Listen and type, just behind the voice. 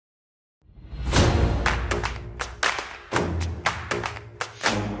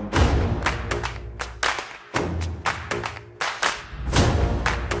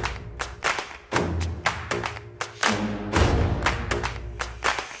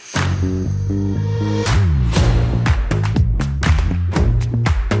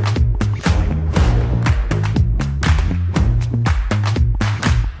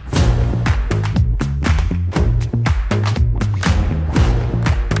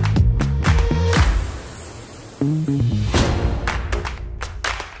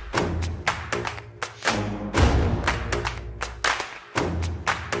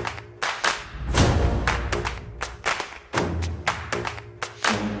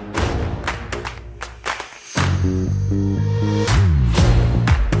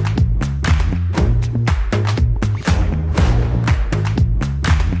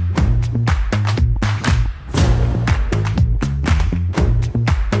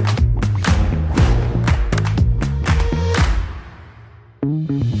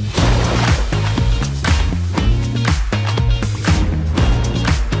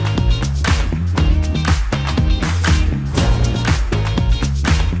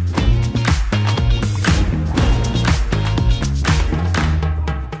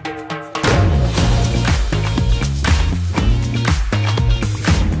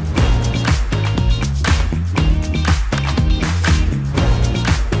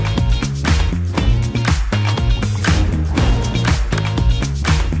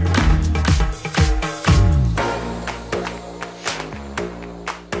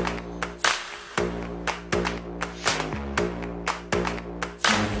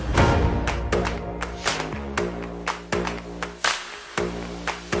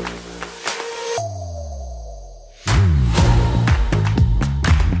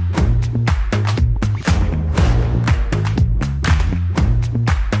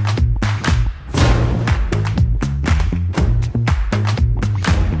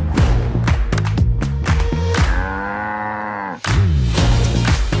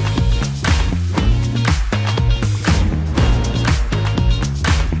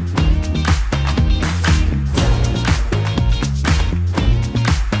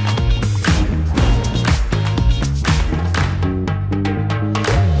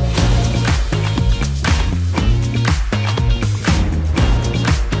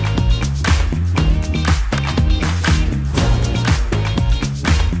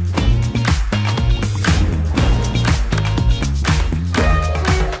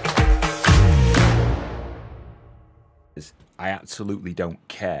absolutely don't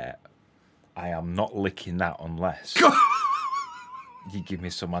care. I am not licking that unless you give me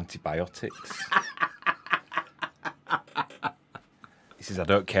some antibiotics. He says, I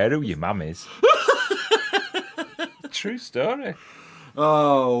don't care who your mum is. True story.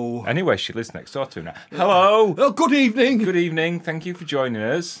 Oh. Anyway, she lives next door to him now. Hello. Oh, good evening. Good evening. Thank you for joining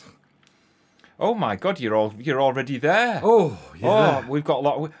us. Oh my God, you're already there. Oh, yeah. Oh,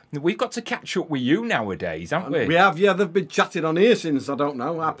 we've got to catch up with you nowadays, haven't we? We have, yeah. They've been chatting on here since, I don't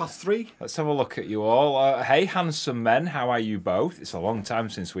know, 3:30. Let's have a look at you all. Hey, handsome men, how are you both? It's a long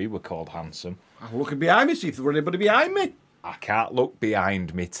time since we were called handsome. I'm looking behind me, see if there's anybody behind me. I can't look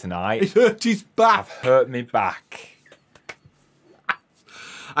behind me tonight. He's hurt his back. I've hurt me back.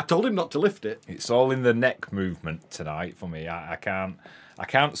 I told him not to lift it. It's all in the neck movement tonight for me. I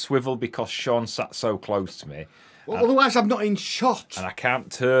can't swivel because Sean sat so close to me. Well, otherwise I'm not in shot. And I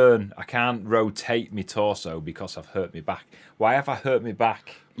can't turn, I can't rotate my torso because I've hurt my back. Why have I hurt my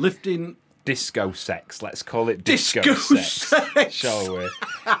back? Lifting... Disco sex. Let's call it Disco sex. Shall we?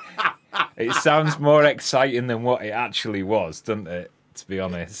 It sounds more exciting than what it actually was, doesn't it? To be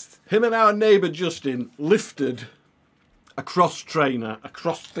honest. Him and our neighbour Justin lifted a cross trainer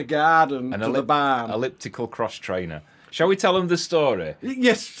across the garden to the barn. Elliptical cross trainer. Shall we tell them the story?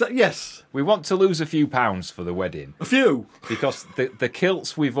 Yes, yes. We want to lose a few pounds for the wedding. A few? Because the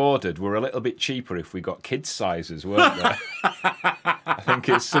kilts we've ordered were a little bit cheaper if we got kids' sizes, weren't they? I think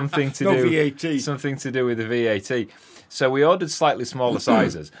it's something to do with the VAT. So we ordered slightly smaller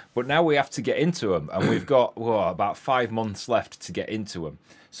sizes, but now we have to get into them, and we've got about 5 months left to get into them.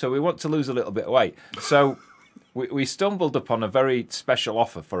 So we want to lose a little bit of weight. So we stumbled upon a very special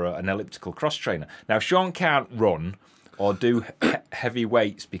offer for an elliptical cross trainer. Now, Sean can't run or do heavy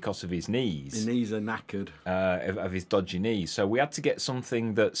weights because of his knees. His knees are knackered. Of his dodgy knees. So we had to get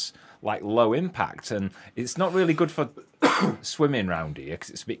something that's like low impact, and it's not really good for swimming around here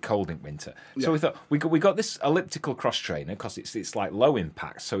because it's a bit cold in winter. Yeah. So we thought we got this elliptical cross trainer because it's like low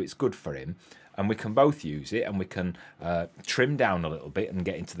impact, so it's good for him, and we can both use it, and we can trim down a little bit and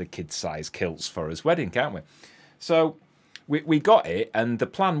get into the kid size kilts for his wedding, can't we? So we got it, and the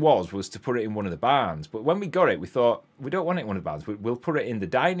plan was to put it in one of the barns. But when we got it, we thought, we don't want it in one of the barns. We'll put it in the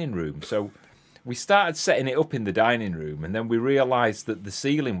dining room. So we started setting it up in the dining room, and then we realised that the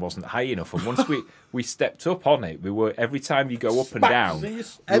ceiling wasn't high enough. And once we stepped up on it, every time you go up and down,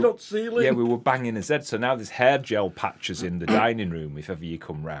 head up ceiling. Yeah, we were banging his head. So now there's hair gel patches in the dining room if ever you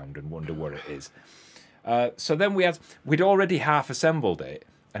come round and wonder what it is. So then we'd already half assembled it,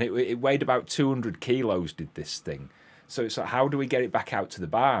 and it weighed about 200 kilos. Did this thing. So it's like, how do we get it back out to the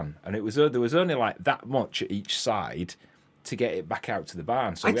barn? And there was only like that much at each side to get it back out to the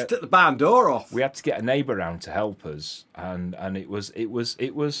barn. So I had to take the barn door off. We had to get a neighbour round to help us, and it was a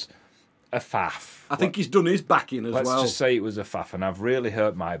faff. I think he's done his back in as well. Let's just say it was a faff, and I've really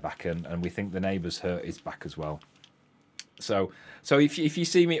hurt my back, and we think the neighbour's hurt his back as well. So if you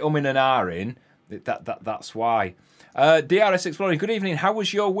see me umming and ahhing, that's why. DRS Exploring, good evening. How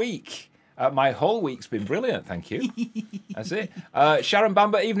was your week? My whole week's been brilliant, thank you. That's it. Sharon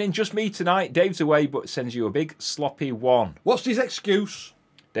Bamber, evening, just me tonight. Dave's away, but sends you a big sloppy one. What's his excuse?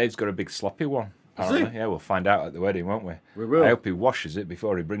 Dave's got a big sloppy one, apparently. Yeah, we'll find out at the wedding, won't we? We will. I hope he washes it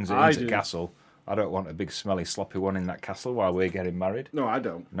before he brings it into castle. I don't want a big smelly sloppy one in that castle while we're getting married. No, I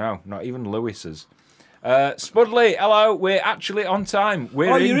don't. No, not even Lewis's. Spudley, hello. We're actually on time.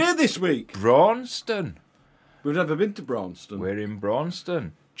 You're here this week? Braunston. We've never been to Braunston. We're in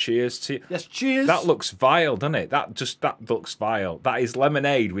Braunston. Cheers to you. Yes, cheers. That looks vile, doesn't it? That looks vile. That is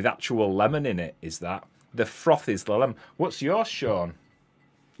lemonade with actual lemon in it, is that? The froth is the lemon. What's yours, Sean?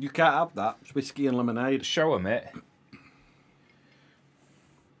 You can't have that. It's whiskey and lemonade. Show him it.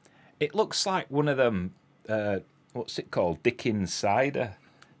 It looks like one of them, what's it called? Dickens cider.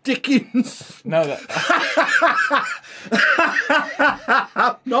 Dickens? No,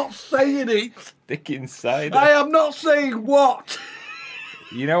 I'm not saying it. Dickens cider. I am not saying what.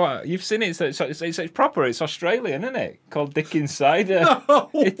 You know what? You've seen it. It's proper. It's Australian, isn't it? Called Dickens cider. No.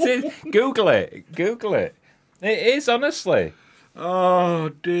 It is. Google it. Google it. It is, honestly. Oh,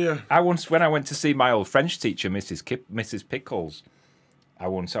 dear. When I went to see my old French teacher, Mrs. Pickles, I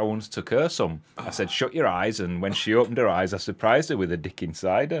once took her some. I said, shut your eyes. And when she opened her eyes, I surprised her with a Dickens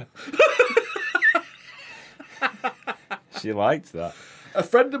cider. She liked that. A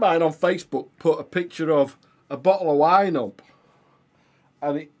friend of mine on Facebook put a picture of a bottle of wine up.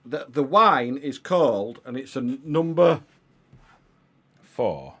 And the wine is called, and it's a number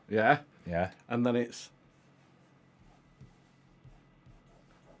 4. Yeah. Yeah. And then it's...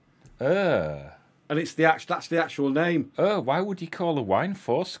 And it's that's the actual name. why would you call a wine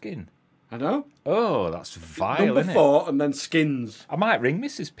foreskin? I know. Oh, that's vile, Number isn't 4 and then skins. it? I might ring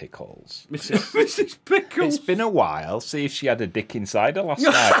Mrs. Pickles. Mrs. Pickles. It's been a while. See if she had a dick inside her last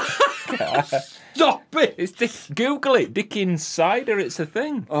night. Stop it. Google it. Dick insider. It's a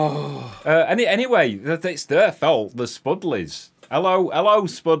thing. Oh. Anyway, it's their fault. The Spudleys. Hello,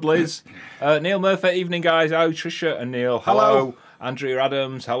 Spudleys. Neil Murphy, evening guys. Hello, Trisha and Neil. Hello. Andrea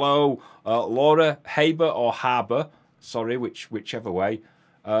Adams. Hello. Laura Haber or Harbour. Sorry, whichever way.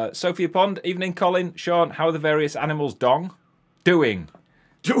 Sophia Pond, evening Colin, Sean, how are the various animals doing?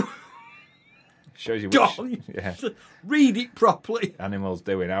 Shows you which, yeah. Read it properly. Animals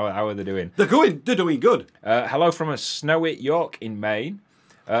doing. How are they doing? They're doing good. Hello from a snowy York in Maine.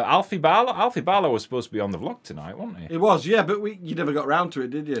 Alfie Barlow was supposed to be on the vlog tonight, wasn't he? It was, yeah, but you never got round to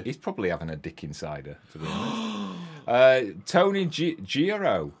it, did you? He's probably having a dick insider, to be honest. Tony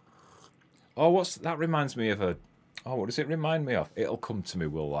Giro. Oh, that reminds me of a... Oh, what does it remind me of? It'll come to me,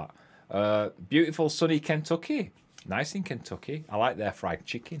 will that? Beautiful sunny Kentucky. Nice in Kentucky. I like their fried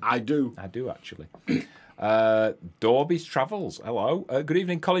chicken. I do, actually. Dorby's Travels. Hello. Good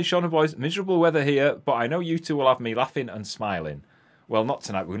evening, Colin, Sean and boys. Miserable weather here, but I know you two will have me laughing and smiling. Well, not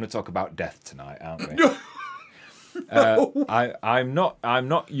tonight. We're going to talk about death tonight, aren't we? No. I'm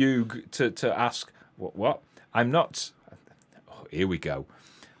not you to ask... What? I'm not... Oh, here we go.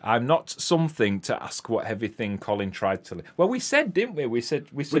 I'm not something to ask what heavy thing Colin tried to... Well, we said, didn't we? We said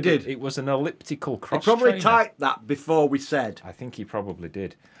did. It was an elliptical cross. He probably typed that before we said. I think he probably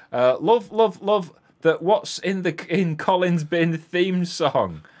did. Love that what's in Colin's bin theme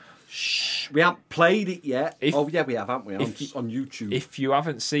song. Shh, we haven't played it yet. Oh, yeah, we have, haven't we? On YouTube. If you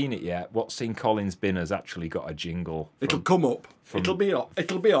haven't seen it yet, what's in Colin's bin has actually got a jingle. It'll come up. It'll be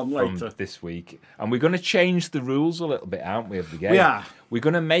on later. This week. And we're going to change the rules a little bit, aren't we, of the game? We are. We're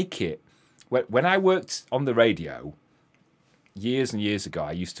going to make it... When I worked on the radio, years and years ago,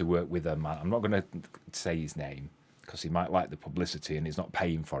 I used to work with a man. I'm not going to say his name, because he might like the publicity and he's not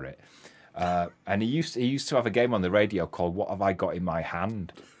paying for it. And he used to have a game on the radio called What Have I Got in My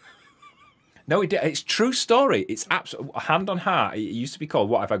Hand? No, it's true story. It's absolute hand on heart. It used to be called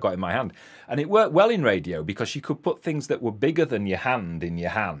What Have I Got in My Hand? And it worked well in radio because you could put things that were bigger than your hand in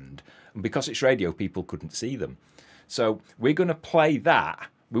your hand. And because it's radio, people couldn't see them. So we're going to play that.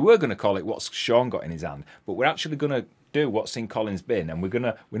 We were going to call it What's Sean Got in His Hand, but we're actually going to do What's in Colin's bin, and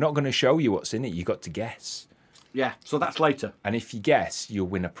we're not going to show you what's in it. You got to guess. Yeah, so that's later. And if you guess, you'll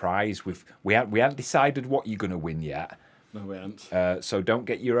win a prize. We haven't decided what you're going to win yet. No, we haven't. So don't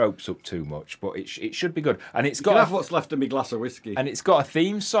get your hopes up too much, but it should be good. And it's got have what's left of my glass of whiskey. And it's got a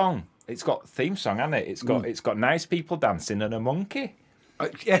theme song. It's got a theme song, hasn't it? It's got nice people dancing and a monkey.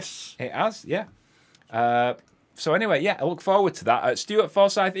 Yes, it has. Yeah. So anyway, yeah, I look forward to that. Stuart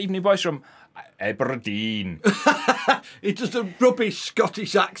Forsyth, evening boys from Aberdeen. It's just a rubbish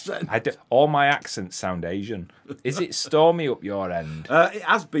Scottish accent. All my accents sound Asian. Is it stormy up your end? It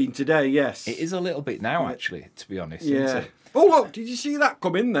has been today, yes. It is a little bit now, actually, to be honest. Yeah. Isn't it? Oh, look, did you see that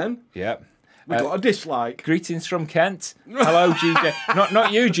come in then? Yeah. We got a dislike. Greetings from Kent. Hello, GJ.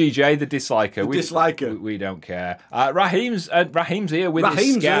 not you, GJ, the disliker. Disliker. We don't care. Raheem's here with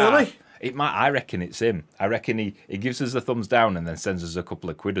his scarf. Early. I reckon it's him. I reckon he gives us a thumbs down and then sends us a couple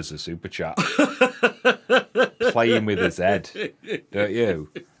of quid as a super chat. Playing with his head, don't you?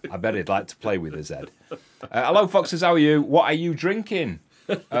 I bet he'd like to play with his head. Hello, Foxes. How are you? What are you drinking?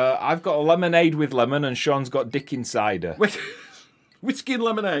 I've got a lemonade with lemon, and Sean's got Dick Insider. Whiskey and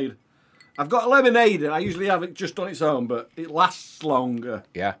lemonade. I've got a lemonade, and I usually have it just on its own, but it lasts longer.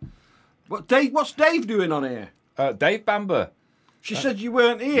 Yeah. What's Dave doing on here? Dave Bamber. She said you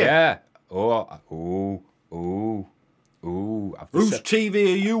weren't here. Yeah. Ooh. Whose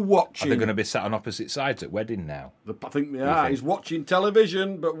TV are you watching? Are they going to be sat on opposite sides at wedding now? I think they are. He's watching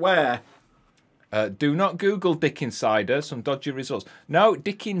television, but where? Do not Google Dick Insider, some dodgy results. No,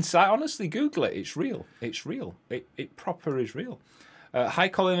 Dick Insider, honestly, Google it. It's real. It's real. It proper is real. Hi,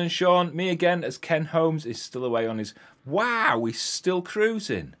 Colin and Sean. Me again, as Ken Holmes is still away on his... Wow, he's still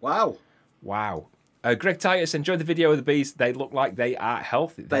cruising. Wow. Greg Titus, enjoy the video of the bees. They look like they are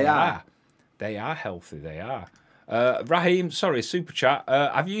healthy. They are. They are healthy, they are. Raheem, sorry, super chat.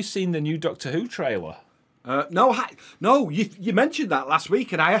 Have you seen the new Doctor Who trailer? No, you mentioned that last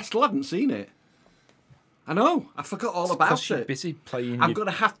week and I still haven't seen it. I know, I forgot all about it. You're busy playing. I'm going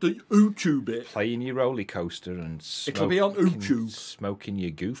to have to YouTube it. Playing your roller coaster and it'll be on YouTube. Smoking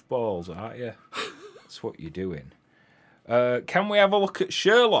your goofballs, aren't you? That's what you're doing. Can we have a look at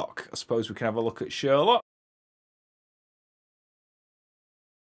Sherlock? I suppose we can have a look at Sherlock.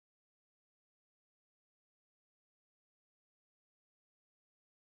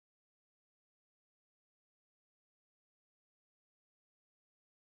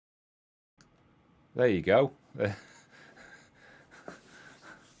 There you go.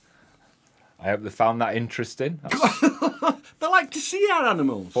 I hope they found that interesting. They like to see our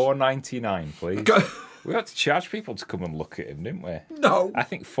animals. $4.99, please. We had to charge people to come and look at him, didn't we? No. I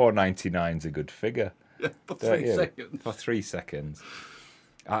think $4.99 is a good figure. Yeah, for 3 seconds. For 3 seconds.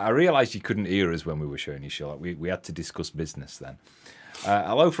 I realised you couldn't hear us when we were showing you Sherlock. We had to discuss business then.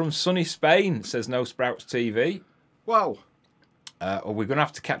 Hello from sunny Spain, says No Sprouts TV. Wow. We're going to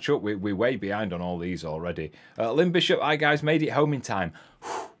have to catch up. We're way behind on all these already. Lynn Bishop, hi guys, made it home in time.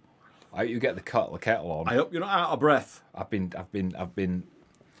 I hope you get the kettle on. I hope you're not out of breath. I've been. Yep.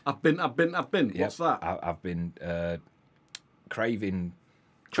 What's that? I've been craving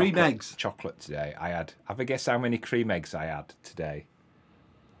Cream eggs. Chocolate today. Have a guess how many cream eggs I had today?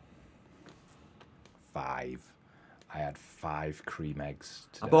 5. I had 5 cream eggs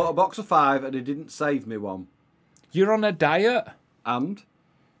today. I bought a box of 5 and it didn't save me one. You're on a diet? And?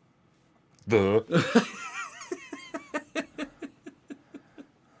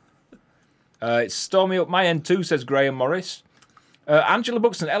 It's stormy up my end too, says Graham Morris. Angela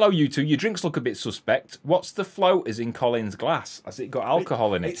Buxton, hello you two. Your drinks look a bit suspect. What's the float is in Colin's glass? Has it got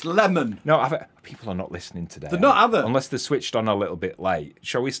alcohol in it? It's lemon. No, people are not listening today. They're not, are they? Unless they're switched on a little bit late.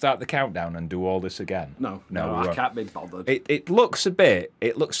 Shall we start the countdown and do all this again? No, I can't be bothered. It looks a bit,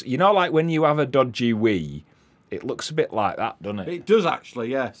 you know, like when you have a dodgy wee, it looks a bit like that, doesn't it? It does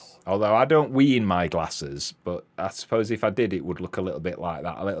actually, yes. Although I don't wee in my glasses, but I suppose if I did, it would look a little bit like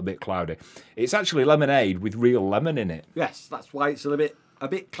that, a little bit cloudy. It's actually lemonade with real lemon in it. Yes, that's why it's a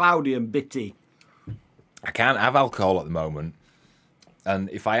bit cloudy and bitty. I can't have alcohol at the moment, and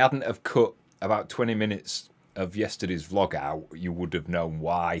if I hadn't have cut about 20 minutes of yesterday's vlog out, you would have known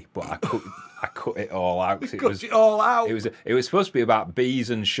why. But I cut it all out. It all out. It was supposed to be about bees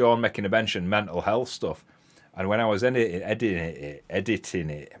and Sean making a bench and mental health stuff. And when I was editing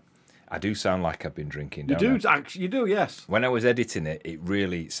it, I do sound like I've been drinking. You do, yes. When I was editing it, it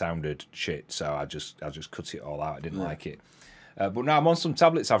really sounded shit. So I just cut it all out. I didn't like it. But now I'm on some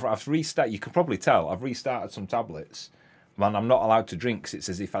tablets. I've restarted. You can probably tell I've restarted some tablets. Man, I'm not allowed to drink because it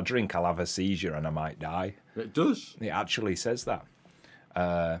says if I drink, I'll have a seizure and I might die. It does. It actually says that.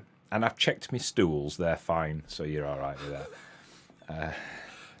 And I've checked my stools; they're fine. So you're all right with that.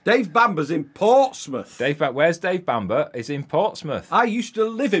 Dave Bamber's in Portsmouth. Where's Dave Bamber? He's in Portsmouth. I used to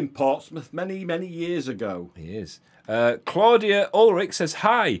live in Portsmouth many, many years ago. He is. Claudia Ulrich says,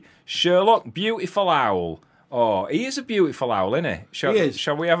 hi, Sherlock, beautiful owl. Oh, he is a beautiful owl, isn't he? He is.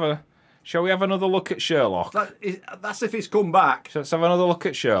 Shall we have another look at Sherlock? That's if he's come back. Let's have another look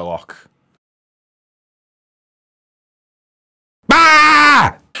at Sherlock.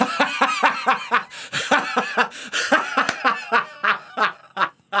 Bah!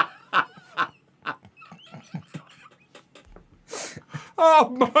 Oh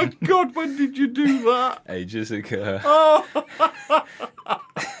my God, when did you do that? Ages ago.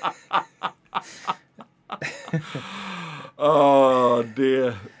 Oh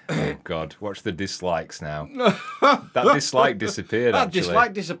dear. Oh God, watch the dislikes now. That dislike disappeared, actually. That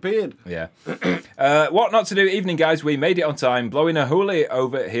dislike disappeared. Yeah. What not to do? Evening, guys. We made it on time. Blowing a hoolie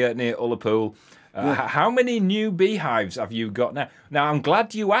over here near Ullapool. How many new beehives have you got now? Now, I'm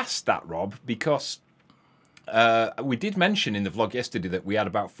glad you asked that, Rob, because we did mention in the vlog yesterday that we had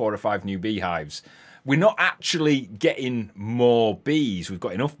about 4 or 5 new beehives. We're not actually getting more bees. We've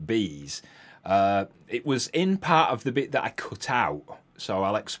got enough bees. It was in part of the bit that I cut out, so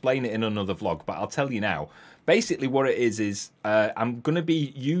I'll explain it in another vlog, but I'll tell you now. Basically what it is I'm going to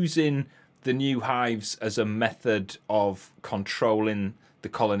be using the new hives as a method of controlling the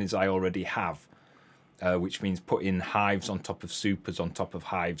colonies I already have, which means putting hives on top of supers on top of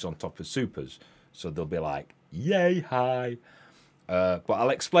hives on top of supers. So they'll be like, yay, hive. But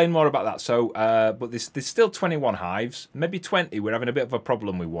I'll explain more about that. So, but there's still 21 hives, maybe 20. We're having a bit of a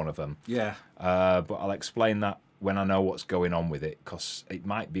problem with one of them. Yeah. But I'll explain that when I know what's going on with it, because it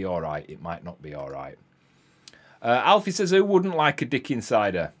might be all right, it might not be all right. Alfie says, who wouldn't like a dick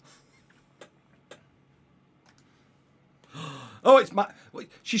insider? Oh, it's my...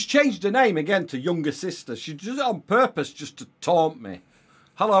 She's changed her name again to Younger Sister. She does it on purpose just to taunt me.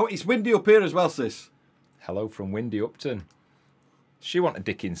 Hello, it's windy up here as well, sis. Hello from Windy Upton. She want a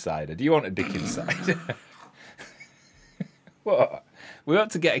dick insider. Do you want a dick insider? What? We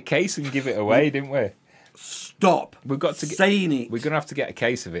ought to get a case and give it away, didn't we? Stop. We've got to saying it. We're going to have to get a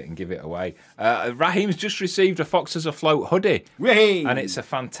case of it and give it away. Raheem's just received a Foxes Afloat hoodie. Yay. And it's a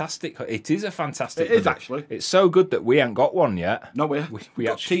fantastic... It is a fantastic hoodie. It is, actually. It's so good that we ain't got one yet. No, we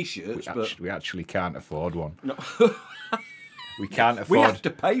got T-shirts, but... We actually can't afford one. No. We can't afford... We have to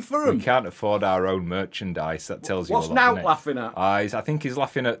pay for them. We can't afford our own merchandise. That tells you a lot. What's Nout laughing at? I think he's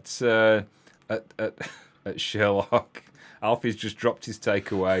laughing at at Sherlock. Alfie's just dropped his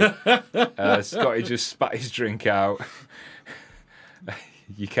takeaway. Scotty just spat his drink out.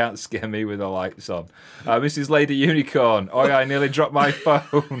 You can't scare me with the lights on. Mrs. Lady Unicorn. Oh, yeah, I nearly dropped my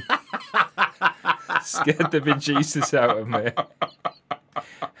phone. Scared the bejesus out of me.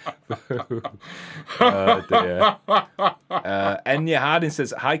 Oh, dear. Enya Harding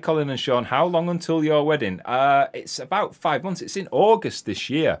says, hi, Colin and Sean. How long until your wedding? It's about 5 months. It's in August this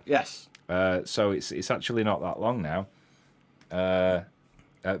year. Yes. So it's actually not that long now.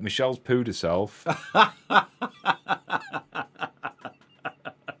 Michelle's pooed herself.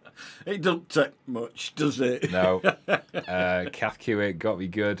 It doesn't take much, does it? No. Kath Hewitt got me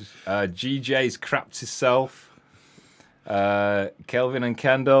good. GJ's crapped himself. Kelvin and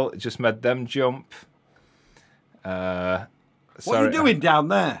Kendall just made them jump. What are you doing down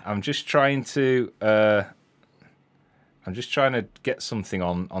there? I'm just trying to get something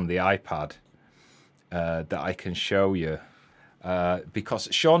on the iPad that I can show you. Because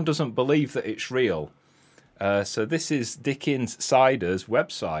Sean doesn't believe that it's real. So this is Dickens Cider's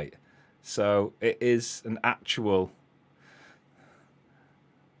website. So it is an actual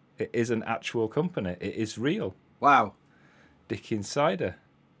company. It is real. Wow. Dickens Cider.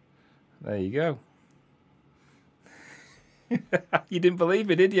 There you go. You didn't believe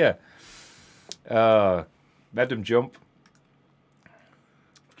it, did you? Made them jump.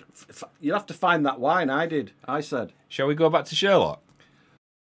 You'll have to find that wine. I said. Shall we go back to Sherlock?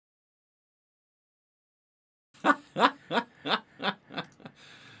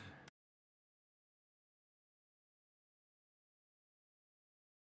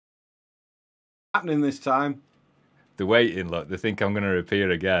 Happening this time. They're waiting, look. They think I'm going to appear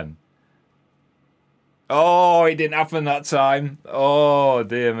again. Oh, it didn't happen that time. Oh,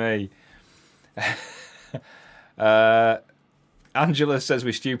 dear me. Angela says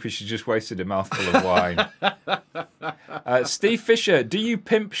we're stupid. She just wasted a mouthful of wine. Steve Fisher, do you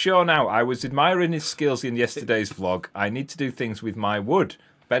pimp Sean out? I was admiring his skills in yesterday's vlog. I need to do things with my wood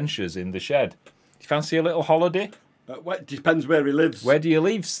benches in the shed. Do you fancy a little holiday? Depends where he lives. Where do you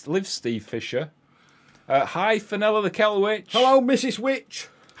live, Steve Fisher? Hi, Fenella the Kettle Witch. Hello, Mrs. Witch.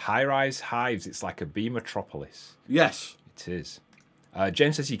 High-rise hives. It's like a bee metropolis. Yes. It is.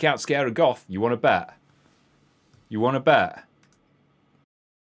 James says you can't scare a goth. You want to bet? You want to bet?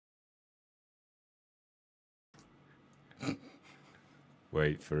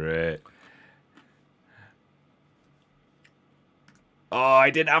 Wait for it. Oh, I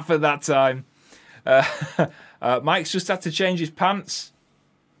didn't happen that time. Mike's just had to change his pants.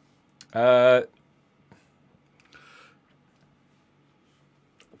 I'm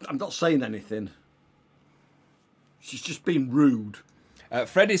not saying anything. She's just being rude.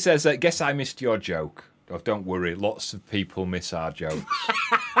 Freddie says, guess I missed your joke. Oh, don't worry, lots of people miss our jokes.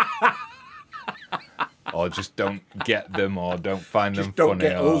 Or just don't get them, or don't find them don't funny.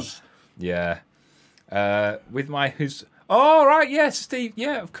 Get us. Yeah. With my who's. Oh, right, yes, Steve.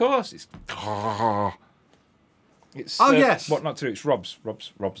 Yeah, of course. It's. It's yes. What not to do? It's Rob's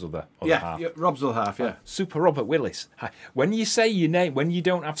other half. Yeah, Rob's other half. Yeah. Super Robert Willis. Hi. When you say your name, when you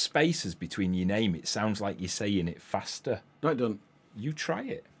don't have spaces between your name, it sounds like you're saying it faster. No, it doesn't. You try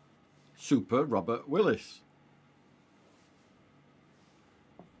it. Super Robert Willis.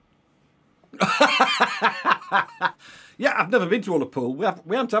 Yeah, I've never been to a pool. We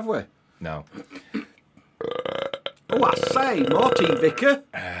haven't, have we? No. Oh, I say, Marty Vicar.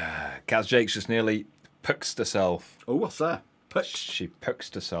 Kaz Jakes just nearly puxed herself. Oh, what's that? She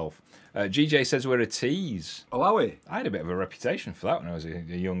puxed herself. GJ says we're a tease. Oh, are we? I had a bit of a reputation for that when I was a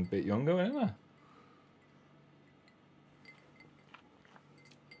bit younger, wasn't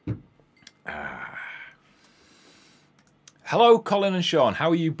I? Hello, Colin and Sean. How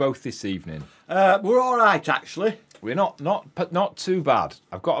are you both this evening? We're all right, actually. We're not too bad.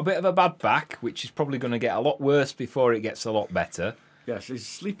 I've got a bit of a bad back, which is probably going to get a lot worse before it gets a lot better. Yes, he's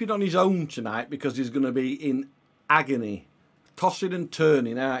sleeping on his own tonight because he's going to be in agony. Tossing and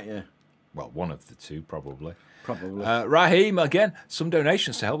turning, aren't you? Well, one of the two, probably. Probably. Raheem, again, some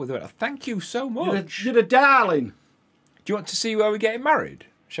donations to help with it. Thank you so much. You're a darling. Do you want to see where we're getting married?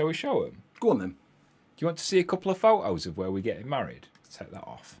 Shall we show them? Go on, then. Do you want to see a couple of photos of where we're getting married? Take that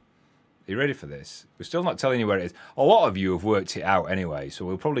off. Are you ready for this? We're still not telling you where it is. A lot of you have worked it out anyway, so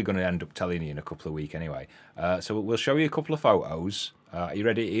we're probably going to end up telling you in a couple of weeks anyway. So we'll show you a couple of photos. Are you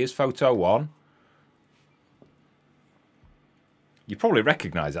ready? Here's photo one. You probably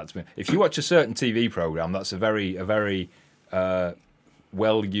recognise that to me. If you watch a certain TV programme, that's a very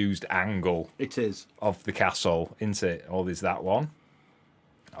well-used angle. It is. Of the castle, isn't it? Or there's that one.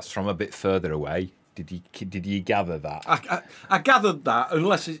 That's from a bit further away. Did you gather that? I gathered that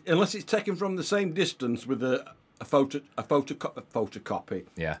unless it's taken from the same distance with a photocopy.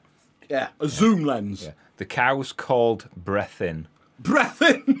 Yeah. Yeah, a zoom lens. Yeah. The cow's called Breath In. Breath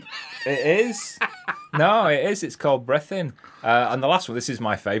in. It is. No, it is. It's called Breath In. And the last one, this is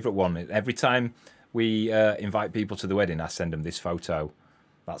my favourite one. Every time we invite people to the wedding, I send them this photo.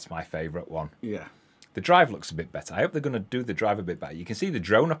 That's my favourite one. Yeah. The drive looks a bit better. I hope they're going to do the drive a bit better. You can see the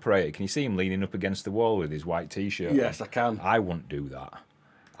drone operator. Can you see him leaning up against the wall with his white T-shirt? Yes, I can. I wouldn't do that.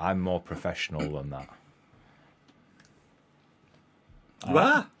 I'm more professional than that. You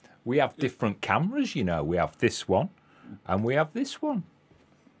are? We have different cameras, you know. We have this one, and we have this one.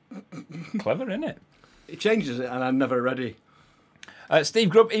 Clever, isn't it? It changes it, and I'm never ready.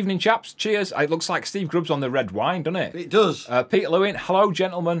 Steve Grubb, evening chaps. Cheers. It looks like Steve Grubb's on the red wine, doesn't it? It does. Peter Lewin, hello,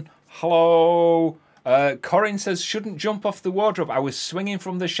 gentlemen. Hello. Corin says, shouldn't jump off the wardrobe. I was swinging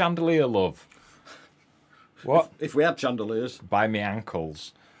from the chandelier, love. What? If we had chandeliers. By me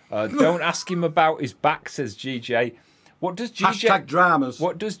ankles. Don't ask him about his back, says GJ. What does GJ... Hashtag dramas.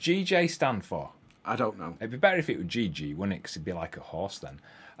 What does GJ stand for? I don't know. It'd be better if it were GG, wouldn't it? Because it'd be like a horse then.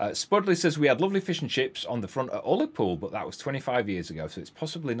 Spudley says, we had lovely fish and chips on the front at Ullapool, but that was 25 years ago, so it's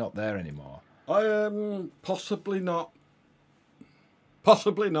possibly not there anymore. Possibly not.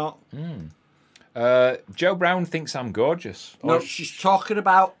 Possibly not. Joe Brown thinks I'm gorgeous. No, she's talking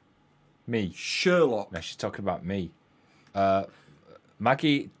about me. Sherlock. No, she's talking about me.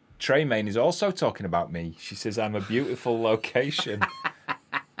 Maggie Tremayne is also talking about me. She says I'm a beautiful location.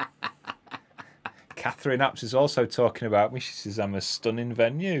 Catherine Apps is also talking about me. She says I'm a stunning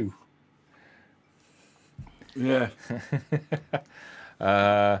venue. Yeah.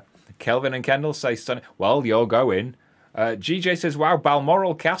 Kelvin and Kendall say stunning. Well, you're going. GJ says, wow,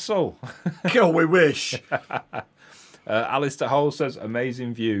 Balmoral Castle. Kill, we wish. Alistair Hole says,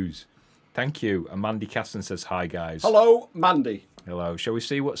 amazing views. Thank you. And Mandy Casson says, hi, guys. Hello, Mandy. Hello. Shall we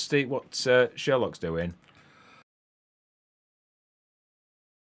see what Sherlock's doing?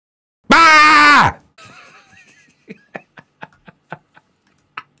 Bah!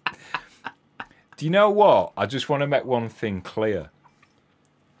 Do you know what? I just want to make one thing clear.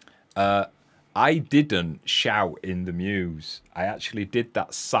 I didn't shout in the Muse. I actually did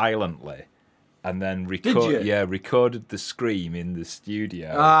that silently, and then recorded the scream in the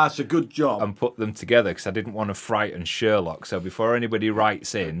studio. Ah, it's a good job. And put them together because I didn't want to frighten Sherlock. So before anybody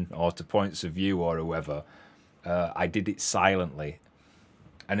writes in or to points of view or whoever, I did it silently.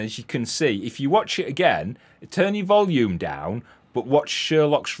 And as you can see, if you watch it again, turn your volume down, but watch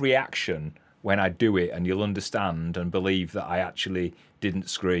Sherlock's reaction when I do it, and you'll understand and believe that I actually didn't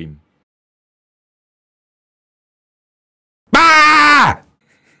scream. Bah!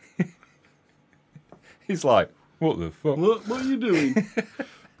 He's like, what the fuck? What are you doing?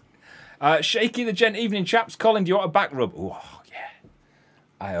 Shaky the Gent, evening chaps. Colin, do you want a back rub? Oh, yeah.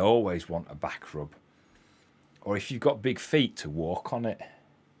 I always want a back rub. Or if you've got big feet, to walk on it.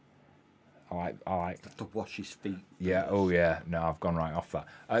 I like to wash his feet. Yeah, oh yeah. No, I've gone right off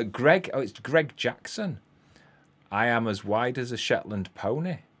that. Greg, it's Greg Jackson. I am as wide as a Shetland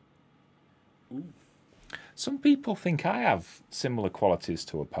pony. Ooh. Some people think I have similar qualities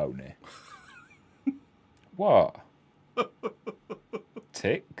to a pony. What?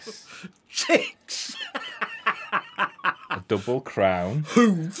 Ticks? Ticks! A double crown.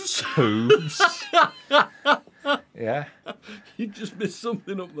 Hooves. Hooves. Yeah. You just missed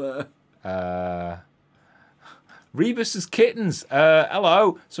something up there. Rebus's kittens.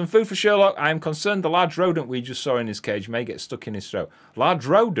 Hello. Some food for Sherlock. I am concerned the large rodent we just saw in his cage may get stuck in his throat. Large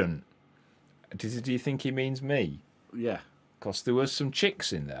rodent? Do you think he means me? Yeah. Because there was some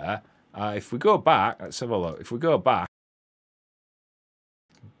chicks in there. If we go back, let's have a look. If we go back,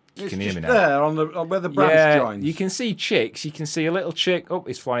 you can hear me now. There on where the branch joins. You can see chicks. You can see a little chick. Oh,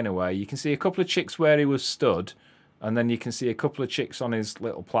 he's flying away. You can see a couple of chicks where he was stood, and then you can see a couple of chicks on his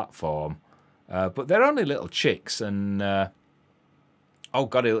little platform. But they're only little chicks, and oh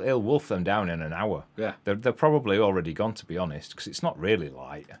god, he'll wolf them down in an hour. Yeah, they're probably already gone, to be honest, because it's not really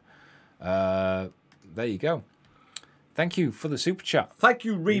light. There you go. Thank you for the super chat. Thank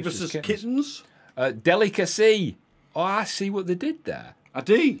you, Rebus's kittens. Delicacy. Oh, I see what they did there. I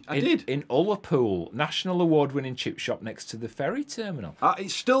did. In Ullapool, national award-winning chip shop next to the ferry terminal.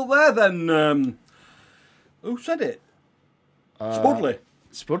 It's still there then. Who said it? Spudley.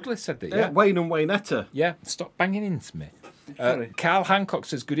 Spudley said it, yeah. Wayne and Waynetta. Yeah, stop banging into me. Carl Hancock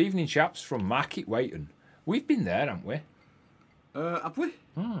says, good evening, chaps, from Market Waiton. We've been there, haven't we? Have we?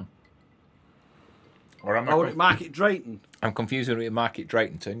 Or am at Market Drayton. I'm confused with it at Market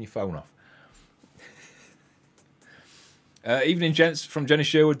Drayton. Turn your phone off. Evening, gents, from Jenny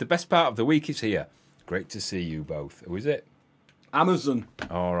Sherwood. The best part of the week is here. Great to see you both. Who is it? Amazon.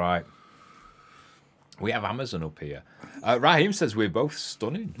 All right. We have Amazon up here. Raheem says we're both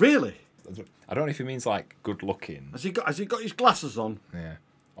stunning. Really? I don't know if he means like good looking. Has he got his glasses on? Yeah.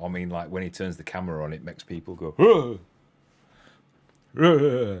 Or I mean like when he turns the camera on, it makes people go. "Huh.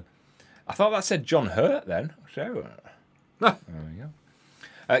 Huh." I thought that said John Hurt then. So, there we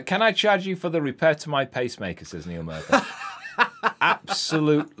go. Can I charge you for the repair to my pacemaker? Says Neil Murphy.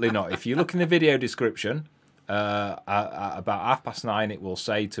 Absolutely not. If you look in the video description, at about 9:30, it will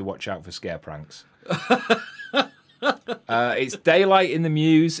say to watch out for scare pranks. It's daylight in the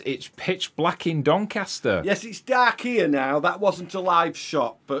Mews. It's pitch black in Doncaster. Yes, it's dark here now. That wasn't a live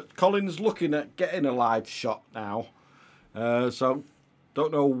shot, but Colin's looking at getting a live shot now. So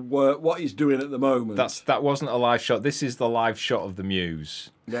don't know what he's doing at the moment. That wasn't a live shot. This is the live shot of the Mews.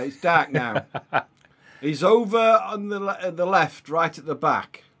 Yeah, it's dark now. He's over on the left, right at the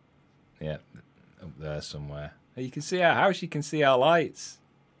back. Yeah, up there somewhere. You can see our house. You can see our lights.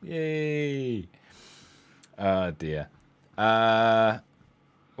 Yay! Oh dear. Where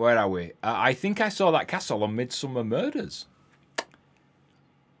are we? I think I saw that castle on Midsummer Murders.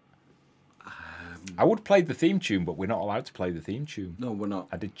 I would play the theme tune, but we're not allowed to play the theme tune. No, we're not.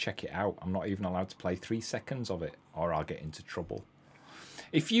 I did check it out. I'm not even allowed to play 3 seconds of it, or I'll get into trouble.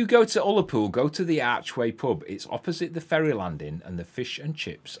 If you go to Ullapool, go to the Archway pub. It's opposite the ferry landing, and the fish and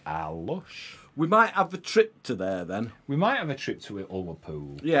chips are lush. We might have a trip to there then. We might have a trip to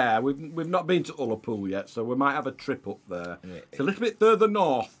Ullapool. Yeah, we've not been to Ullapool yet, so we might have a trip up there. Yeah. It's a little bit further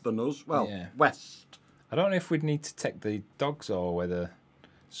north than us. Well, yeah. West. I don't know if we'd need to take the dogs or whether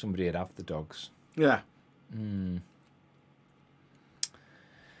somebody would have the dogs. Yeah.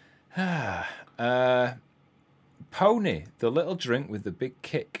 Pony, the little drink with the big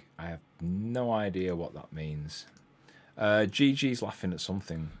kick. I have no idea what that means. GG's laughing at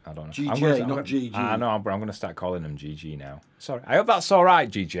something. I don't know. GG, not GG. I know, but I'm going to start calling him GG now. Sorry. I hope that's all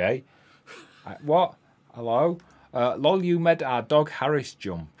right, GJ. What? Hello? Lol, you made our dog Harris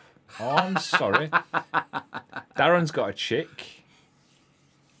jump. Oh, I'm sorry. Darren's got a chick.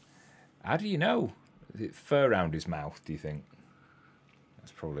 How do you know? Is it fur around his mouth, do you think?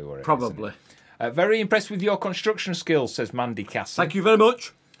 That's probably what it is. Probably. Very impressed with your construction skills, says Mandy Cassie. Thank you very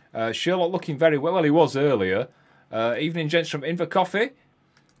much. Sherlock looking very well. Well, he was earlier. Evening, gents from Inver Coffee.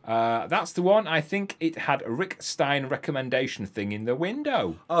 That's the one. I think it had a Rick Stein recommendation thing in the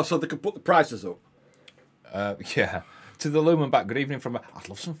window. Oh, so they could put the prices up? Yeah. To the Lumen back, good evening from... I'd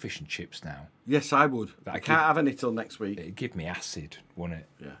love some fish and chips now. Yes, I would. I can't have any till next week. It'd give me acid, wouldn't it?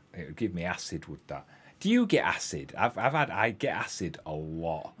 Yeah. It would give me acid, would that? Do you get acid? I get acid a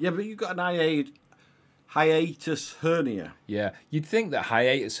lot. Yeah, but you've got an hiatus hernia. Yeah, you'd think that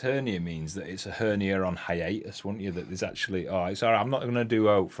hiatus hernia means that it's a hernia on hiatus, wouldn't you? That there's actually, oh, it's all right, I'm not going to do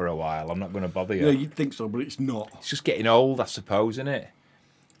oat for a while. I'm not going to bother you. Yeah, you'd think so, but it's not. It's just getting old, I suppose, isn't it?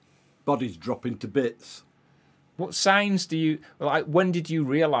 Body's dropping to bits. What signs do you, like, when did you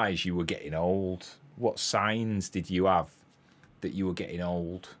realise you were getting old? What signs did you have that you were getting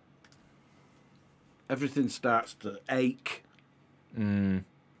old? Everything starts to ache.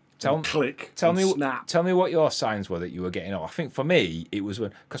 Click. Snap. Tell me what your signs were that you were getting old. I think for me, it was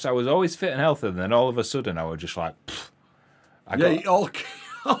when, because I was always fit and healthy, and then all of a sudden I was just like, it all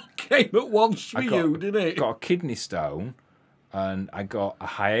came at once for you, didn't it? Got a kidney stone, and I got a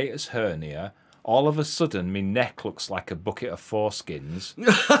hiatus hernia. All of a sudden, my neck looks like a bucket of foreskins.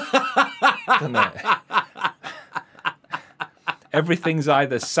 Doesn't it? Everything's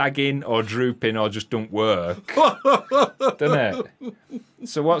either sagging or drooping or just don't work. Doesn't it?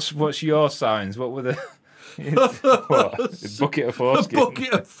 So what's your signs? What were the... what? A bucket of foreskins? A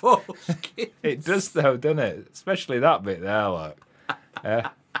bucket of foreskins. It does though, doesn't it? Especially that bit there, look.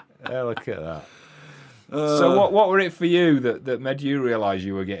 Yeah, look at that. So what were it for you that made you realise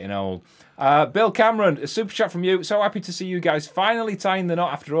you were getting old? Bill Cameron, a super chat from you. So happy to see you guys finally tying the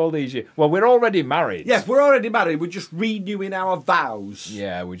knot after all these years. Well, we're already married. Yes, we're already married. We're just renewing our vows.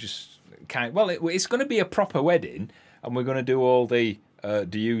 Yeah, we just can't. Well, it's going to be a proper wedding, and we're going to do all the.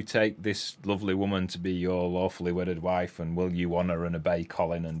 Do you take this lovely woman to be your lawfully wedded wife, and will you honour and obey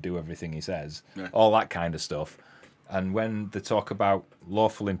Colin and do everything he says? Yeah. All that kind of stuff. And when they talk about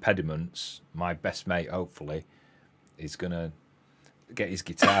lawful impediments, my best mate, hopefully, is going to get his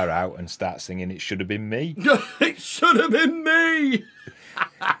guitar out and start singing It Should Have Been Me. It should have been me!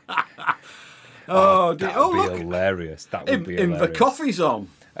 That would be hilarious. That would be hilarious. Inver Coffee's on.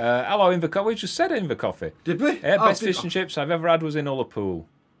 Hello, Inver Coffee. We just said Inver Coffee. Did we? Yeah, best fish and chips I've ever had was in Ullapool.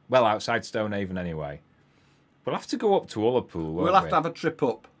 Well, outside Stonehaven anyway. We'll have to go up to Ullapool, won't We'll have to have a trip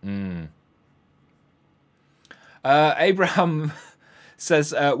up. Abraham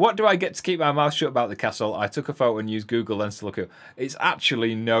Says, what do I get to keep my mouth shut about the castle? I took a photo and used Google Lens to look at it. It's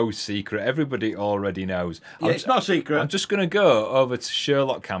actually no secret. Everybody already knows. Yeah, it's not secret. I'm just going to go over to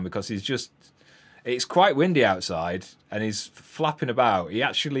Sherlock Cam because he's just... It's quite windy outside and he's flapping about. He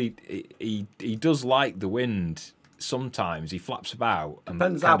actually... He does like the wind sometimes. He flaps about. And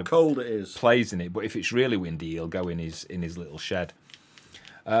depends how cold it is. Plays in it. But if it's really windy, he'll go in his little shed.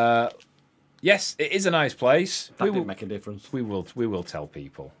 Yes, it is a nice place. That didn't make a difference. We will tell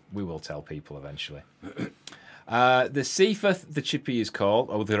people. We will tell people eventually. The Seaforth, the chippy is called.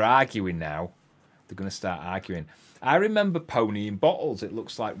 Oh, they're arguing now. They're going to start arguing. I remember pony in bottles. It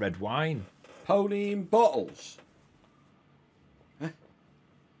looks like red wine. Pony in bottles? Eh?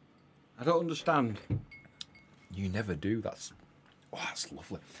 I don't understand. You never do. That's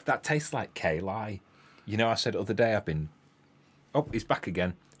lovely. That tastes like Kaylee. You know, I said the other day I've been... Oh, he's back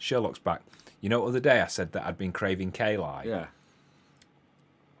again. Sherlock's back. You know, the other day I said that I'd been craving Kaylee. Yeah.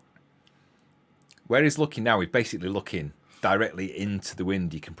 Where he's looking now, he's basically looking directly into the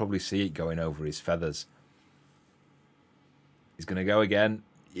wind. You can probably see it going over his feathers. He's going to go again.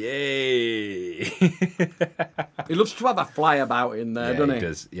 Yay! He loves to have a fly about in there, doesn't he? He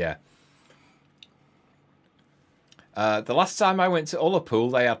does, yeah. The last time I went to Ullapool,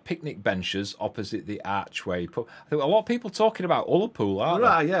 they had picnic benches opposite the archway. I think a lot of people talking about Ullapool, aren't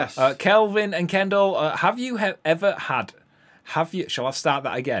there? Yes. Kelvin and Kendall, have you ever had... Shall I start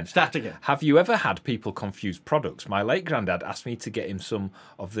that again? Start again. Have you ever had people confuse products? My late granddad asked me to get him some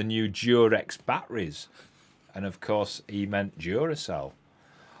of the new Durex batteries. And of course, he meant Duracell.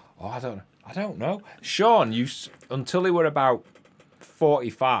 Oh, I don't know. Sean, until he were about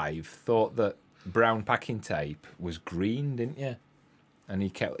 45, thought that brown packing tape was green, didn't you? And he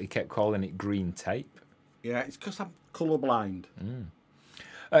kept calling it green tape. Yeah, it's because I'm colourblind.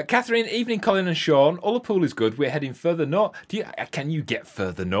 Catherine, evening, Colin and Sean. Ullapool is good. We're heading further north. Can you get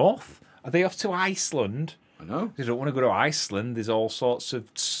further north? Are they off to Iceland? I know. They don't want to go to Iceland. There's all sorts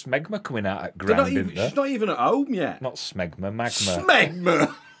of smegma coming out at ground, isn't there? She's not even at home yet. Not smegma, magma.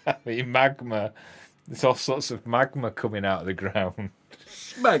 Smegma! I mean, magma. There's all sorts of magma coming out of the ground.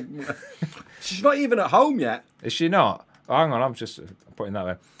 Smegma. She's not even at home yet. Is she not? Oh, hang on, I'm just putting that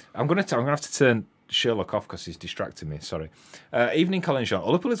there. I'm gonna have to turn Sherlock off because he's distracting me. Sorry. Evening, Colin and Sean.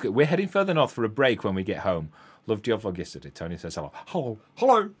 Ullapool is good. We're heading further north for a break when we get home. Loved your vlog yesterday. Tony says hello. Hello.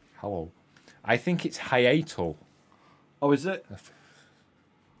 Hello. Hello. I think it's hiatal. Oh, is it?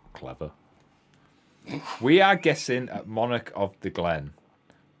 Clever. We are guessing at Monarch of the Glen.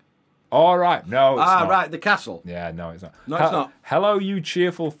 All right. No, it's not. Right, the castle. Yeah, no, it's not. No, it's not. Hello, you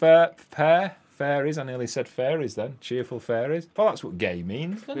cheerful fairies. I nearly said fairies then. Cheerful fairies. Well, that's what gay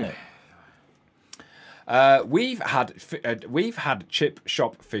means, doesn't it? We've had chip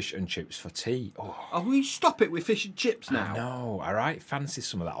shop fish and chips for tea. Oh, we stop it with fish and chips now. No, all right. Fancy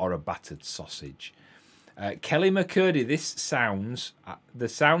some of that or a battered sausage. Kelly McCurdy, the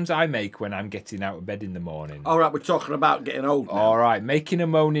sounds I make when I'm getting out of bed in the morning. All right, we're talking about getting old now. All right, making a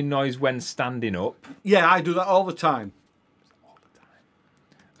moaning noise when standing up. Yeah, I do that all the time.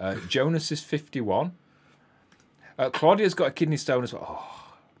 Jonas is 51. Claudia's got a kidney stone as well.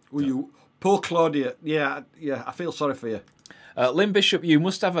 Poor Claudia. Yeah, I feel sorry for you. Lynn Bishop, you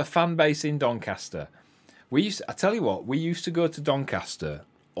must have a fan base in Doncaster. I tell you what, we used to go to Doncaster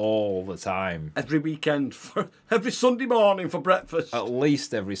all the time. Every weekend, every Sunday morning for breakfast. At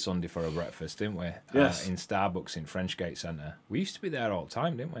least every Sunday for a breakfast, didn't we? Yes. In Starbucks in Frenchgate Centre. We used to be there all the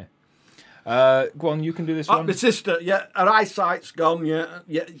time, didn't we? Go on, you can do this one. My sister, yeah, her eyesight's gone,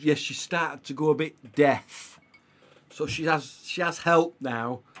 yeah, she started to go a bit deaf. So she has help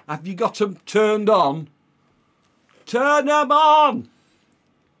now. Have you got them turned on? Turn them on!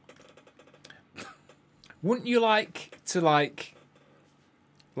 Wouldn't you like to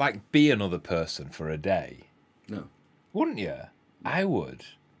be another person for a day? No. Wouldn't you? I would.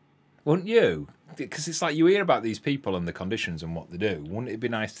 Wouldn't you? Because it's like you hear about these people and the conditions and what they do. Wouldn't it be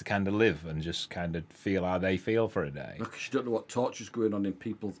nice to kind of live and just kind of feel how they feel for a day? Because you don't know what torture's going on in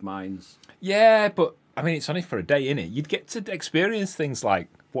people's minds. Yeah, but I mean, it's only for a day, innit? You'd get to experience things like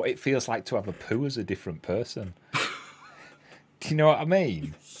what it feels like to have a poo as a different person. Do you know what I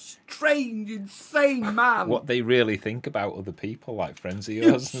mean? Strange, insane man. What they really think about other people, like friends of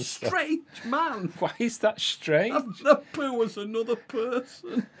yours and stuff. Strange man. Why is that strange? Having a poo as another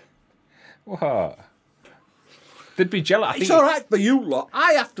person. What? They'd be jealous. It's all right for you lot.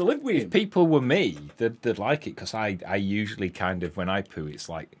 I have to live with him. If people were me, they'd like it because I usually kind of, when I poo, it's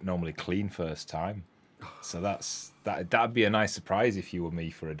like normally clean first time. So that'd be a nice surprise if you were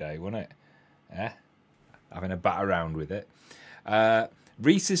me for a day, wouldn't it? Yeah, having a bat around with it.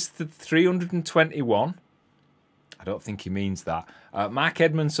 Reese's 321. I don't think he means that. Mark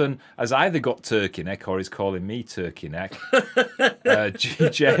Edmondson has either got turkey neck or is calling me turkey neck.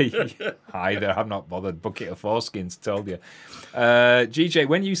 GJ, either. I'm not bothered. Bucket of foreskins, told you. GJ,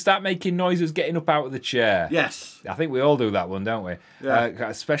 when you start making noises getting up out of the chair. Yes. I think we all do that one, don't we? Yeah.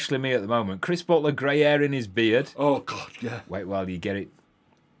 Especially me at the moment. Chris Butler, grey hair in his beard. Oh, God, yeah. Wait while you get it.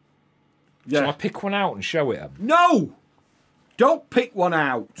 Yeah. Shall I pick one out and show it him? No! Don't pick one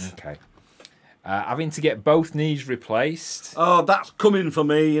out. Okay. Having to get both knees replaced. Oh, that's coming for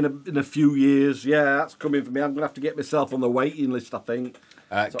me in a few years. Yeah, that's coming for me. I'm going to have to get myself on the waiting list, I think.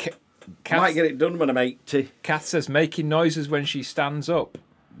 Kath, Might get it done when I'm 80. Kath says making noises when she stands up.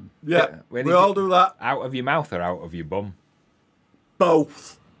 Yeah, we all do that. Out of your mouth or out of your bum?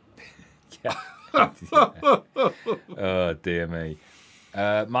 Both. Yeah. Oh, dear me.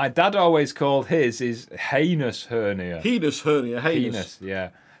 My dad always called his heinous hernia. Heinous hernia, heinous. Yeah.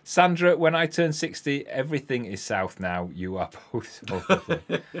 Sandra, when I turn 60, everything is south now. You are both so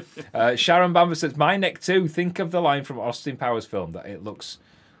lovely. Sharon Bamber says, my neck too. Think of the line from Austin Powers film that it looks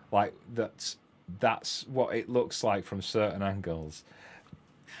like that's what it looks like from certain angles.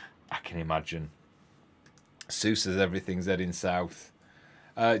 I can imagine. Sue says everything's heading south.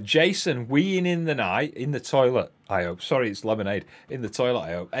 Jason, weeing in the night, in the toilet, I hope. Sorry, it's lemonade. In the toilet,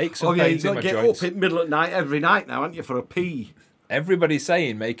 I hope. Aches and pains in my joints. You've got to get up in the middle of the night every night now, haven't you, for a pee? Everybody's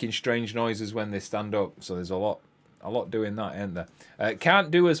saying making strange noises when they stand up, so there's a lot doing that, ain't there? Can't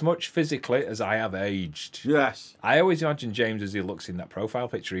do as much physically as I have aged. Yes. I always imagine James as he looks in that profile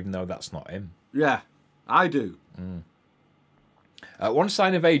picture, even though that's not him. Yeah, I do. One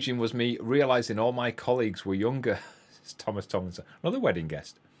sign of aging was me realising all my colleagues were younger. It's Thomas Tomlinson, another wedding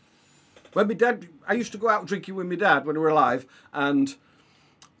guest. When my dad, I used to go out drinking with my dad when we were alive, and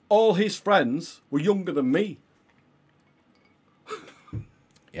all his friends were younger than me.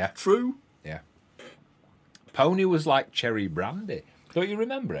 Yeah. True. Yeah. Pony was like cherry brandy. Don't you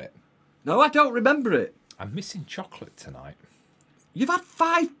remember it? No, I don't remember it. I'm missing chocolate tonight. You've had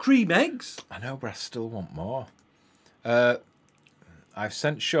 5 cream eggs. I know, but I still want more. I've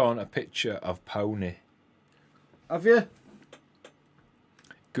sent Sean a picture of Pony. Have you?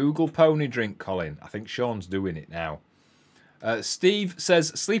 Google Pony drink, Colin. I think Sean's doing it now. Steve says,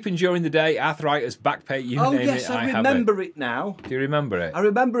 sleeping during the day, arthritis, back pain, you name yes, it, I have remember it now. Do you remember it? I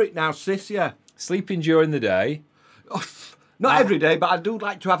remember it now, sis, yeah. Sleeping during the day. Not every day, but I do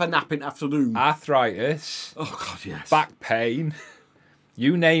like to have a nap in the afternoon. Arthritis. Oh, God, yes. Back pain.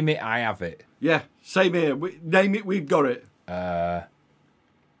 You name it, I have it. Yeah, same here. Name it, we've got it. Dry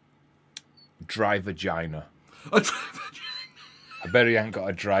vagina. A dry vagina. I bet he ain't got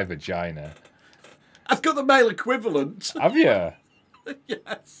a dry vagina. I've got the male equivalent. Have you?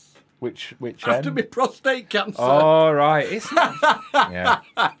 Yes. Which After end? my prostate cancer. Oh, right. It's not... Yeah.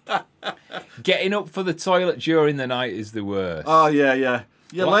 Getting up for the toilet during the night is the worst. Oh, yeah, yeah.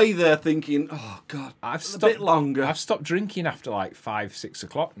 You lay there thinking, oh, God, a bit longer. I've stopped drinking after like 5, 6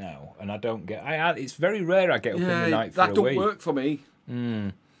 o'clock now, and I don't get... it's very rare I get up in the night for a week. That don't work for me.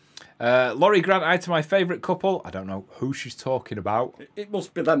 Laurie Grant, I to my favourite couple. I don't know who she's talking about. It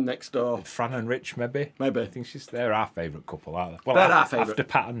must be them next door. Fran and Rich, maybe. Maybe. I think they're our favourite couple, aren't they? Well, they're our favourite. After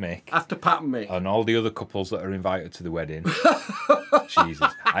Pat and Mick. After Pat and Mick. And all the other couples that are invited to the wedding.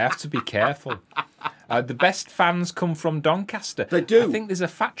 Jesus. I have to be careful. The best fans come from Doncaster. They do. I think there's a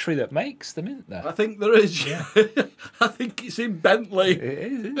factory that makes them, isn't there? I think there is. Yeah. I think it's in Bentley. It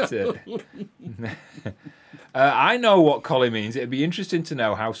is, isn't it? I know what Colin means. It'd be interesting to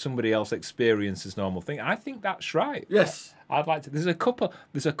know how somebody else experiences normal thing. I think that's right. Yes. I'd like to. There's a couple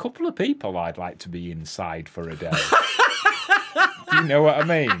of people I'd like to be inside for a day. Do you know what I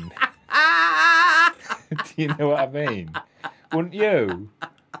mean? Do you know what I mean? Wouldn't you?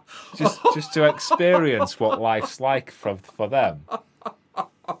 Just to experience what life's like for them.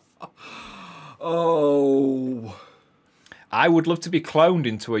 Oh. I would love to be cloned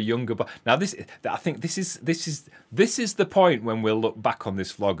into a younger body. Now, I think this is the point when we'll look back on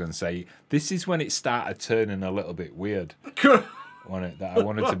this vlog and say this is when it started turning a little bit weird. That I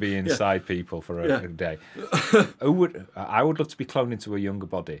wanted to be inside people for a day. I would love to be cloned into a younger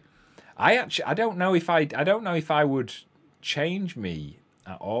body. I don't know if I would change me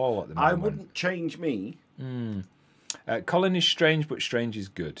at all at the moment. I wouldn't change me. Colin is strange, but strange is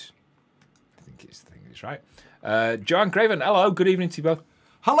good. I think it's right. Joanne Craven, hello, good evening to you both.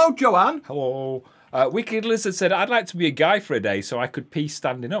 Hello, Joanne. Hello. Wicked Lizard said, I'd like to be a guy for a day so I could pee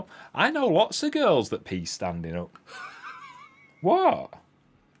standing up. I know lots of girls that pee standing up. What?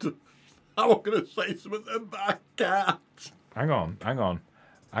 I was going to say something, but I can't. Hang on.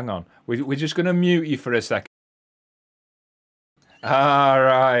 We're just going to mute you for a second. All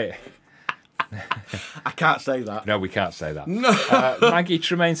right. I can't say that. No, we can't say that. No. Maggie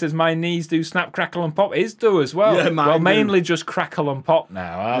Tremaine says, my knees do snap, crackle and pop. His do as well. Yeah, mine mainly do. just crackle and pop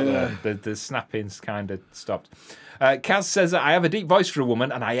now, aren't they? The snapping's kind of stopped. Kaz says that I have a deep voice for a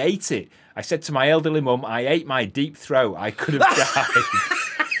woman and I ate it. I said to my elderly mum, I ate my deep throat. I could have died.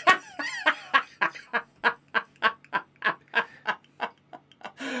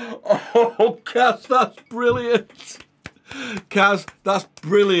 Oh, Kaz, that's brilliant. Kaz, that's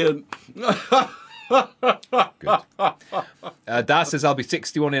brilliant. Good. Dar says, I'll be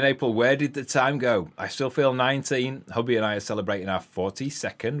 61 in April. Where did the time go? I still feel 19. Hubby and I are celebrating our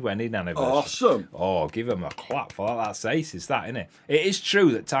 42nd wedding anniversary. Awesome. Oh, give him a clap for that. That's ace, is that, isn't it? It is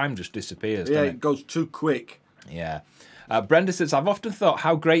true that time just disappears, Yeah, doesn't it goes too quick. Yeah. Brenda says, I've often thought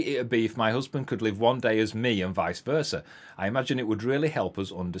how great it would be if my husband could live one day as me and vice versa. I imagine it would really help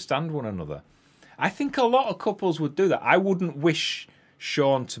us understand one another. I think a lot of couples would do that. I wouldn't wish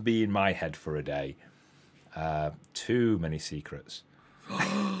Sean to be in my head for a day. Too many secrets.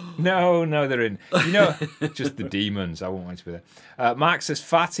 No, they're in. You know, just the demons. I won't want to be there. Mark says,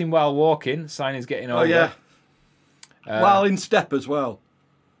 farting while walking. Sign is getting older. Oh, yeah. While in step as well.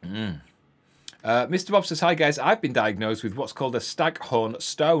 Mr. Bob says, hi guys, I've been diagnosed with what's called a staghorn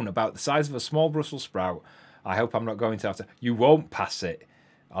stone, about the size of a small Brussels sprout. I hope I'm not going to have to. You won't pass it.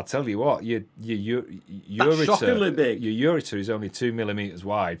 I'll tell you what, your ureter, shockingly big. Your ureter is only 2 millimeters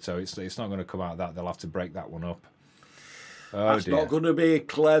wide, so it's not going to come out of that. They'll have to break that one up. Oh, That's dear. not going to be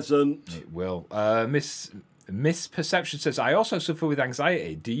pleasant. It will. Miss Perception says, I also suffer with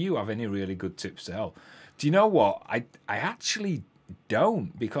anxiety. Do you have any really good tips to help? Do you know what? I actually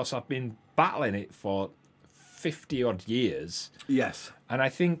don't, because I've been battling it for 50 odd years. Yes. And I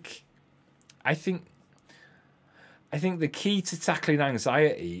think the key to tackling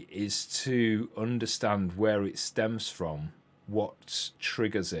anxiety is to understand where it stems from, what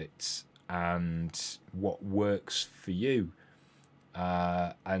triggers it, and what works for you.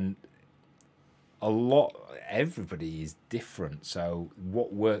 And everybody is different. So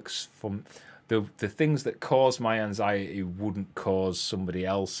what works from the things that cause my anxiety wouldn't cause somebody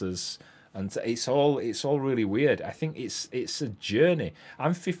else's. And it's all really weird. I think it's a journey.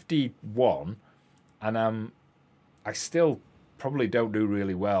 I'm 51, and I still probably don't do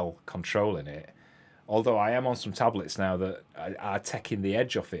really well controlling it. Although I am on some tablets now that are taking the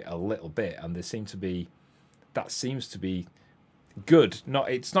edge off it a little bit, and that seems to be good.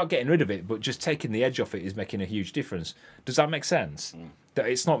 It's not getting rid of it, but just taking the edge off it is making a huge difference. Does that make sense? That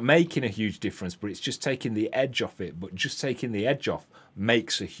it's not making a huge difference, but it's just taking the edge off it. But just taking the edge off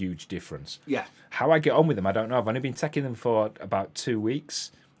makes a huge difference. Yeah. How I get on with them, I don't know. I've only been taking them for about 2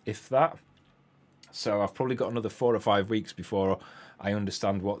 weeks, if that. So I've probably got another 4 or 5 weeks before I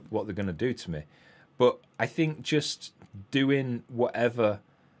understand what they're going to do to me. But I think just doing whatever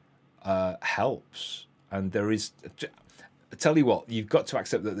helps. And there is... I tell you what, you've got to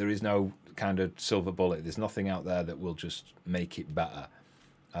accept that there is no kind of silver bullet. There's nothing out there that will just make it better.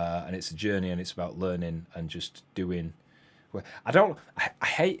 And it's a journey, and it's about learning and just doing...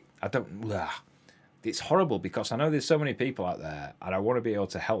 It's horrible, because I know there's so many people out there, and I want to be able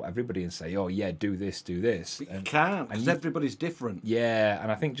to help everybody and say, oh, yeah, do this, do this. But you can't, because everybody's different. Yeah,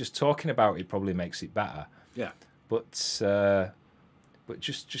 and I think just talking about it probably makes it better. Yeah. But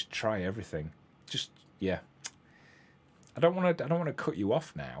just try everything. Yeah. I don't want to cut you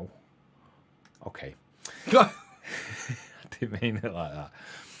off now. Okay. I didn't mean it like that.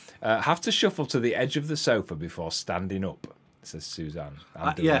 Have to shuffle to the edge of the sofa before standing up, says Suzanne.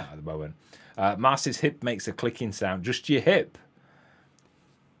 I'm doing that at the moment. Marcy's hip makes a clicking sound. Just your hip.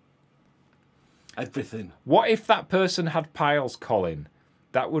 Everything. What if that person had piles, Colin?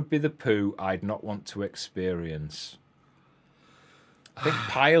 That would be the poo I'd not want to experience. I think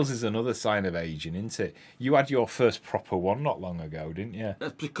piles is another sign of aging, isn't it? You had your first proper one not long ago, didn't you?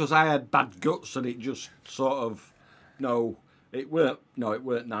 That's because I had bad guts, and it just sort of... No, it weren't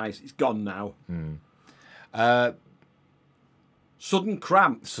nice. It's gone now. Sudden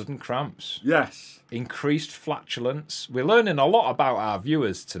cramps. Sudden cramps. Yes. Increased flatulence. We're learning a lot about our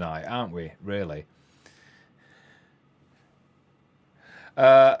viewers tonight, aren't we? Really.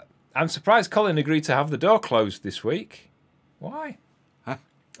 I'm surprised Colin agreed to have the door closed this week. Why? Huh?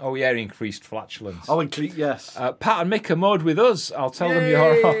 Oh, yeah, increased flatulence. Oh, yes. Pat and Mick are moored with us. I'll tell them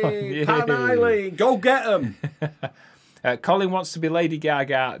you're on. Pat and Eileen, go get them. Colin wants to be Lady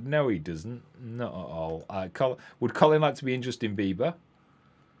Gaga. No, he doesn't. Not at all. Would Colin like to be in Justin Bieber?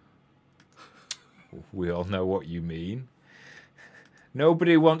 We all know what you mean.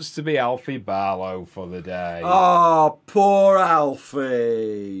 Nobody wants to be Alfie Barlow for the day. Oh, poor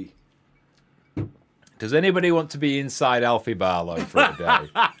Alfie. Does anybody want to be inside Alfie Barlow for a day?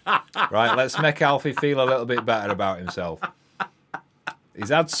 Right, let's make Alfie feel a little bit better about himself. He's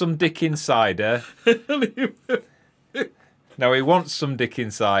had some dick insider. Now he wants some dick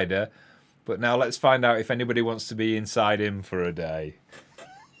insider, but now let's find out if anybody wants to be inside him for a day.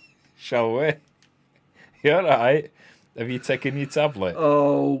 Shall we? You all right? Have you taken your tablet?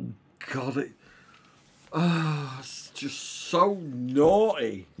 Oh, God. It's just so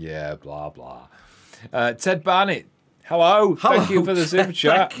naughty. Yeah, blah, blah. Ted Barnett, hello. Thank you for the super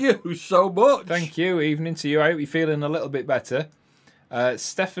chat. Thank you so much. Thank you. Evening to you. I hope you're feeling a little bit better.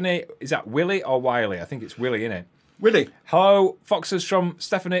 Stephanie, is that Willie or Wiley? I think it's Willie, isn't it? Willie. Hello, Foxes from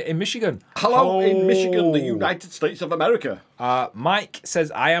Stephanie in Michigan. Hello in Michigan, the United States of America. Mike says,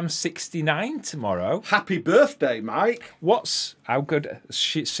 I am 69 tomorrow. Happy birthday, Mike. How good,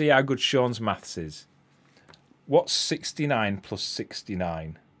 see how good Sean's maths is. What's 69 plus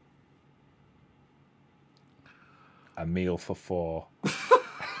 69? A meal for 4.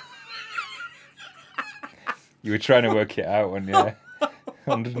 You were trying to work it out, weren't you?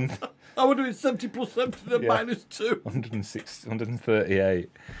 100. I would do it 70 plus 70, then minus 2. 138.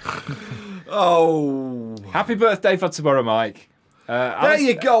 Oh. Happy birthday for tomorrow, Mike. There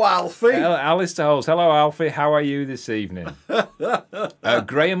you go, Alfie. Alistair Holes. Hello, Alfie. How are you this evening?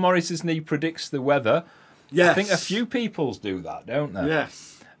 Graham Morris's knee predicts the weather. Yes. I think a few people's do that, don't they? Yes.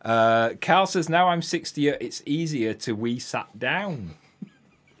 Carl says, now I'm 60, it's easier to wee sat down.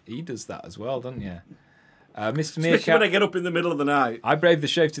 He does that as well, doesn't you? Mr. Especially Meerkat, when I get up in the middle of the night. I braved the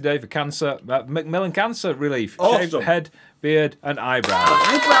shave today for cancer. Macmillan cancer relief. Awesome. Shaved head, beard, and eyebrows.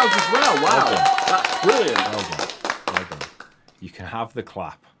 Eyebrows as well. Wow. Well done. That's brilliant. Well done. Well done. You can have the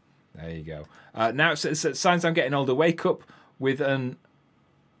clap. There you go. Now it says, signs I'm getting older. Wake up with an...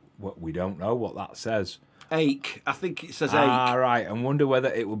 What we don't know what that says. Ache. I think it says ache. Ah, right. And wonder whether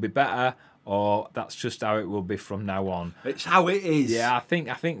it will be better or that's just how it will be from now on. It's how it is. Yeah, I think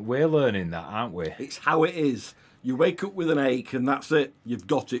we're learning that, aren't we? It's how it is. You wake up with an ache and that's it. You've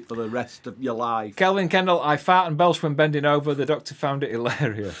got it for the rest of your life. Kelvin Kendall, I fart and belch when bending over. The doctor found it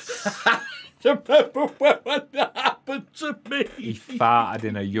hilarious. Remember when that happened to me? He farted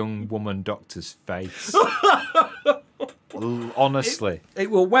in a young woman doctor's face. Honestly.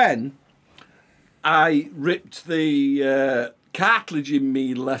 It was when I ripped the cartilage in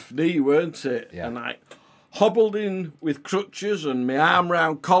me left knee, weren't it? Yeah. And I hobbled in with crutches and my arm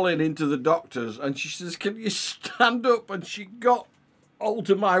round Colin into the doctor's, and she says, can you stand up? And she got hold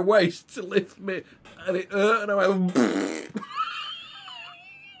of my waist to lift me, and it hurt, and I went...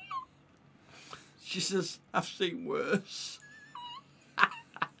 She says, I've seen worse.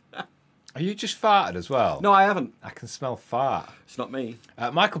 Are you just farted as well? No, I haven't. I can smell fart. It's not me.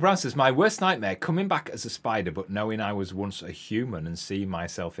 Michael Brown says, my worst nightmare, coming back as a spider, but knowing I was once a human and seeing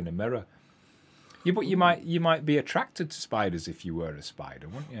myself in a mirror. Yeah, but you might be attracted to spiders if you were a spider,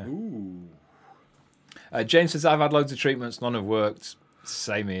 wouldn't you? Ooh. James says, I've had loads of treatments, none have worked.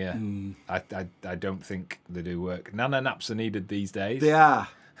 Same here. I don't think they do work. Nana naps are needed these days. They are.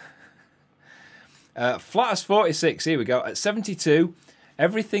 Flat as 46, here we go. At 72,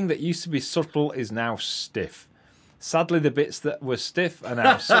 everything that used to be subtle is now stiff. Sadly, the bits that were stiff are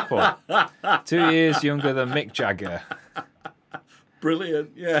now supple. 2 years younger than Mick Jagger.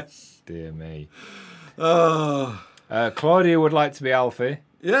 Brilliant, yes. Dear me. Oh. Claudia would like to be Alfie.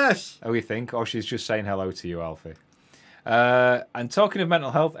 Yes. We think, or she's just saying hello to you, Alfie. And talking of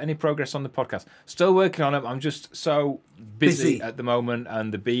mental health, any progress on the podcast? Still working on them. I'm just so busy at the moment,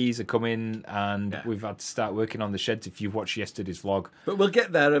 and the bees are coming, and we've had to start working on the sheds. If you've watched yesterday's vlog, But we'll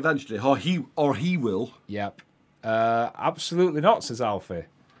get there eventually, or he will. Yep. Absolutely not, says Alfie.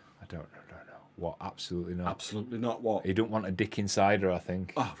 I don't know. What? Absolutely not. Absolutely not what? He don't want a dick insider, I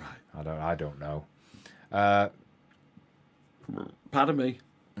think. Oh, right. I don't know. Pardon me.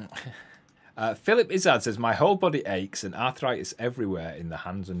 Philip Izzard says, my whole body aches and arthritis everywhere in the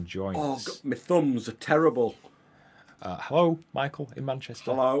hands and joints. Oh, God, my thumbs are terrible. Hello, Michael in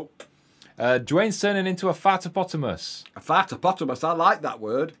Manchester. Hello. Dwayne's turning into a fartopotamus. A fartopotamus, I like that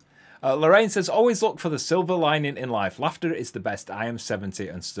word. Lorraine says, always look for the silver lining in life. Laughter is the best. I am 70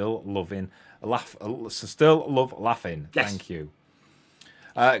 and still love laughing. Yes. Thank you.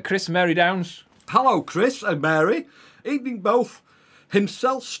 Chris Mary Downs. Hello, Chris and Mary. Evening both.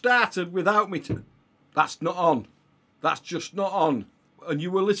 Himself started without me. That's not on. That's just not on. And you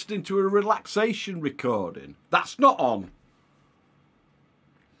were listening to a relaxation recording. That's not on.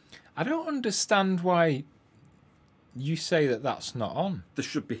 I don't understand why you say that that's not on. This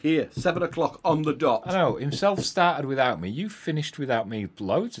should be here. 7 o'clock on the dot. I know. Himself started without me. You finished without me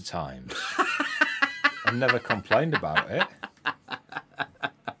loads of times. and never complained about it.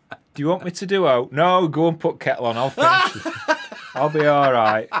 Do you want me to do out? No, go and put kettle on. I'll finish it. I'll be all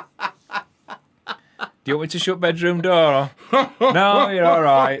right. Do you want me to shut bedroom door? No, you're all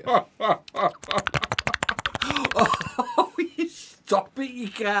right. Oh, you stop it. You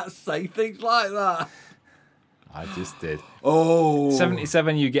can't say things like that. I just did. Oh.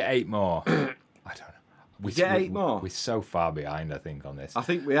 77, you get 8 more. I don't know. We get 8 more? We're so far behind, I think, on this. I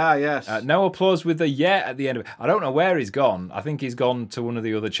think we are, yes. No applause with the yeah at the end of it. I don't know where he's gone. I think he's gone to one of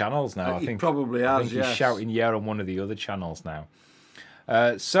the other channels now. He probably has, I think he's shouting yeah on one of the other channels now.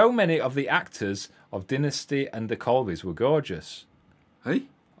 So many of the actors of Dynasty and the Colbys were gorgeous. Hey?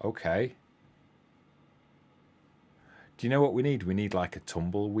 Okay. Do you know what we need? We need like a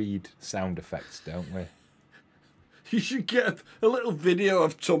tumbleweed sound effects, don't we? You should get a little video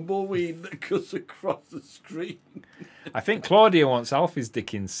of tumbleweed that goes across the screen. I think Claudia wants Alfie's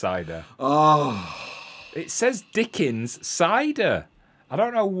Dickens cider. Oh. It says Dickens cider. I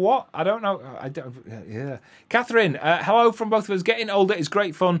don't know what. I don't know. I don't. Yeah. Catherine, hello from both of us. Getting older is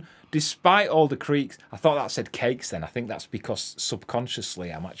great fun, despite all the creaks. I thought that said cakes then. I think that's because subconsciously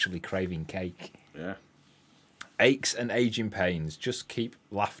I'm actually craving cake. Yeah. Aches and aging pains. Just keep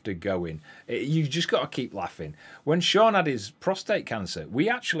laughter going. You just got to keep laughing. When Sean had his prostate cancer, we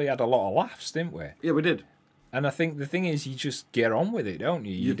actually had a lot of laughs, didn't we? Yeah, we did. And I think the thing is, you just get on with it, don't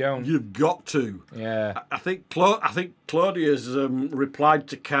you? You don't. You've got to. Yeah. I think Claudia's replied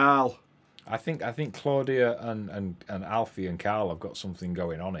to Carl. I think Claudia and Alfie and Carl have got something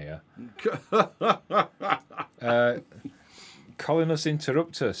going on here. Colin us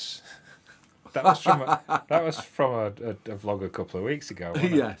interrupt us. That was from a vlog a couple of weeks ago.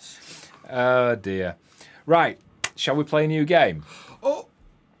 Wasn't it? Yes. Oh dear. Right. Shall we play a new game? Oh.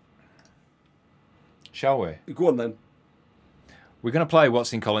 Shall we? Go on then. We're going to play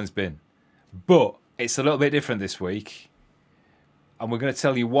What's in Colin's Bin, but it's a little bit different this week, and we're going to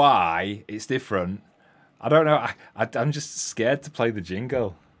tell you why it's different. I don't know. I'm just scared to play the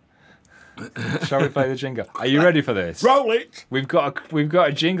jingle. Shall we play the jingle? Are you ready for this? Roll it. We've got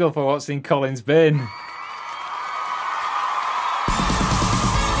a jingle for What's in Colin's Bin.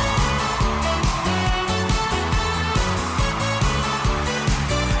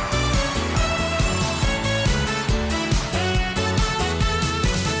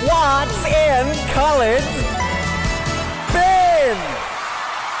 What's in Colin's bin?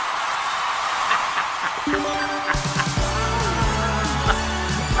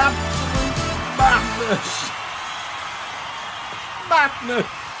 Madness. Madness.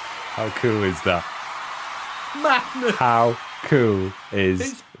 How cool is that? Madness. How cool is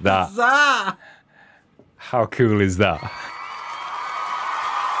It's that? bizarre. How cool is that?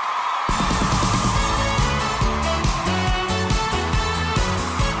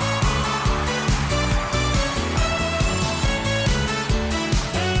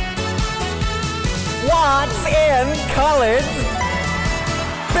 What's in Colin's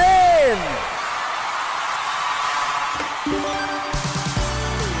bin?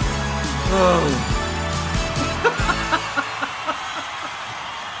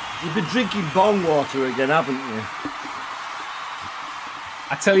 You've been drinking bong water again, haven't you?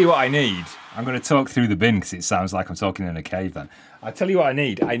 I tell you what I need. I'm going to talk through the bin because it sounds like I'm talking in a cave then. I tell you what I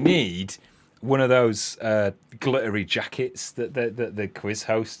need. I need one of those glittery jackets that the quiz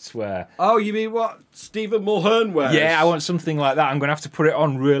hosts wear. Oh, you mean what Stephen Mulhern wears? Yeah, I want something like that. I'm going to have to put it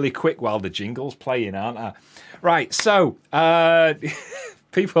on really quick while the jingle's playing, aren't I? Right, so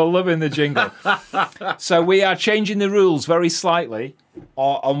people are loving the jingle. So we are changing the rules very slightly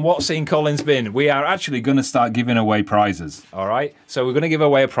on What's in Colin's Bin. We are actually going to start giving away prizes, all right? So we're going to give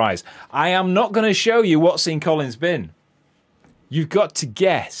away a prize. I am not going to show you what's in Colin's bin. You've got to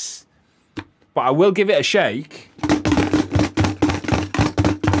guess. But I will give it a shake.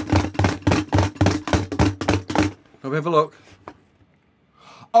 Can we have a look?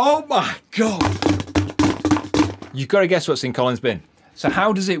 Oh my God! You've got to guess what's in Colin's bin. So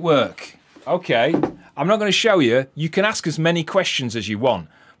how does it work? Okay, I'm not going to show you. You can ask as many questions as you want,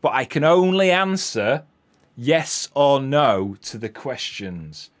 but I can only answer yes or no to the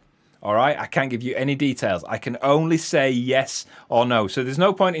questions. All right, I can't give you any details. I can only say yes or no. So there's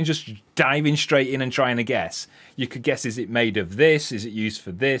no point in just diving straight in and trying to guess. You could guess, is it made of this? Is it used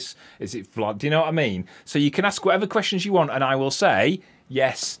for this? Is it flood? Do you know what I mean? So you can ask whatever questions you want and I will say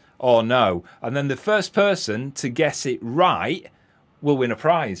yes or no. And then the first person to guess it right will win a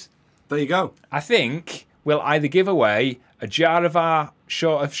prize. There you go. I think we'll either give away a jar of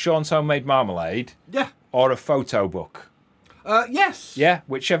Sean's homemade marmalade Yeah. or a photo book. Yes. Yeah,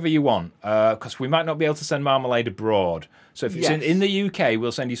 whichever you want, because we might not be able to send marmalade abroad. So if it's in the UK,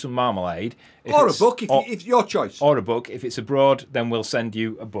 we'll send you some marmalade. Or a book, if your choice. Or a book. If it's abroad, then we'll send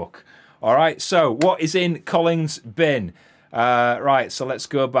you a book. All right, so what is in Colin's bin? Right, so let's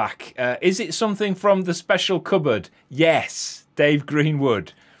go back. Is it something from the special cupboard? Yes, Dave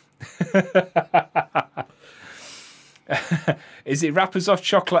Greenwood. Is it wrappers off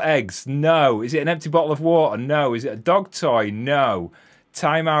chocolate eggs? No. Is it an empty bottle of water? No. Is it a dog toy? No.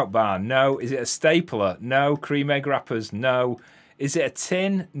 Timeout bar? No. Is it a stapler? No. Cream egg wrappers? No. Is it a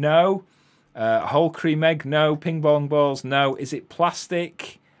tin? No. Whole cream egg? No. Ping pong balls? No. Is it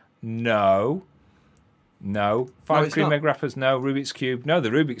plastic? No. No. Five cream egg wrappers? No. Rubik's Cube? No, the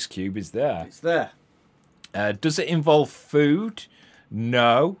Rubik's Cube is there. It's there. Does it involve food?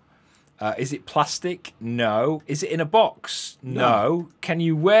 No. Is it plastic? No. Is it in a box? No. Can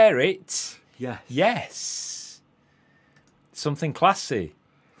you wear it? Yes. Yes. Something classy?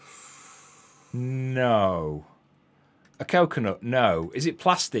 No. A coconut? No. Is it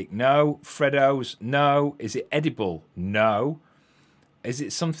plastic? No. Freddos? No. Is it edible? No. Is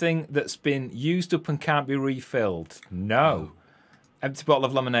it something that's been used up and can't be refilled? No. Empty bottle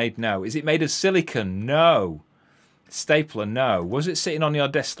of lemonade? No. Is it made of silicone? No. Stapler? No. Was it sitting on your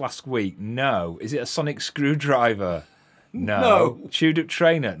desk last week? No. Is it a sonic screwdriver? No. Chewed up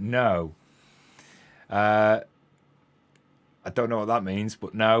trainer? No. I don't know what that means,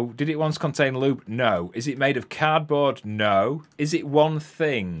 but no. Did it once contain lube? No. Is it made of cardboard? No. Is it one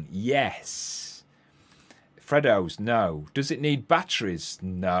thing? Yes. Freddos? No. Does it need batteries?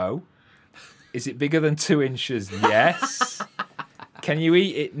 No. Is it bigger than 2 inches? Yes. Can you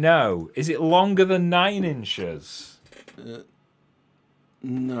eat it? No. Is it longer than 9 inches?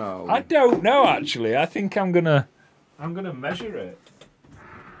 No. I don't know, actually. I think I'm gonna measure it.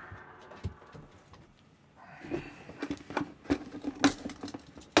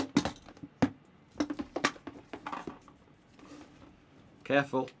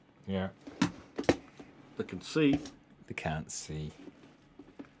 Careful. Yeah. They can see. They can't see.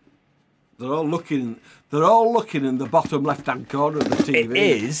 They're all looking in the bottom left-hand corner of the TV. It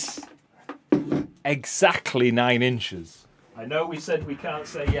is exactly 9 inches. I know we said we can't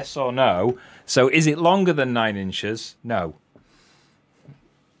say yes or no. So is it longer than 9 inches? No.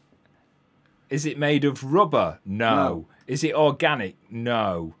 Is it made of rubber? No. Is it organic?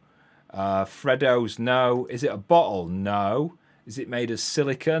 No. Freddos? No. Is it a bottle? No. Is it made of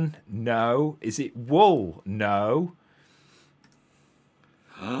silicone? No. Is it wool? No.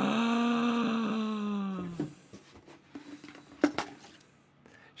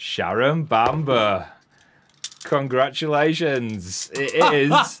 Sharon Bamber. Congratulations. It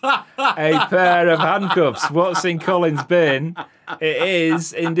is a pair of handcuffs. What's in Colin's bin? It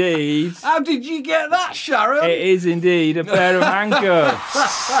is indeed. How did you get that, Sharon? It is indeed a pair of handcuffs.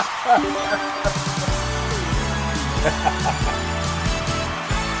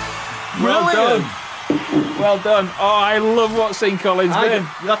 Well done. Well done. Oh, I love what's in Colin's bin.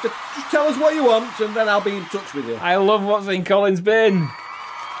 You have to just tell us what you want and then I'll be in touch with you. I love what's in Colin's bin.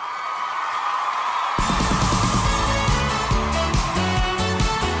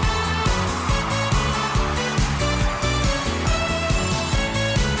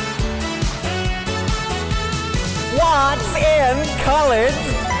 What's in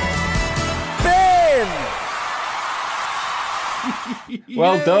Colin's bin?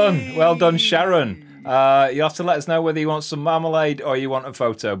 Well done, Sharon. You have to let us know whether you want some marmalade or you want a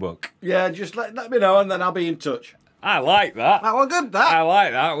photo book. Yeah, just let me know and then I'll be in touch. I like that. That was good, that. I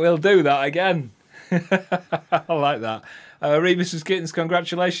like that. We'll do that again. I like that. Rebus's Kittens,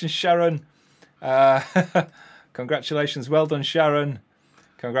 congratulations, Sharon. Congratulations, well done, Sharon.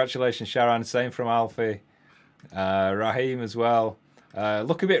 Congratulations, Sharon. Same from Alfie. Raheem as well.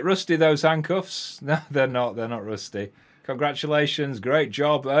 Look a bit rusty, those handcuffs. No, they're not. They're not rusty. Congratulations. Great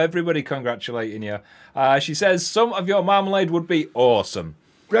job. Everybody congratulating you. She says some of your marmalade would be awesome.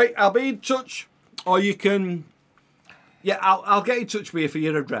 Great. I'll be in touch. Or you can... Yeah, I'll get in touch with you for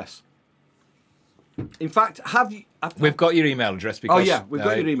your address. In fact, We've got your email address because... Oh, yeah. We've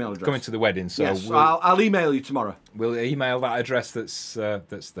got your email address. Coming to the wedding, so... Yes, I'll email you tomorrow. We'll email that address that's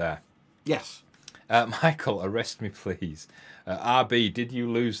there. Yes. Michael, arrest me, please. RB, did you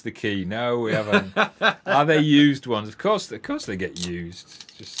lose the key? No, we haven't. Are they used ones? Of course they get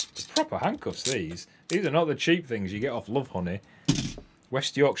used. Just proper handcuffs, these. These are not the cheap things you get off Love Honey.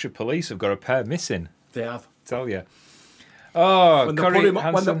 West Yorkshire Police have got a pair missing. They have. Tell you. Oh, when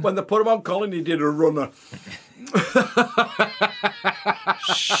they put him on Colin, he did a runner.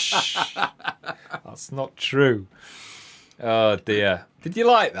 Shh. That's not true. Oh dear. Did you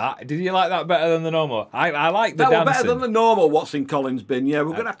like that? Did you like that better than the normal? I like the That dancing. was better than the normal What's in Colin's bin. Yeah,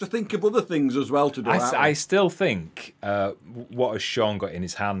 we're going to have to think of other things as well to do. I still think what has Sean got in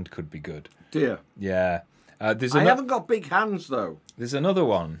his hand could be good. Dear. Yeah. I haven't got big hands, though. There's another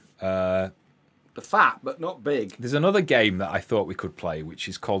one. The fat, but not big. There's another game that I thought we could play, which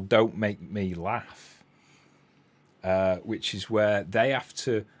is called Don't Make Me Laugh, which is where they have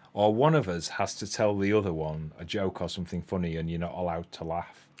to, or one of us has to tell the other one a joke or something funny, and you're not allowed to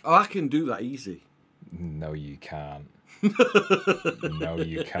laugh. Oh, I can do that easy. No, you can't. No,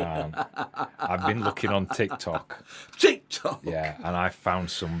 you can't. I've been looking on TikTok. TikTok. Yeah, and I found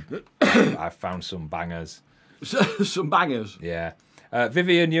some bangers. Some bangers. Yeah.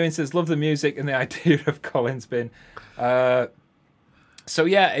 Vivian Ewan says, love the music and the idea of Colin's bin. So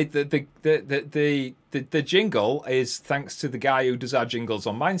yeah, the jingle is thanks to the guy who does our jingles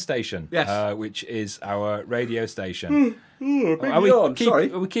on Mind Station, yes, which is our radio station. Are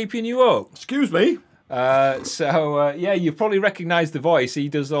we keeping you up? Excuse me. Yeah, you've probably recognised the voice. He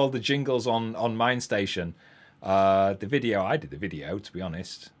does all the jingles on Mind Station. I did the video, to be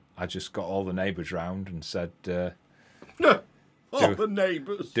honest. I just got all the neighbours round and said, all the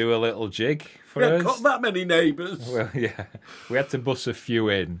neighbours. Do a little jig for us. Got that many neighbours. Well, yeah. We had to bus a few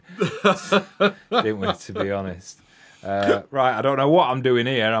in, didn't we, to be honest. Right, I don't know what I'm doing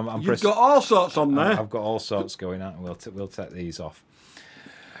here. You've got all sorts on there. I've got all sorts going on. We'll take these off.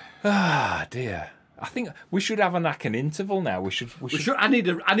 Ah, dear. I think we should have an interval now. We should. I need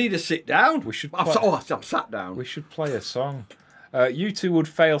to sit down. We should. I'm sat down. We should play a song. You two would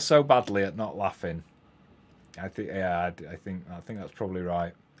fail so badly at not laughing. I think. Yeah, I think that's probably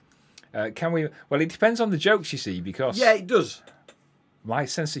right. Can we? Well, it depends on the jokes, you see, because yeah, it does. My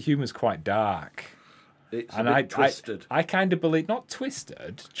sense of humour is quite dark. It's a bit twisted. I kind of believe, not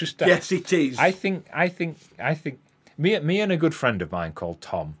twisted, just yes, it is. I think. Me and a good friend of mine called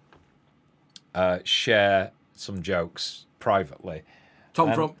Tom share some jokes privately.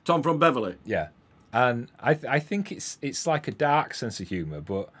 Tom from Beverley. Yeah, and I think it's like a dark sense of humour,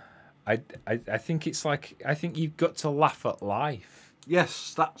 but I think it's like, I think you've got to laugh at life.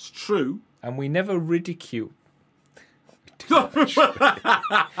 Yes, that's true. And we never ridicule. We're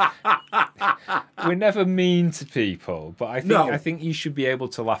never mean to people, but I think you should be able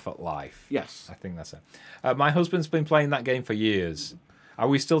to laugh at life. Yes, I think that's it. My husband's been playing that game for years. Are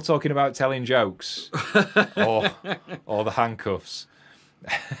we still talking about telling jokes, or the handcuffs?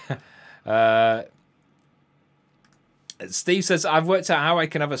 Steve says, I've worked out how I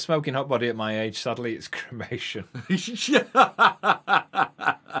can have a smoking hot body at my age. Sadly, it's cremation.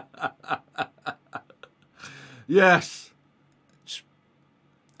 Yes.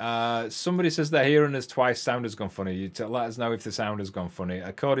 Somebody says they're hearing us twice. Sound has gone funny. Let us know if the sound has gone funny.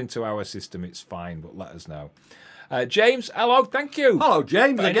 According to our system, it's fine, but let us know. James, hello, thank you. Hello,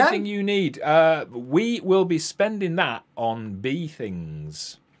 James, again. Anything you need. We will be spending that on bee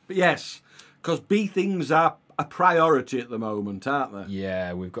things. Yes, because bee things are a priority at the moment, aren't they?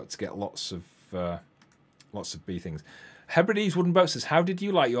 Yeah, we've got to get lots of bee things. Hebrides Wooden Boat says, how did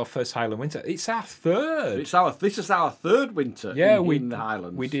you like your first Highland winter? It's our third. This is our third winter in the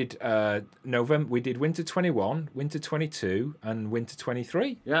Highlands. We did November. We did winter 21, winter 22, and winter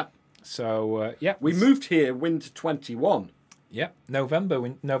 23. Yeah. So yeah, we moved here winter 21. Yeah,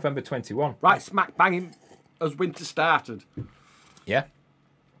 November 21. Right, smack banging as winter started. Yeah.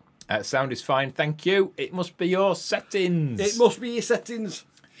 Sound is fine, thank you. It must be your settings. It must be your settings.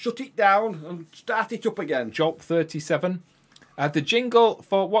 Shut it down and start it up again. Job 37. The jingle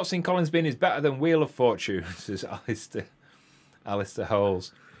for What's in Colin's Bin is better than Wheel of Fortune, says Alistair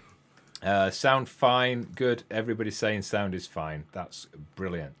Holes. Sound fine, good. Everybody's saying sound is fine. That's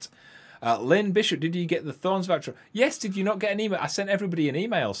brilliant. Lynn Bishop, did you get the Thorns voucher? Yes, did you not get an email? I sent everybody an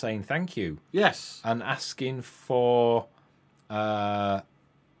email saying thank you. Yes. And asking for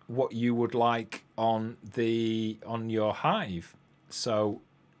what you would like on your hive. So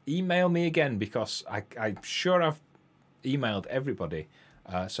email me again, because I'm sure I've emailed everybody.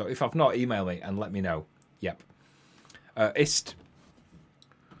 So if I've not, email me and let me know. Yep. Ist.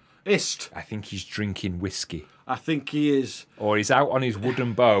 I think he's drinking whiskey. I think he is. Or he's out on his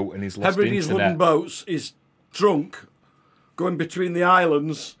wooden boat and he's lost internet. His wooden boats is drunk, going between the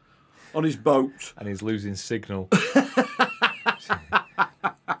islands on his boat. And he's losing signal.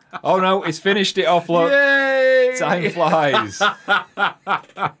 Oh no, he's finished it off, look. Yay! Time flies.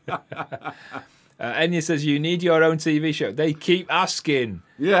 Enya says, you need your own TV show. They keep asking.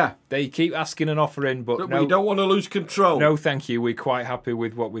 Yeah. They keep asking and offering, but no. We don't want to lose control. No, thank you. We're quite happy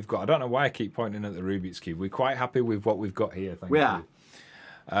with what we've got. I don't know why I keep pointing at the Rubik's Cube. We're quite happy with what we've got here. Thank you. We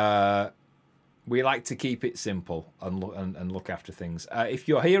are. We like to keep it simple and look after things. If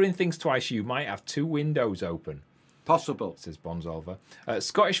you're hearing things twice, you might have 2 windows open. Possible. Says Bonsolver.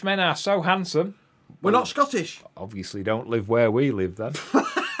 Scottish men are so handsome. We're not Scottish. Obviously don't live where we live then.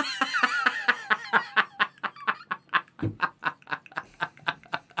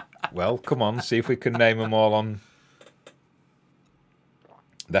 Well, come on, see if we can name them all on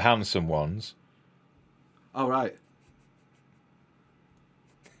the handsome ones. All right.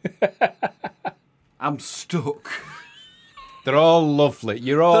 I'm stuck. They're all lovely.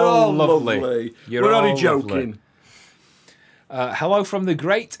 You're all lovely. We're only joking. Hello from the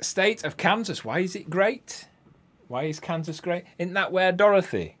great state of Kansas. Why is it great? Why is Kansas great? Isn't that where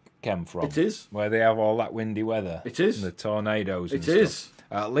Dorothy came from? It is. Where they have all that windy weather. It is. And the tornadoes and It stuff. is.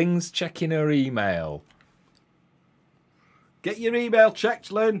 Ling's checking her email. Get your email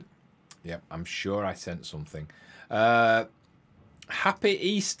checked, Lynn. Yep, I'm sure I sent something. Happy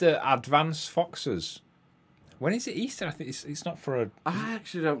Easter, Advance Foxes. When is it Easter? I think it's not for a... I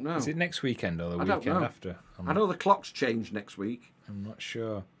actually don't know. Is it next weekend or the weekend after? I know the clocks change next week. I'm not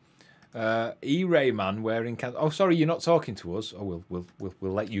sure. E-Ray man wearing... Oh, sorry, you're not talking to us. Oh, we'll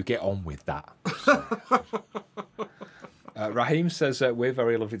let you get on with that. Raheem says we're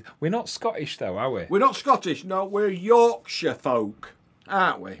very lovely. We're not Scottish, though, are we? We're not Scottish. No, we're Yorkshire folk,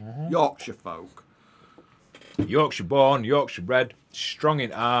 aren't we? Yorkshire folk. Yorkshire born, Yorkshire bred, strong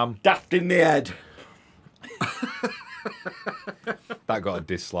in arm. Daft in the head. That got a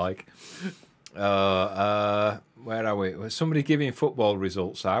dislike. Where are we? Was somebody giving football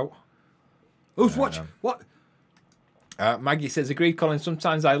results out? Who's watching? What? Maggie says, agreed, Colin.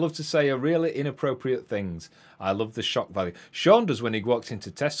 Sometimes I love to say a really inappropriate things. I love the shock value. Sean does when he walks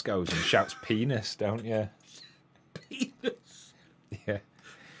into Tesco's and shouts penis, don't you? Penis. Yeah.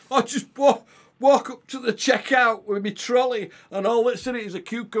 I just walk up to the checkout with my trolley and all that's in it is a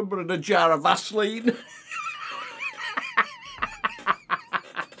cucumber and a jar of Vaseline.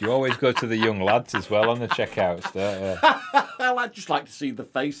 You always go to the young lads as well on the checkouts, don't you? I just like to see the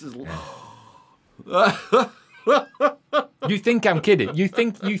faces. You think I'm kidding? You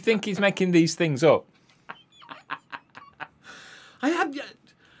think he's making these things up? I have.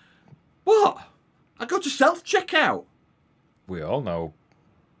 What? I go to self-checkout. We all know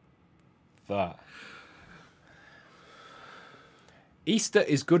that. Easter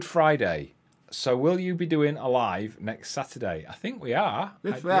is Good Friday. So will you be doing a live next Saturday? I think we are.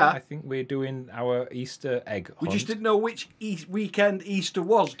 Yes, we are. I think we're doing our Easter egg hunt. We just didn't know which weekend Easter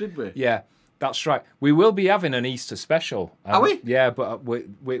was, did we? Yeah, that's right. We will be having an Easter special. Are we? Yeah, but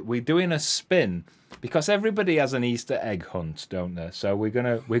we're doing a spin because everybody has an Easter egg hunt, don't they? So we're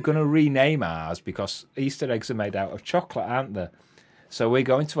gonna rename ours because Easter eggs are made out of chocolate, aren't they? So we're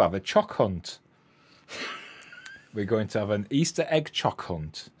going to have a choc hunt. We're going to have an Easter egg choc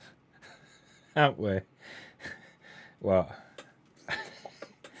hunt. Aren't we? What?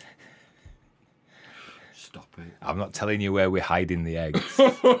 Stop it. I'm not telling you where we're hiding the eggs.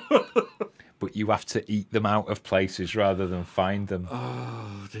 But you have to eat them out of places rather than find them.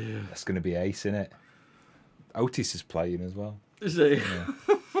 Oh, dear. That's going to be ace, isn't it? Otis is playing as well. Is he? Yeah.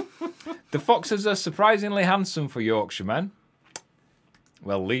 The Foxes are surprisingly handsome for Yorkshire men.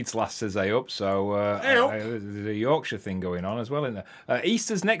 Well, Leeds last says they up, so there's a Yorkshire thing going on as well in there.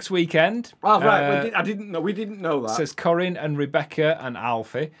 Easter's next weekend. Oh, right. We didn't know that. Says Corinne and Rebecca and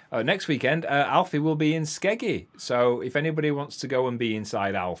Alfie. Next weekend, Alfie will be in Skeggy. So if anybody wants to go and be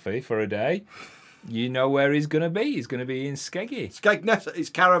inside Alfie for a day, you know where he's going to be. He's going to be in Skeggy. Skegness, it's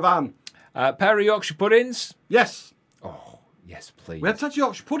Caravan. Pair of Yorkshire puddings. Yes. Oh, yes, please. We haven't had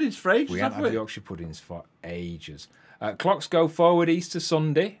Yorkshire puddings for ages, We have haven't we? had Yorkshire puddings for ages. Clocks go forward Easter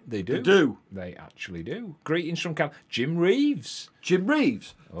Sunday. They do. They do. They actually do. Greetings from Jim Reeves. Jim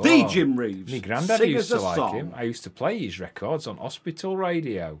Reeves. Oh, The Jim Reeves. My granddad Sing used us to a like song. him. I used to play his records on hospital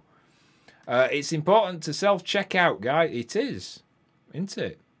radio. It's important to self-check out, guy. It is, isn't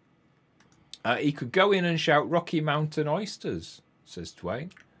it? He could go in and shout Rocky Mountain Oysters, says Twain.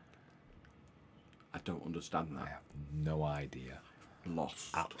 I don't understand I that. have no idea. Lost.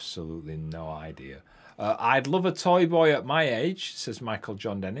 Absolutely no idea. I'd love a toy boy at my age, says Michael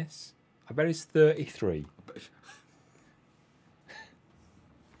John Dennis. I bet he's 33.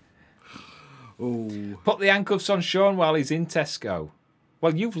 Oh. Put the handcuffs on Sean while he's in Tesco.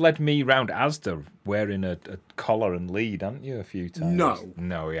 Well, you've led me round Asda wearing a collar and lead, haven't you, a few times? No.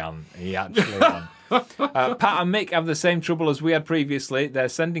 No, he hasn't. He actually hasn't. Pat and Mick have the same trouble as we had previously. They're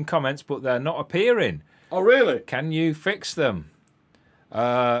sending comments, but they're not appearing. Oh, really? Can you fix them?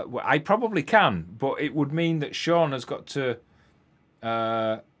 Well, I probably can, but it would mean that Sean has got to...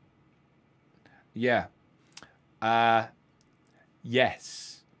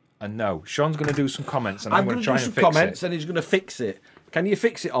 Yes. and no. Sean's going to do some comments, and I'm going to do try some and fix comments, it. and he's going to fix it. Can you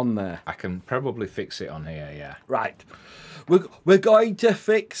fix it on there? I can probably fix it on here, yeah. Right. We're going to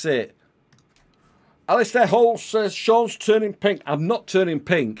fix it. Alistair Hall says, Sean's turning pink. I'm not turning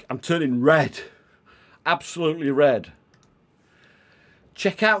pink. I'm turning red. Absolutely red.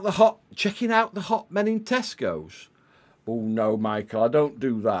 Checking out the hot men in Tesco's. Oh, no, Michael, I don't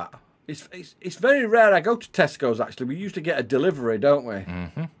do that. It's very rare I go to Tesco's, actually. We used to get a delivery, don't we?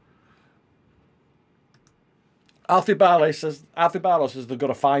 Mm-hmm. Alfie Barlow says they've got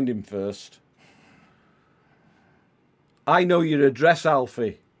to find him first. I know your address,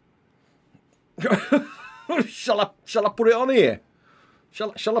 Alfie. Shall I put it on here?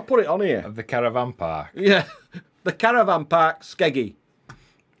 Shall I put it on here? Of the caravan park. Yeah, the caravan park, Skeggy.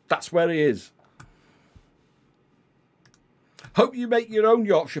 That's where he is. Hope you make your own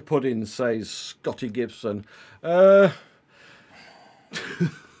Yorkshire pudding, says Scotty Gibson. Have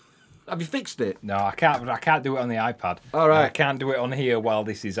you fixed it? No, I can't do it on the iPad. All right. I can't do it on here while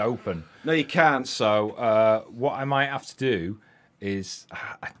this is open. No, you can't. So what I might have to do is,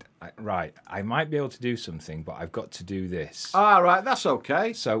 I might be able to do something, but I've got to do this. All right, that's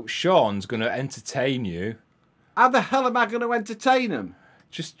okay. So Sean's going to entertain you. How the hell am I going to entertain him?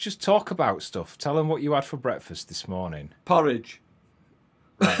 Just talk about stuff. Tell them what you had for breakfast this morning. Porridge.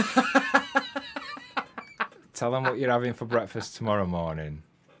 Right. Tell them what you're having for breakfast tomorrow morning.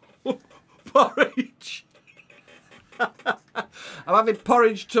 Porridge. I'm having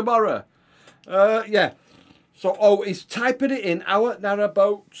porridge tomorrow. Yeah. So, he's typing it in. Our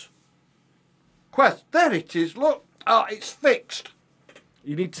narrowboat quest. There it is. Look. Oh, it's fixed.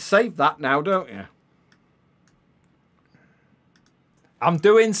 You need to save that now, don't you? I'm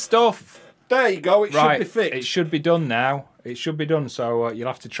doing stuff. There you go. It should be fixed. It should be done now. It should be done. So you'll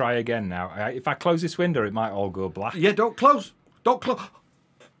have to try again now. If I close this window, it might all go black. Yeah, don't close. Don't close.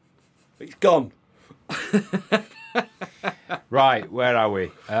 It's gone. Right, where are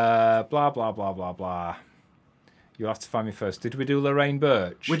we? Blah, blah, blah, blah, blah. You'll have to find me first. Did we do Lorraine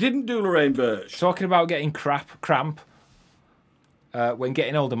Birch? We didn't do Lorraine Birch. Talking about getting cramp. When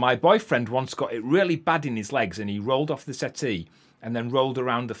getting older, my boyfriend once got it really bad in his legs and he rolled off the settee and then rolled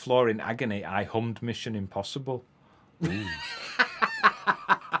around the floor in agony. I hummed Mission Impossible.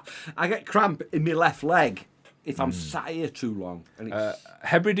 I get cramp in my left leg if I'm sat here too long. And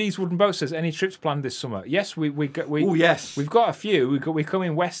Hebrides Wooden Boat says, any trips planned this summer? Yes, oh, yes. We've got a few. We're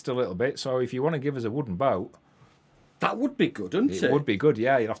coming west a little bit, so if you want to give us a wooden boat, that would be good, wouldn't it? It would be good,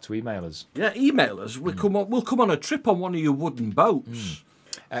 yeah. You'll have to email us. Yeah, email us. We'll come on a trip on one of your wooden boats.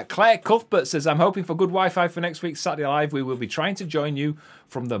 Claire Cuthbert says, I'm hoping for good Wi-Fi for next week's Saturday Live. We will be trying to join you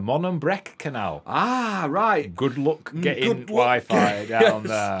from the Mononbreck Canal. Ah, right. Good luck getting Wi-Fi down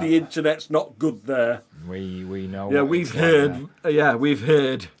there. The internet's not good there. We know. Yeah, we've heard. Yeah, we've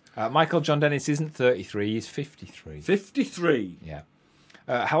heard. Michael John Dennis isn't 33, he's 53. 53. Yeah.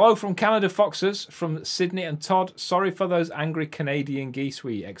 Hello from Canada Foxes, from Sydney and Todd. Sorry for those angry Canadian geese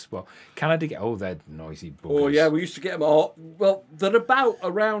we export. Canada, they're noisy buggers. Oh, yeah, we used to get them all. Well, they're about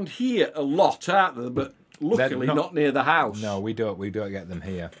around here a lot, aren't they? But luckily not near the house. No, we don't get them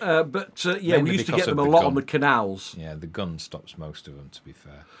here. But yeah, Mainly we used to because get them of a the lot gun. on the canals. Yeah, the gun stops most of them, to be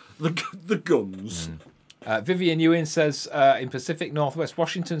fair. The guns. Vivian Ewan says, in Pacific Northwest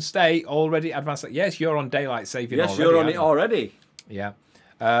Washington State, already advanced. Yes, you're on daylight saving Yes, already. you're on it already. Yeah.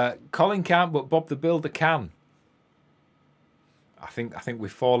 Colin can't, but Bob the Builder can. I think we're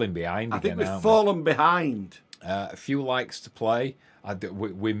falling behind. I think we've fallen behind. A few likes to play.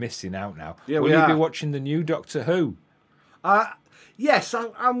 We're missing out now. Yeah, Will you be watching the new Doctor Who? Yes,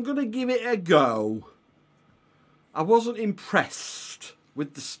 I'm going to give it a go. I wasn't impressed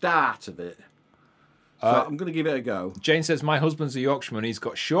with the start of it. So I'm going to give it a go. Jane says, my husband's a Yorkshireman. He's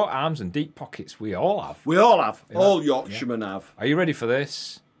got short arms and deep pockets. We all have. We all have. Yeah. All Yorkshiremen have. Are you ready for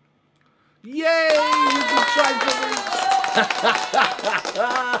this? Yay! You've been trying for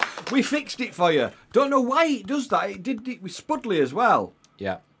this. We fixed it for you. Don't know why it does that. It did it with Spudley as well.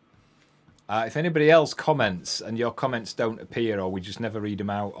 Yeah. If anybody else comments and your comments don't appear, or we just never read them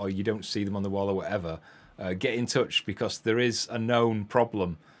out, or you don't see them on the wall or whatever, get in touch, because there is a known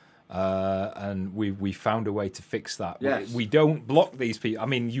problem. And we found a way to fix that. Yes. We don't block these people. I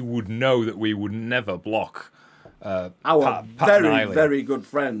mean, you would know that we would never block our Pat very good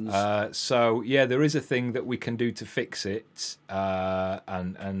friends. So yeah, there is a thing that we can do to fix it,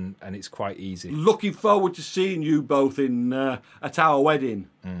 and it's quite easy. Looking forward to seeing you both at our wedding.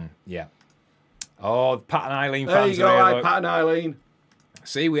 Yeah. Oh, Pat and Eileen there fans. There you go, are right, Pat and Eileen.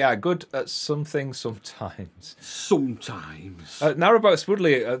 See, we are good at something sometimes. Sometimes. Narrowboat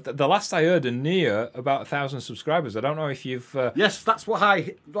Spudley, the last I heard, are near about 1,000 subscribers. I don't know if you've... Yes, that's what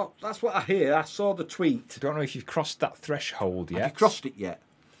I hear. I saw the tweet. I don't know if you've crossed that threshold yet. Have you crossed it yet?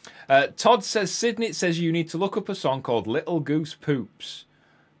 Todd says, Sydney says you need to look up a song called Little Goose Poops.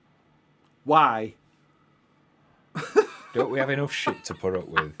 Why? Don't we have enough shit to put up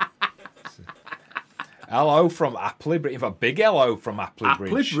with? Hello from Appley Bridge. In fact, big hello from Appley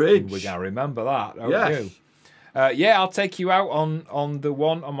Bridge. Bridge. We're going to remember that, don't Yes. you? Yeah, I'll take you out on the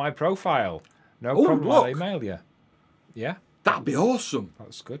one on my profile. No problem, look. I'll email you. Yeah? That'd be awesome.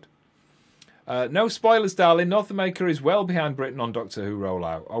 That's good. No spoilers, darling. North America is well behind Britain on Doctor Who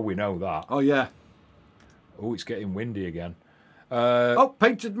rollout. Oh, we know that. Oh, yeah. Oh, it's getting windy again.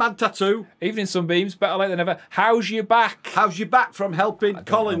 Painted Man Tattoo. Evening Sunbeams, better late than ever. How's your back? How's your back from helping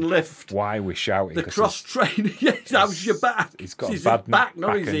Colin lift Why we're shouting? the cross train? Yes, how's your back? He's got His a bad back, not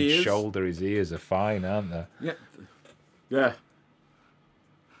back his and ears. shoulder. His ears are fine, aren't they? Yeah. Yeah.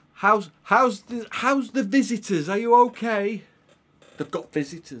 How's the visitors? Are you okay? They've got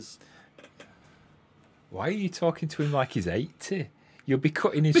visitors. Why are you talking to him like he's 80? You'll be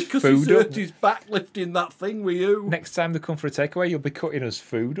cutting his Because food he's up. hurt his back lifting that thing with you. Next time they come for a takeaway, you'll be cutting us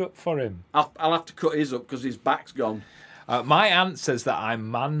food up for him. I'll have to cut his up because his back's gone. My aunt says that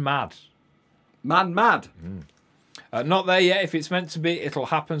I'm man mad. Man mad. Not there yet. If it's meant to be, it'll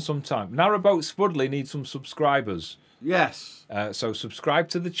happen sometime. Narrowboat Spudley needs some subscribers. Yes. So subscribe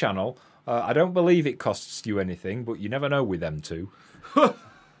to the channel. I don't believe it costs you anything, but you never know with them two.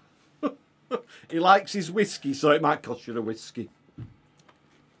 He likes his whiskey, so it might cost you a whiskey.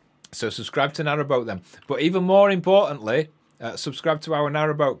 So subscribe to Narrowboat then. But even more importantly, subscribe to our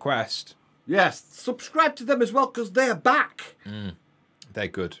Narrowboat Quest. Yes. Subscribe to them as well because they're back. They're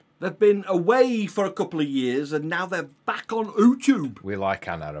good. They've been away for a couple of years and now they're back on YouTube. We like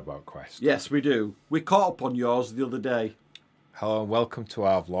our Narrowboat Quest. Yes, we do. We caught up on yours the other day. Hello and welcome to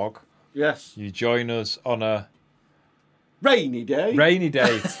our vlog. Yes. You join us on a Rainy day. rainy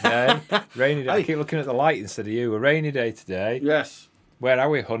day today. Rainy day. I Hey. keep looking at the light instead of you. A rainy day today. Yes. Where are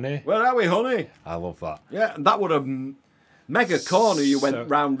we, honey? Where are we, honey? I love that. Yeah, and that would have mega corner you So- went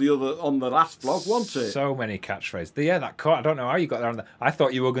round the other on the last vlog, wasn't it? So many catchphrases. Yeah, that corner. I don't know how you got there. On the, I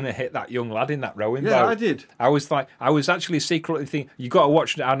thought you were going to hit that young lad in that rowing boat. Yeah, I did. I was actually secretly thinking, you got to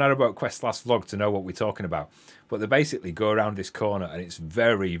watch our Narrowboat Quest last vlog to know what we're talking about. But they basically go around this corner, and it's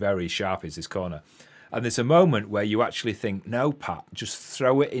very, very sharp. Is this corner? And there's a moment where you actually think, no, Pat, just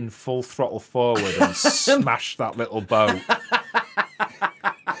throw it in full throttle forward and smash that little boat.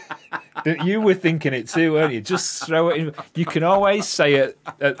 You were thinking it too, weren't you? Just throw it in. You can always say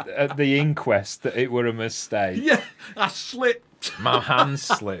at the inquest that it were a mistake. Yeah, I slipped. My hand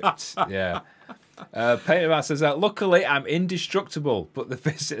slipped. Yeah. Painterman says that luckily I'm indestructible, but the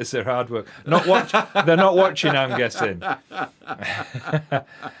visitors are hard work. They're not watching, I'm guessing.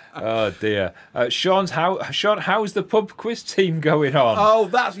 Oh dear. Sean, how's the pub quiz team going on? Oh,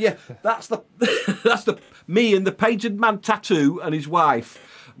 that's the that's the me and the painted man tattoo and his wife.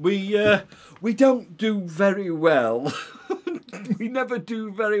 We don't do very well. We never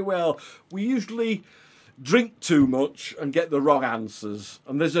do very well. We usually drink too much and get the wrong answers.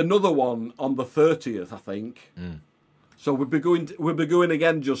 And there's another one on the 30th, I think. So we'll be going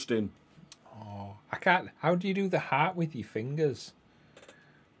again, Justin. Oh, I can't. How do you do the heart with your fingers?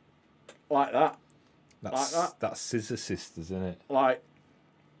 Like that. That's Scissor Sisters, isn't it? Like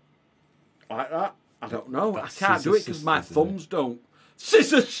that. I don't know. That's I can't do it because Scissor my Sisters, isn't thumbs don't.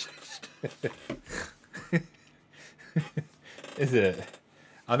 Scissors. Is it?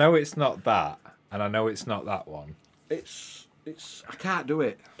 I know it's not that, and I know it's not that one. It's. I can't do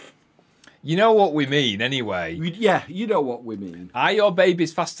it. You know what we mean, anyway. Yeah, you know what we mean. Are your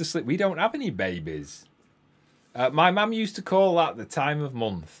babies fast asleep? We don't have any babies. My mum used to call that the time of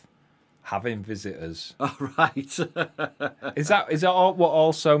month, having visitors. All right. Is that what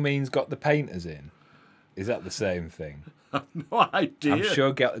also means got the painters in? Is that the same thing? I've no idea. I'm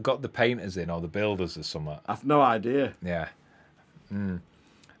sure got the painters in or the builders or something. I've no idea. Yeah.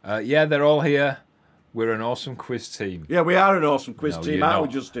 Yeah, they're all here. We're an awesome quiz team. Yeah, we are an awesome quiz No, team, you're aren't we,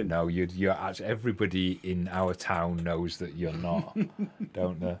 not. Justin? No, you're actually, everybody in our town knows that you're not,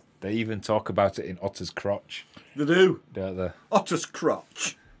 don't they? They even talk about it in Otter's Crotch, They do. don't they? Otter's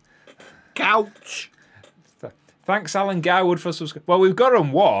crotch. Couch. Thanks, Alan Garwood, for subscribing. Well, we've got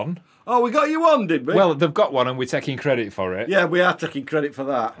them one. Oh, we got you on, did we? Well, they've got one, and we're taking credit for it. yeah, we are taking credit for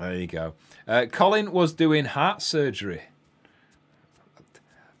that. There you go. Colin was doing heart surgery.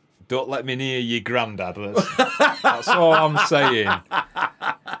 Don't let me near your granddad. That's all I'm saying.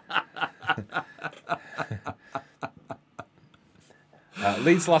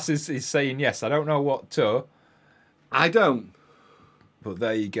 Leeds Lass is saying yes. I don't know what to. I don't. But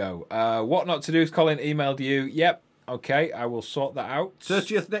there you go. What not to do is Colin emailed you. Yep. Okay, I will sort that out.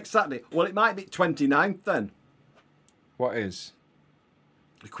 30th next Saturday. Well, it might be 29th then. What is?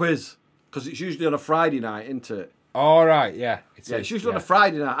 The quiz. Because it's usually on a Friday night, isn't it? All right, yeah. It's usually on a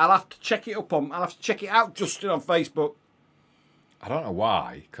Friday night. I'll have to check it up I'll have to check it out, Justin, on Facebook. I don't know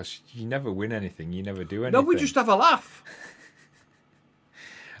why, because you never win anything. You never do anything. No, we just have a laugh.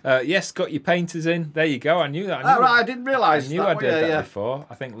 Yes, got your painters in. There you go. I knew that. I didn't realise I knew I did that before.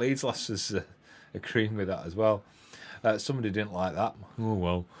 I think Leeds Lass is agreeing with that as well. Somebody didn't like that. Oh,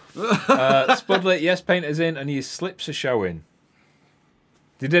 well. Spudlet, yes, painters in, and your slips are showing.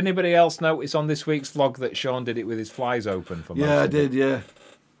 Did anybody else notice on this week's vlog that Sean did it with his flies open for most I of did, it? Yeah.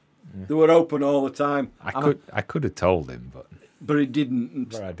 They were open all the time. I could have told him, but he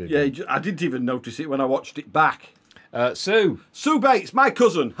didn't. But I didn't. Yeah, I didn't even notice it when I watched it back. Sue Bates, my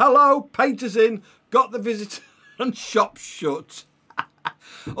cousin. Hello, painters in. Got the visitor and shop shut.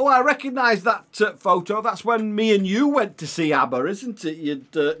 Oh, I recognise that photo. That's when me and you went to see ABBA, isn't it?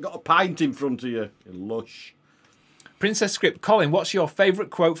 You'd got a pint in front of you. You lush. Princess Script, Colin, what's your favourite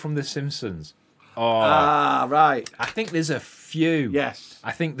quote from The Simpsons? Right. I think there's a few. Yes.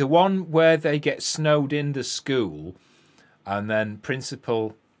 I think the one where they get snowed into school, and then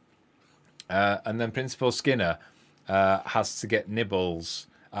Principal Skinner has to get Nibbles,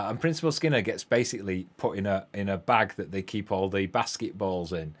 and Principal Skinner gets basically put in a bag that they keep all the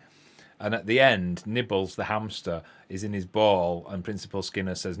basketballs in, and at the end, Nibbles the hamster is in his ball, and Principal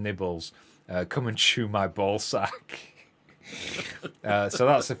Skinner says, "Nibbles, come and chew my ball sack." So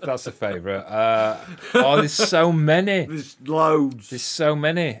that's a favourite. There's so many. There's loads. There's so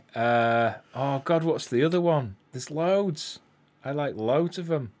many. Oh God, what's the other one? There's loads. I like loads of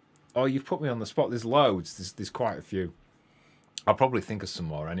them. Oh, you've put me on the spot. There's loads. There's quite a few. I'll probably think of some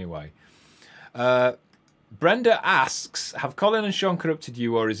more anyway. Brenda asks, have Colin and Sean corrupted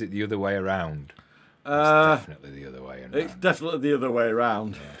you, or is it the other way around? It's definitely the other way around. It's definitely the other way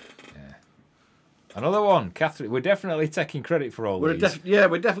around. Yeah. Another one, Catherine. We're definitely taking credit for all these.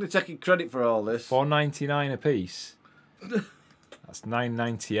 We're definitely taking credit for all this. $4.99 a piece. That's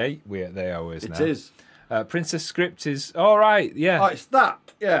 $9.98. They owe us now. It is. Princess Script is all right. Yeah. Oh, it's that.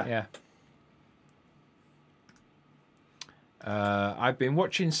 Yeah. I've been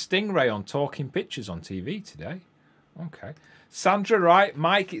watching Stingray on Talking Pictures on TV today. Okay. Sandra, right.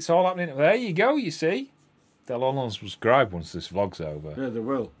 Mike, it's all happening. There you go, you see. They'll all unsubscribe once this vlog's over. Yeah, they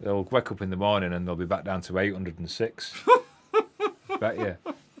will. They'll wake up in the morning and they'll be back down to 806. Bet you.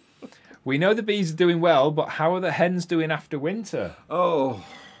 We know the bees are doing well, but how are the hens doing after winter? Oh,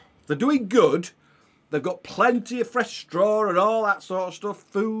 they're doing good. They've got plenty of fresh straw and all that sort of stuff.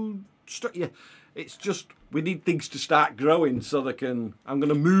 Food stuff. Yeah, it's just we need things to start growing so they can. I'm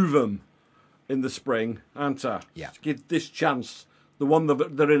going to move them in the spring, aren't I? Yeah. To give this chance, the one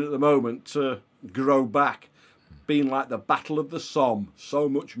that they're in at the moment, to grow back. Being like the Battle of the Somme, so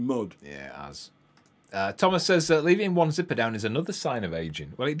much mud. Yeah, it has. Thomas says that leaving one zipper down is another sign of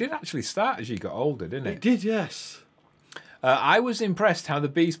aging. Well, it did actually start as you got older, didn't it? It did, yes. I was impressed how the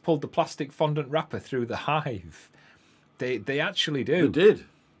bees pulled the plastic fondant wrapper through the hive. They actually do. They did.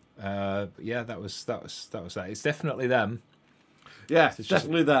 Yeah, that was that. It's definitely them. Yeah, it's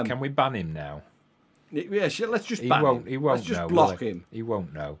definitely them. Can we ban him now? Yeah, let's just ban him. He won't let's just know, block him. He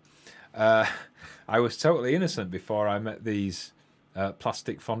won't know. I was totally innocent before I met these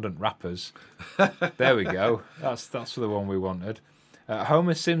plastic fondant wrappers. There we go. That's the one we wanted.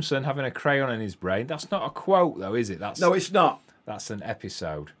 Homer Simpson having a crayon in his brain. That's not a quote, though, is it? No, it's not. That's an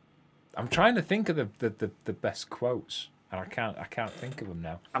episode. I'm trying to think of the best quotes, and I can't think of them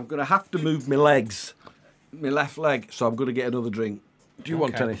now. I'm going to have to move my legs, my left leg, so I'm going to get another drink. Do you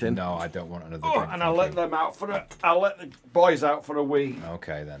want anything? No, I don't want another drink. And I'll let them out I'll let the boys out for a wee.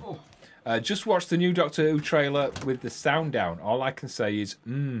 Okay then. Just watched the new Doctor Who trailer with the sound down. All I can say is,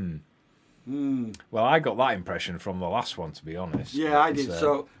 Well, I got that impression from the last one, to be honest. Yeah, I did.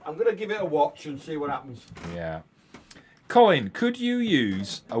 So I'm going to give it a watch and see what happens. Yeah. Colin, could you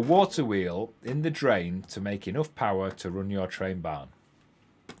use a water wheel in the drain to make enough power to run your train barn?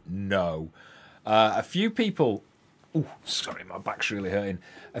 No. A few people... Oh, sorry, my back's really hurting.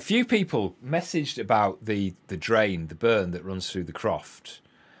 A few people messaged about the drain, the burn that runs through the croft,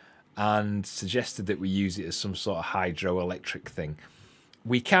 and suggested that we use it as some sort of hydroelectric thing.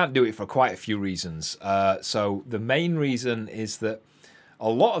 We can't do it for quite a few reasons. So the main reason is that a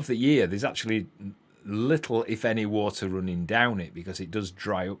lot of the year there's actually little, if any, water running down it because it does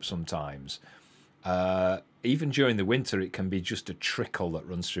dry up sometimes. Even during the winter, it can be just a trickle that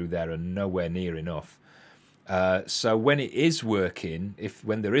runs through there and nowhere near enough. So when it is working,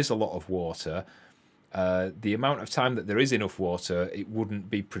 when there is a lot of water, the amount of time that there is enough water, it wouldn't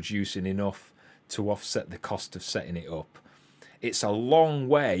be producing enough to offset the cost of setting it up. It's a long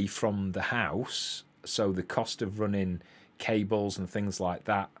way from the house, so the cost of running cables and things like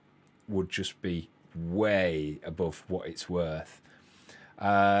that would just be way above what it's worth.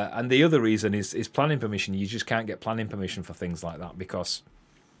 And the other reason is planning permission. You just can't get planning permission for things like that because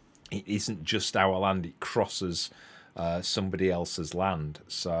it isn't just our land, it crosses somebody else's land.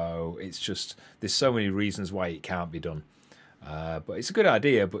 So it's just, there's so many reasons why it can't be done. But it's a good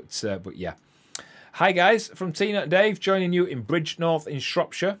idea, but yeah. Hi guys, from Tina and Dave, joining you in Bridgenorth in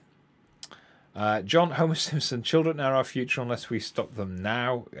Shropshire. John, Homer Simpson, children are our future unless we stop them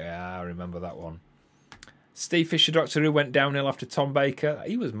now. Yeah, I remember that one. Steve Fisher, Doctor Who, went downhill after Tom Baker.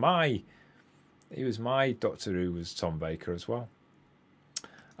 He was my Doctor Who was Tom Baker as well.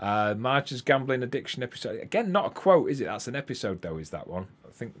 Marge's gambling addiction episode. Again, not a quote, is it? That's an episode though, is that one?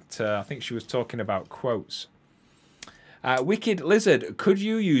 I think she was talking about quotes. Wicked Lizard, could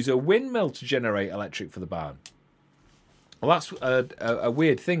you use a windmill to generate electric for the barn? Well, that's a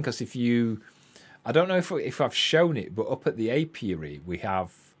weird thing because if you, I don't know if I've shown it, but up at the apiary we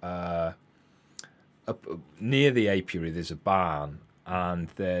have up near the apiary there's a barn and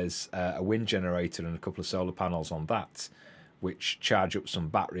there's a wind generator and a couple of solar panels on that, which charge up some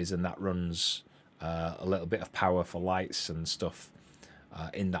batteries and that runs a little bit of power for lights and stuff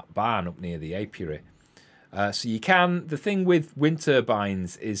in that barn up near the apiary. So you can, the thing with wind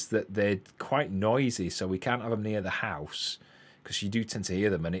turbines is that they're quite noisy, so we can't have them near the house because you do tend to hear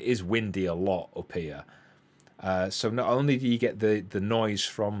them, and it is windy a lot up here. So not only do you get the noise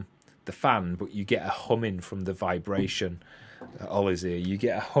from the fan, but you get a humming from the vibration. Ollie's here. You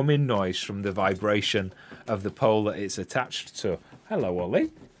get a humming noise from the vibration of the pole that it's attached to. Hello, Ollie.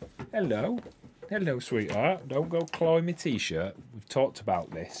 Hello. Hello, sweetheart. Don't go clawing my t-shirt. We've talked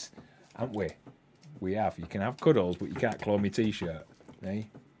about this, haven't we? We have. You can have cuddles, but you can't claw my t-shirt. Hey,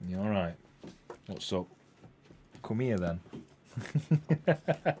 you all right? What's up? Come here then.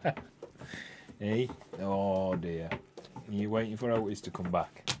 Hey. Oh dear. Are you waiting for Otis to come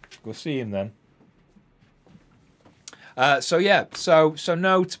back? Go see him then. So yeah. So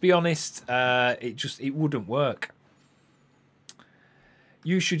no. To be honest, it wouldn't work.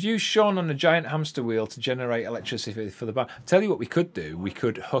 You should use Sean on a giant hamster wheel to generate electricity for the barn. Tell you what we could do. We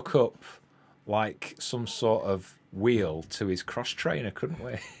could hook up like some sort of wheel to his cross trainer, couldn't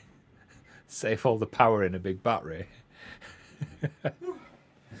we? Save all the power in a big battery.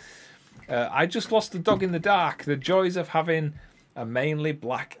 I just lost the dog in the dark. The joys of having a mainly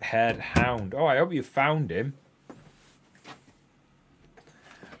black-haired hound. Oh, I hope you found him.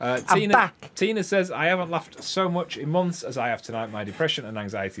 Tina says, I haven't laughed so much in months as I have tonight. My depression and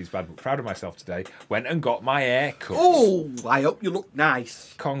anxiety is bad, but proud of myself today. Went and got my hair cut. Oh, I hope you look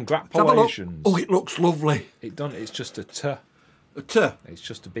nice. Congratulations. Oh, it looks lovely. It done. It's just a tuh. A tuh? It's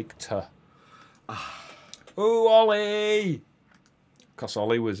just a big tuh. Oh, Ollie. Because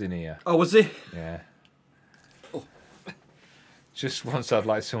Ollie was in here. Oh, was he? Yeah. Just once I'd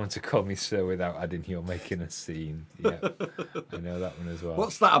like someone to call me sir without adding you're making a scene. Yeah, I know that one as well.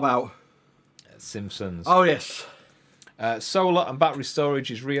 What's that about? Simpsons. Oh, yes. Solar and battery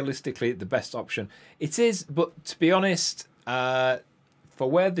storage is realistically the best option. It is, but to be honest, for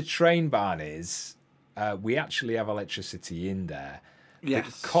where the train barn is, we actually have electricity in there.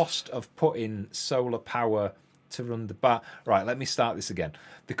 Yes. The cost of putting solar power to run the barn... Right, let me start this again.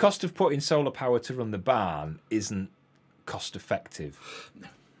 The cost of putting solar power to run the barn isn't cost effective.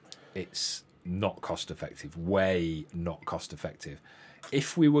 It's not cost effective. Way not cost effective.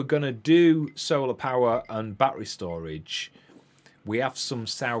 If we were going to do solar power and battery storage, we have some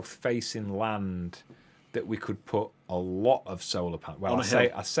south facing land that we could put a lot of solar panels. Well,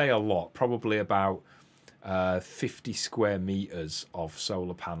 I say a lot, probably about 50 square meters of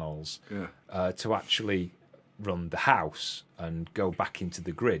solar panels to actually run the house and go back into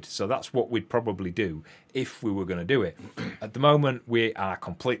the grid. So that's what we'd probably do if we were going to do it. At the moment, we are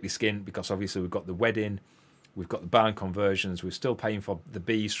completely skinned because obviously we've got the wedding, we've got the barn conversions, we're still paying for the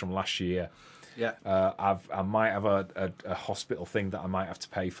bees from last year. Yeah. I might have a hospital thing that I might have to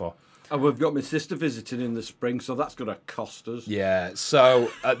pay for. And we've got my sister visiting in the spring, so that's going to cost us. Yeah.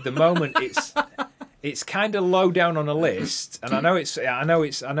 So at the moment, it's kind of low down on a list, and I know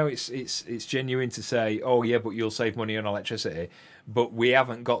it's genuine to say, oh yeah, but you'll save money on electricity, but we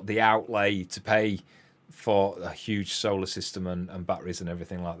haven't got the outlay to pay for a huge solar system and batteries and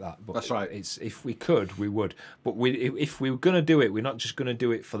everything like that. But that's right. It's if we could, we would. But if we were going to do it, we're not just going to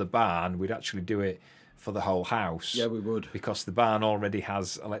do it for the barn. We'd actually do it for the whole house. Yeah, we would. Because the barn already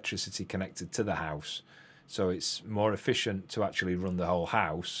has electricity connected to the house. So it's more efficient to actually run the whole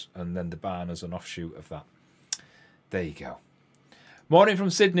house, and then the barn as an offshoot of that. There you go. Morning from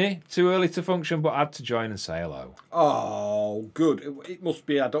Sydney. Too early to function, but had to join and say hello. Oh, good. It must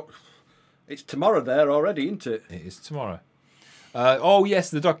be. It's tomorrow there already, isn't it? It is tomorrow. Oh, yes,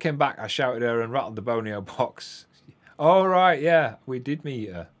 the dog came back. I shouted her and rattled the Bonio box. Oh, right, yeah. We did meet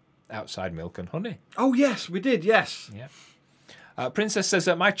her outside Milk and Honey. Oh, yes, we did, yes. Yeah. Princess says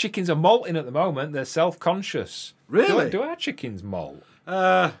that my chickens are molting at the moment. They're self-conscious. Really? Do our chickens molt?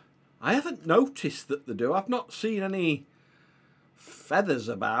 I haven't noticed that they do. I've not seen any feathers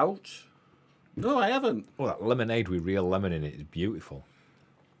about. No, I haven't. Oh, that lemonade with real lemon in it is beautiful.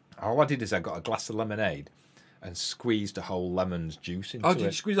 All I did is I got a glass of lemonade and squeezed a whole lemon's juice into it. Oh, did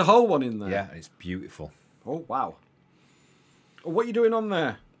you squeeze a whole one in there? Yeah, it's beautiful. Oh, wow. Oh, what are you doing on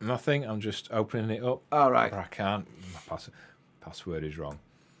there? Nothing. I'm just opening it up. All right. But I can't. My password is wrong.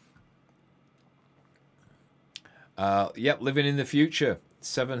 Yep, living in the future.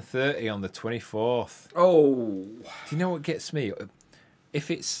 7:30 on the 24th. Oh. Do you know what gets me?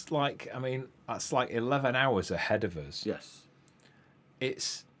 If it's like, I mean, that's like 11 hours ahead of us. Yes.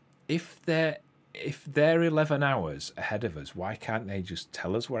 It's if they're 11 hours ahead of us, why can't they just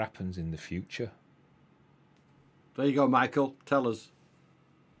tell us what happens in the future? There you go, Michael. Tell us.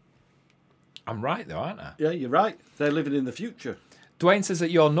 I'm right though, aren't I? Yeah, you're right. They're living in the future. Dwayne says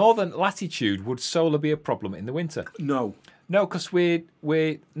that your northern latitude would solar be a problem in the winter. No. No, because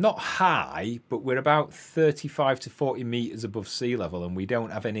we're not high, but we're about 35 to 40 metres above sea level, and we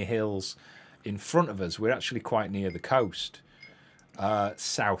don't have any hills in front of us. We're actually quite near the coast,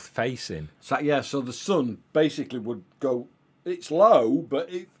 south facing. So, yeah, so the sun basically would go... It's low, but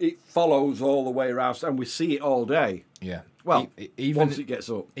it follows all the way around, and we see it all day. Yeah. Well, even, once it gets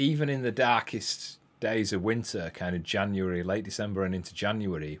up. Even in the darkest days of winter, kind of January, late December and into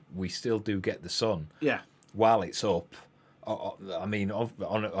January, we still do get the sun. Yeah. While it's up. I mean,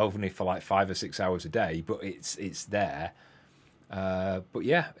 only for like 5 or 6 hours a day, but it's there. But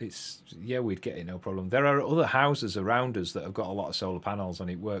yeah, we'd get it no problem. There are other houses around us that have got a lot of solar panels, and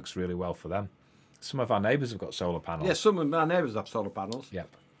it works really well for them. Some of our neighbours have got solar panels. Yeah, some of our neighbours have solar panels. Yep.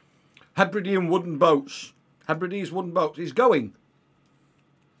 Hebridean wooden boats. Hebridean wooden boats. He's going.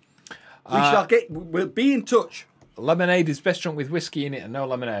 We'll be in touch. Lemonade is best drunk with whiskey in it and no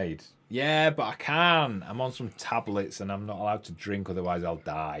lemonade. Yeah, but I can. I'm on some tablets and I'm not allowed to drink, otherwise I'll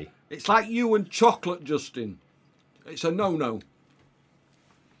die. It's like you and chocolate, Justin. It's a no-no.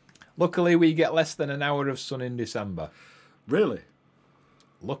 Luckily, we get less than an hour of sun in December. Really?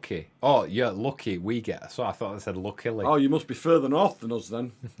 Lucky. Oh, yeah, lucky we get. So I thought I said luckily. Oh, you must be further north than us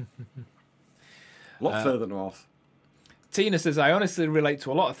then. A lot further north. Tina says, I honestly relate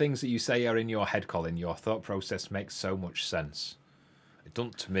to a lot of things that you say are in your head, Colin. Your thought process makes so much sense. It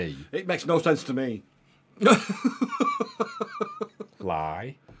doesn't to me. It makes no sense to me.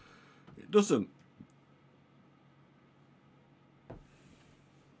 Lie. It doesn't.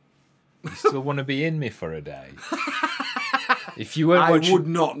 You still want to be in me for a day? If you weren't I watching, would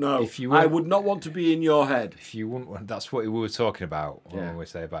not know. If you I would not want to be in your head. If you wouldn't, that's what we were talking about when we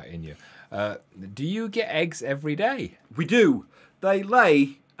say about in you. Do you get eggs every day? We do. They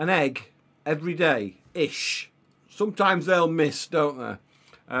lay an egg every day-ish. Sometimes they'll miss, don't they?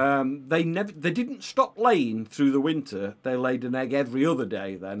 They didn't stop laying through the winter. They laid an egg every other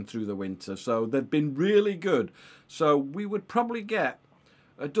day then through the winter. So they've been really good. So we would probably get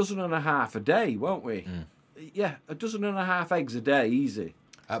 12 a day, won't we? Mm. Yeah, 12 eggs a day, easy.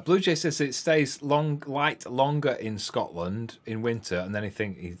 Blue Jay says it stays longer in Scotland in winter, and then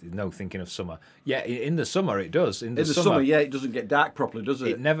thinking of summer. Yeah, in the summer it does. In the summer, yeah, it doesn't get dark properly, does it?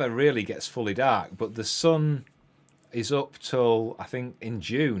 It never really gets fully dark, but the sun is up till, I think in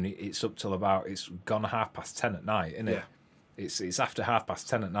June, it's up till it's gone 10:30 at night, isn't it? Yeah. It's after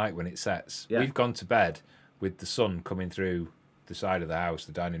 10:30 at night when it sets. Yeah. We've gone to bed with the sun coming through the side of the house,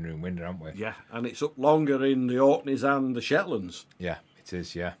 the dining room window, haven't we? Yeah, and it's up longer in the Orkneys and the Shetlands. Yeah, it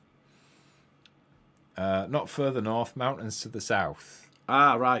is, yeah. Not further north, mountains to the south.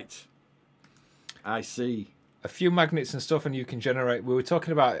 Ah, right. I see. A few magnets and stuff, and you can generate... We were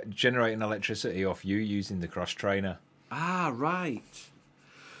talking about generating electricity off you using the cross trainer. Ah, right.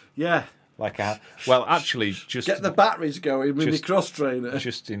 Yeah. Well, actually, just... Get the batteries going with the cross trainer.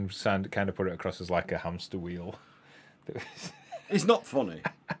 Justin kind of put it across as like a hamster wheel. It's not funny.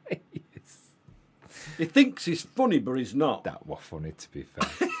 He thinks he's funny, but he's not. That was funny, to be fair.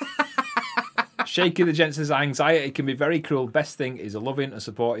 Shaky the Gent says, anxiety can be very cruel. Best thing is a loving and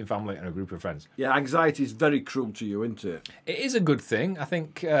supporting family and a group of friends. Yeah, anxiety is very cruel to you, isn't it? It is a good thing. I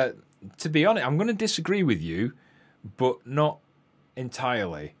think, to be honest, I'm going to disagree with you, but not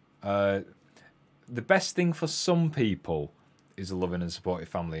entirely. the best thing for some people is a loving and supportive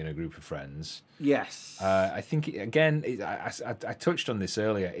family and a group of friends. Yes. I think I touched on this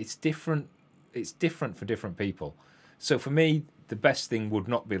earlier. It's different. It's different for different people. So for me, the best thing would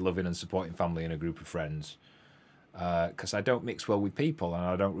not be loving and supporting family and a group of friends, because I don't mix well with people and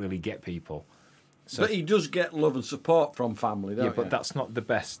I don't really get people. So, but he does get love and support from family, don't yeah, but that's not the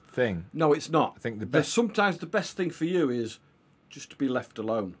best thing. No, it's not. I think the best. Sometimes the best thing for you is just to be left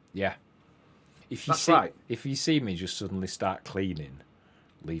alone. Yeah. If you That's see, right. If you see me just suddenly start cleaning,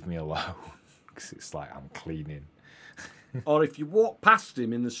 leave me alone, because it's like I'm cleaning. Or if you walk past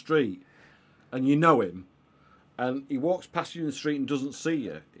him in the street and you know him, and he walks past you in the street and doesn't see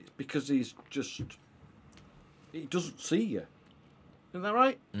you, it's because he doesn't see you. Isn't that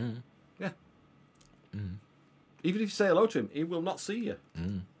right? Mm. Yeah. Mm. Even if you say hello to him, he will not see you.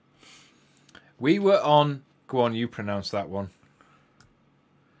 Mm. We were on. Go on, you pronounce that one.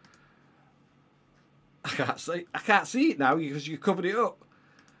 I can't see it now because you covered it up.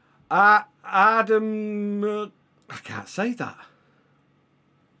 Adam. I can't say that.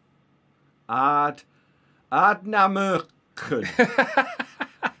 Adnamerken.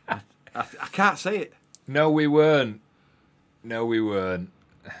 I can't say it. No, we weren't. No, we weren't.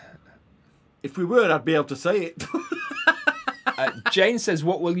 If we were, I'd be able to say it. Jane says,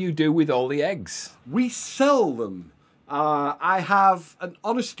 "What will you do with all the eggs?" We sell them. I have an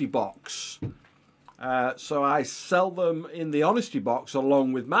honesty box. So I sell them in the honesty box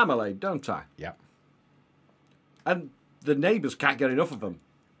along with marmalade, don't I? Yeah. And the neighbours can't get enough of them.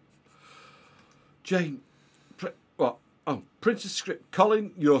 Jane, what? Oh, Princess Script.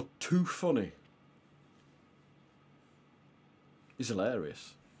 Colin, you're too funny. He's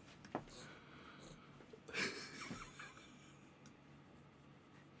hilarious.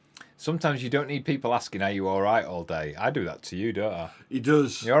 Sometimes you don't need people asking, "Are you all right?" all day. I do that to you, don't I? He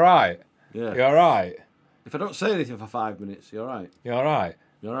does. You all right? Yeah. You all right? If I don't say anything for 5 minutes, you're all right. You all right?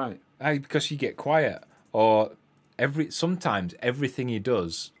 You're all right. Because you get quiet, or sometimes everything he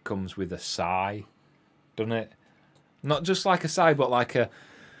does comes with a sigh, doesn't it? Not just like a sigh, but like a.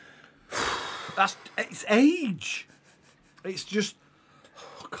 It's age. It's just.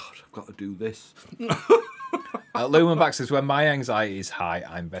 Oh God, I've got to do this. Lumenbach says, "When my anxiety is high,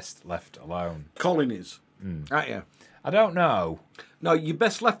 I'm best left alone." Colin is. Aren't you? I don't know. No, you're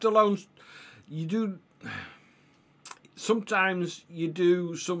best left alone. You do. Sometimes you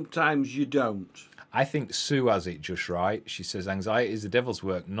do, sometimes you don't. I think Sue has it just right. She says, "Anxiety is the devil's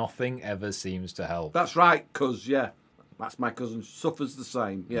work. Nothing ever seems to help." That's right, cuz, yeah. That's my cousin. Suffers the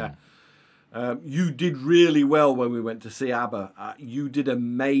same, yeah. You did really well when we went to see ABBA. You did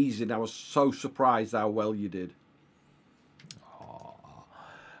amazing. I was so surprised how well you did.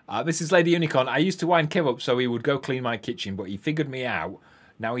 This is Lady Unicorn. "I used to wind Kev up so he would go clean my kitchen, but he figured me out.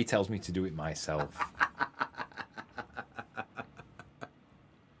 Now he tells me to do it myself."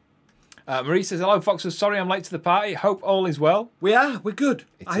 Marie says, "Hello, Foxes. Sorry I'm late to the party. Hope all is well." We're good.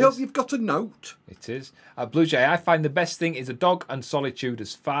 I hope you've got a note. It is. Blue Jay, "I find the best thing is a dog and solitude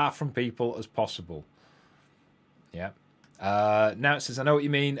as far from people as possible." Yeah. Now it says, "I know what you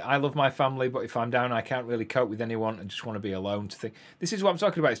mean. I love my family, but if I'm down, I can't really cope with anyone and just want to be alone to think." This is what I'm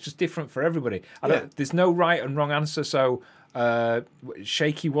talking about. It's just different for everybody. There's no right and wrong answer. So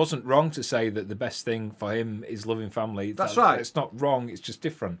Shaky wasn't wrong to say that the best thing for him is loving family. That's right. It's not wrong. It's just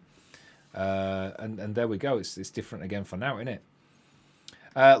different. And there we go. It's different again for now, isn't it?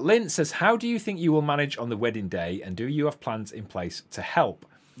 Lynn says, "How do you think you will manage on the wedding day, and do you have plans in place to help?"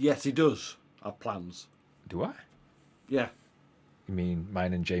 Yes, he does have plans. Do I? Yeah. You mean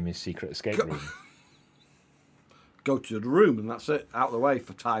mine and Jamie's secret escape room? Go to the room and that's it. Out of the way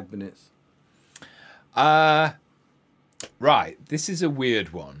for 5 minutes. Right. This is a weird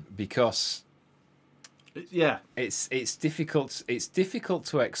one because yeah, it's difficult. It's difficult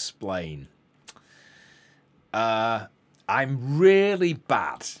to explain. I'm really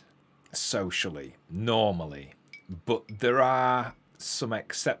bad socially normally, but there are some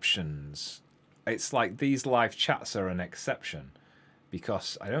exceptions. It's like these live chats are an exception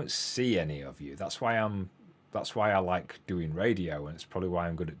because I don't see any of you. That's why I like doing radio, and it's probably why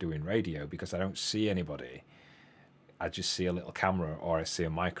I'm good at doing radio, because I don't see anybody. I just see a little camera or I see a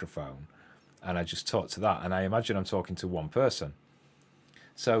microphone, and I just talk to that, and I imagine I'm talking to one person.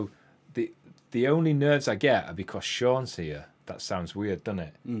 So the only nerves I get are because Sean's here. That sounds weird, doesn't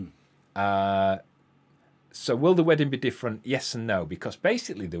it? So will the wedding be different? Yes and no, because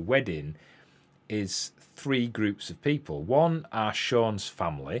basically the wedding is 3 groups of people. One are Sean's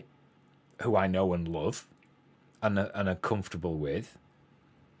family, who I know and love and are comfortable with.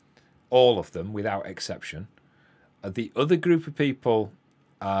 All of them, without exception. The other group of people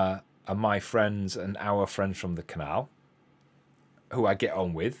are are my friends and our friends from the canal, who I get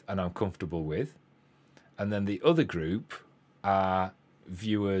on with and I'm comfortable with. And then the other group are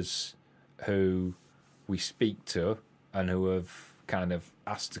viewers who we speak to and who have kind of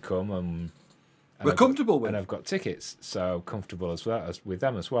asked to come, and we're comfortable with. And I've got tickets, so comfortable as well as with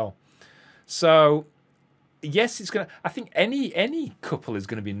them as well. So yes, it's gonna. I think any couple is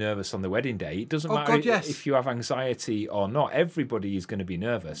going to be nervous on the wedding day. It doesn't matter if you have anxiety or not. Everybody is going to be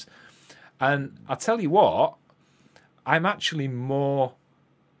nervous. And I'll tell you what, I'm actually more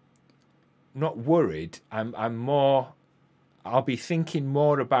not worried. I'm more. I'll be thinking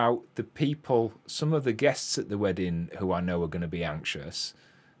more about the people, some of the guests at the wedding who I know are going to be anxious,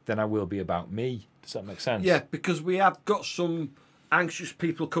 than I will be about me. Does that make sense? Yeah, because we have got some anxious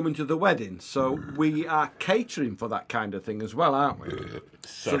people coming to the wedding, so we are catering for that kind of thing as well, aren't we?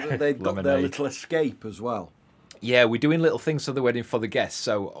 So that they've got their little escape as well. Yeah, we're doing little things for the wedding for the guests.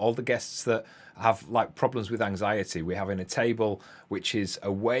 So all the guests that have like problems with anxiety, we're having a table which is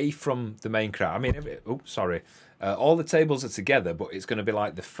away from the main crowd. I mean, all the tables are together, but it's going to be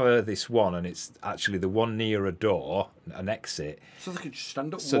like the furthest one, and it's actually the one near a door, an exit. So they can just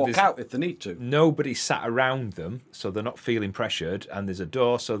stand up and walk out if they need to. Nobody sat around them, so they're not feeling pressured, and there's a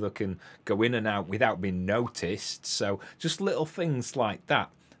door so they can go in and out without being noticed. So just little things like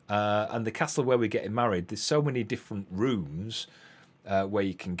that. And the castle where we're getting married, there's so many different rooms where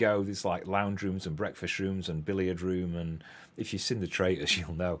you can go. There's like lounge rooms and breakfast rooms and billiard room, and if you've seen The Traitors,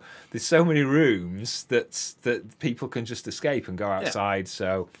 you'll know there's so many rooms that people can just escape and go outside.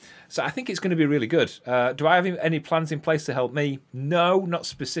 Yeah. So I think it's going to be really good. Do I have any plans in place to help me? No, not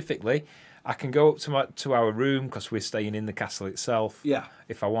specifically. I can go up to our room because we're staying in the castle itself. Yeah,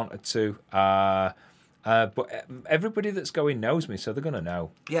 if I wanted to. But everybody that's going knows me, so they're going to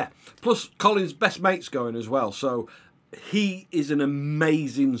know. Yeah. Plus, Colin's best mate's going as well, so he is an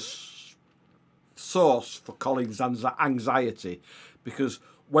amazing source for Colin's anxiety, because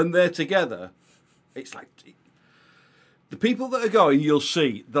when they're together, it's like the people that are going, you'll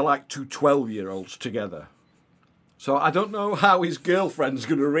see, they're like two 12-year-olds together. So I don't know how his girlfriend's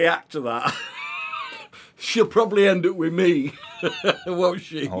going to react to that. She'll probably end up with me, won't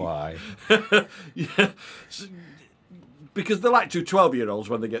she? Oh, aye. Yeah. Because they're like two 12-year-olds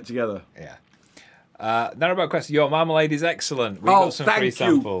when they get together. Yeah. Now about question. Your marmalade is excellent. We've got some free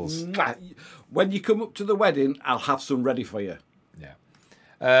samples. When you come up to the wedding, I'll have some ready for you.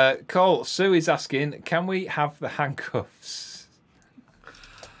 Yeah. Cole, Sue is asking, can we have the handcuffs?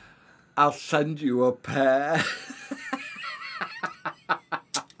 I'll send you a pair.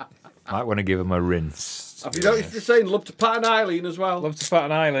 Might want to give them a rinse. Have you noticed they're saying love to Pat and Eileen as well? Love to Pat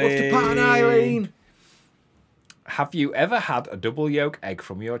and Eileen. Love to Pat and Eileen. Have you ever had a double yolk egg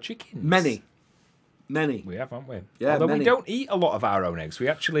from your chickens? Many. We have, haven't we? Yeah, although many. We don't eat a lot of our own eggs. We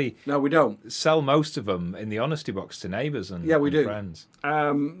actually we don't sell most of them in the honesty box to neighbours and friends.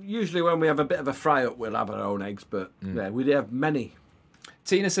 Usually when we have a bit of a fry up, we'll have our own eggs, but yeah, we have many.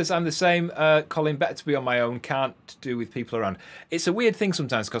 Tina says, I'm the same. Colin, better to be on my own. Can't do with people around. It's a weird thing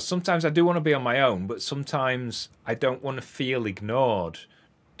sometimes, because sometimes I do want to be on my own, but sometimes I don't want to feel ignored.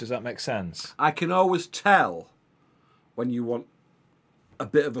 Does that make sense? I can always tell when you want a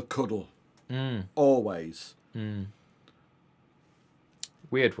bit of a cuddle. Always.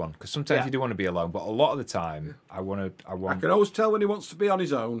 Weird one, because sometimes you do want to be alone, but a lot of the time I can always tell when he wants to be on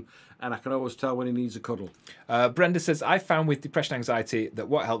his own, and I can always tell when he needs a cuddle. Brenda says, I found with depression anxiety that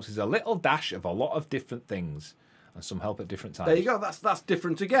what helps is a little dash of a lot of different things, and some help at different times. There you go. That's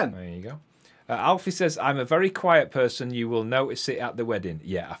different again. There you go. Alfie says, I'm a very quiet person. You will notice it at the wedding.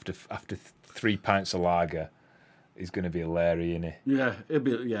 Yeah, after 3 pints of lager, he's going to be hilarious, isn't he? Yeah, it'll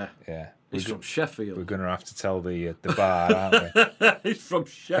be. Yeah. He's from Sheffield. We're going to have to tell the bar, aren't we? He's from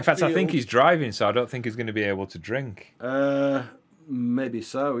Sheffield. In fact, I think he's driving, so I don't think he's going to be able to drink. Maybe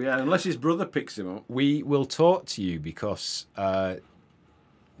so, yeah. Unless his brother picks him up. We will talk to you because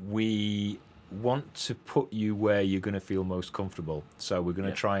we want to put you where you're going to feel most comfortable. So we're going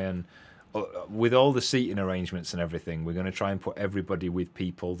to try and, with all the seating arrangements and everything, we're going to try and put everybody with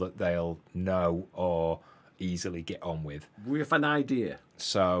people that they'll know or easily get on with. We have an idea.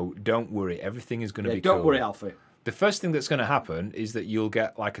 So don't worry, everything is going to be cool. Don't worry, Alfie. The first thing that's going to happen is that you'll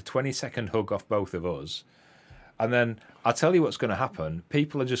get like a 20-second hug off both of us. And then I'll tell you what's going to happen.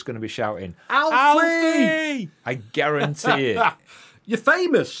 People are just going to be shouting, Alfie! I guarantee it. You're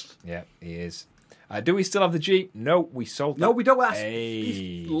famous. Yeah, he is. Do we still have the Jeep? No, we sold that. No, we don't. That's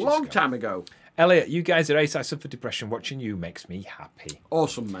a long time ago. Elliot, you guys are ace. I suffer depression. Watching you makes me happy.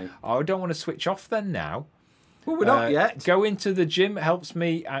 Awesome, mate. I don't want to switch off then now. Well, we're not yet. Go into the gym helps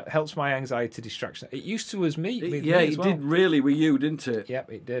my anxiety distraction. It used to as me. It did really with you, didn't it?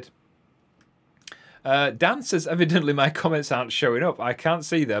 Yep, it did. Dan says, evidently my comments aren't showing up. I can't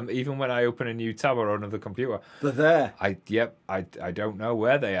see them even when I open a new tab or another computer. They're there. I don't know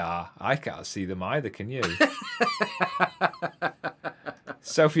where they are. I can't see them either, can you?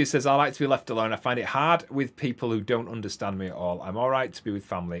 Sophia says, I like to be left alone. I find it hard with people who don't understand me at all. I'm all right to be with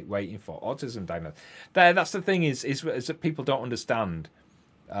family waiting for autism diagnosis. That's the thing is that people don't understand.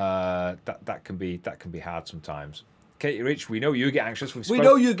 That can be hard sometimes. Katie Rich, we know you get anxious. We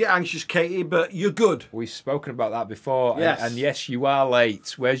know you get anxious, Katie, but you're good. We've spoken about that before. Yes. And yes, you are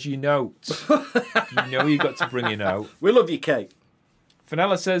late. Where's your note? You know you got to bring your note. We love you, Kate.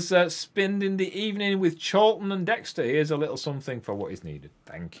 Fenella says, spending the evening with Charlton and Dexter. Here's a little something for what is needed.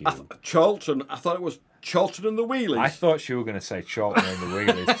 Thank you. Charlton. I thought it was Charlton and the Wheelies. I thought you were going to say Charlton and the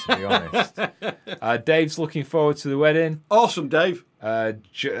Wheelies, to be honest. Dave's looking forward to the wedding. Awesome, Dave.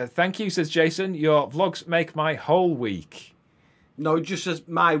 Thank you, says Jason. Your vlogs make my whole week. No, he just says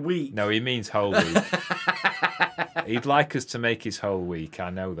my week. No, he means whole week. He'd like us to make his whole week. I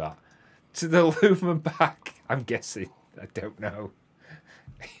know that. To the loom and back, I'm guessing. I don't know.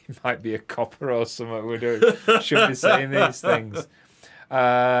 He might be a copper or something. We shouldn't be saying these things.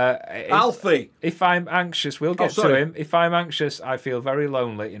 Alfie. If I'm anxious, we'll get to him. If I'm anxious, I feel very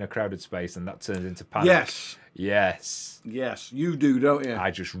lonely in a crowded space, and that turns into panic. Yes, you do, don't you? I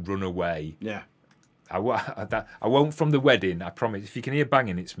just run away. Yeah. I won't from the wedding, I promise. If you can hear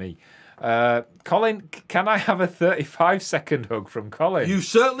banging, it's me. Colin, can I have a 35-second hug from Colin? You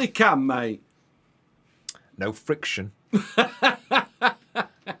certainly can, mate. No friction.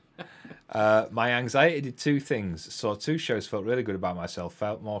 My anxiety did two things. Saw two shows, felt really good about myself,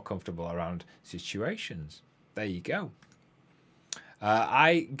 felt more comfortable around situations. There you go.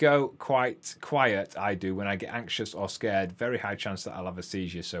 I go quite quiet, I do, when I get anxious or scared. Very high chance that I'll have a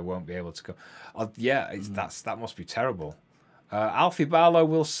seizure, so won't be able to go. That must be terrible. Alfie Barlow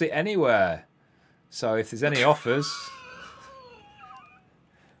will sit anywhere. So if there's any offers...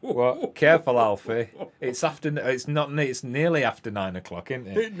 What? Careful, Alfie. It's nearly after 9 o'clock, isn't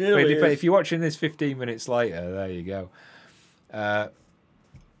it? It nearly is. If you're watching this 15 minutes later, there you go.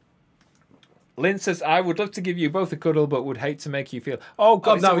 Lynn says, I would love to give you both a cuddle, but would hate to make you feel... Oh,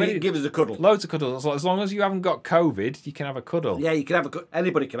 God. No, you can give us a cuddle. Loads of cuddles. As long as you haven't got COVID, you can have a cuddle. Yeah, you can have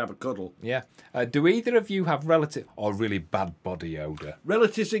anybody can have a cuddle. Yeah. Do either of you have relative or really bad body odour?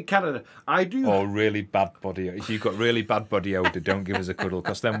 Relatives in Canada. I do. Or really bad body odour. If you've got really bad body odour, don't give us a cuddle,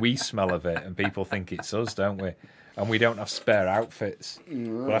 because then we smell of it and people think it's us, don't we? And we don't have spare outfits.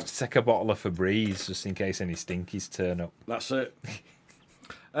 We'll have to take a bottle of Febreze just in case any stinkies turn up. That's it.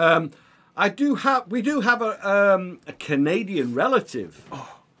 We do have a Canadian relative.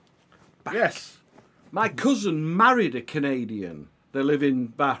 Oh, yes. My cousin married a Canadian. They live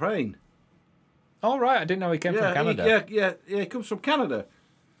in Bahrain. Oh, right. I didn't know he came from Canada. Yeah, he comes from Canada.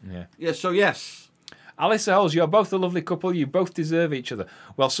 Yeah. Yeah, so yes. Alice Earls, you're both a lovely couple. You both deserve each other.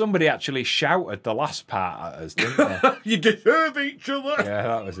 Well, somebody actually shouted the last part at us, didn't they? You deserve each other. Yeah,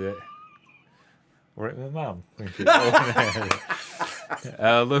 that was it. Were it my mum?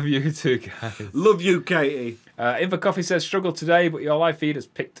 Love you too, guys. Love you, Katie. Inver Coffee says, struggle today, but your live feed has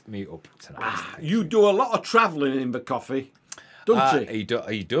picked me up tonight. You do a lot of travelling, Inver Coffee, don't you?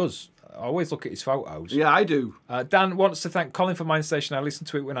 He does. I always look at his photos. Yeah, I do. Dan wants to thank Colin for Mind Station. I listen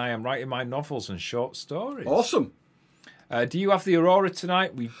to it when I am writing my novels and short stories. Awesome. Do you have the aurora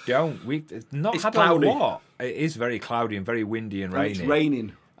tonight? We don't. We've not had cloudy. A lot. It is very cloudy and very windy and rainy. It's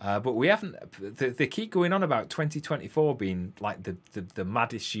raining. But we haven't. They keep going on about 2024 being like the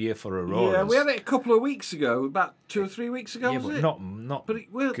maddest year for auroras. Yeah, we had it a couple of weeks ago, about 2 or 3 weeks ago. Yeah, was but it?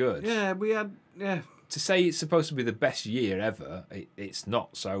 not good. Yeah, we had. Yeah. To say it's supposed to be the best year ever, it's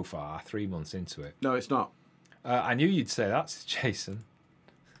not so far. 3 months into it. No, it's not. I knew you'd say that, Jason.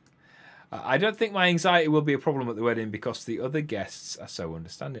 I don't think my anxiety will be a problem at the wedding because the other guests are so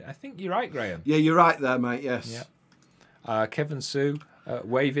understanding. I think you're right, Graham. Yeah, you're right there, mate. Yes. Yeah. Kevin Sue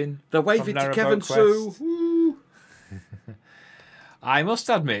waving. They're waving to Kevin Sue. I must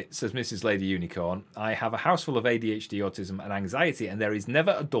admit, says Mrs. Lady Unicorn, I have a house full of ADHD, autism and anxiety, and there is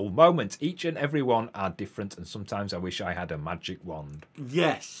never a dull moment. Each and every one are different, and sometimes I wish I had a magic wand.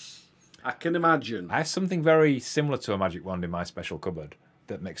 Yes, I can imagine. I have something very similar to a magic wand in my special cupboard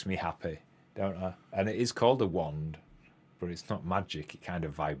that makes me happy, don't I? And it is called a wand, but it's not magic. It kind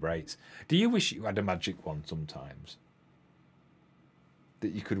of vibrates. Do you wish you had a magic wand sometimes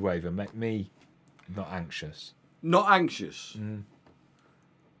that you could wave and make me not anxious? Not anxious?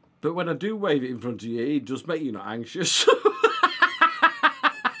 But when I do wave it in front of you, it does make you not anxious.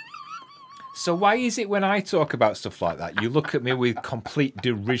 So why is it when I talk about stuff like that, you look at me with complete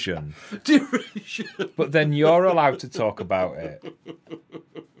derision? Derision. But then you're allowed to talk about it.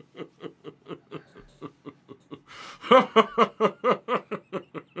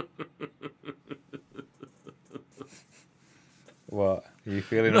 What? Are you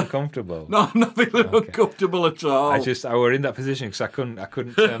feeling uncomfortable? No, I'm not feeling uncomfortable at all. I were in that position because I couldn't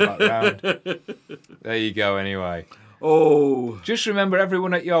turn back round. There you go. Anyway. Oh. Just remember,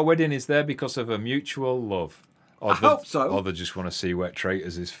 everyone at your wedding is there because of a mutual love. Or I hope so. Or they just want to see where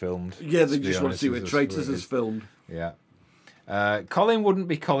Traitors is filmed. Yeah, they just want to see where Traitors is filmed. Yeah. Colin wouldn't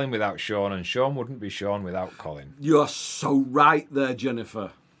be Colin without Sean, and Sean wouldn't be Sean without Colin. You're so right there,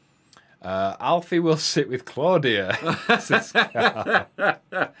 Jennifer. Alfie will sit with Claudia. Says Carl.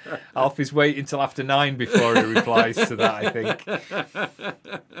 Alfie's waiting till after 9 before he replies to that, I think.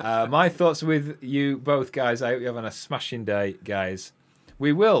 My thoughts with you both, guys. I hope you're having a smashing day, guys.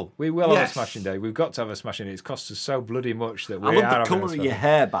 We will have a smashing day. We've got to have a smashing day. It's cost us so bloody much that we are. I love the colour of your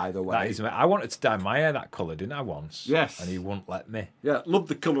hair, by the way. That is, I wanted to dye my hair that colour, didn't I, once? Yes. And he wouldn't let me. Yeah, love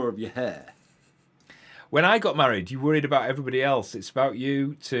the colour of your hair. When I got married, you worried about everybody else. It's about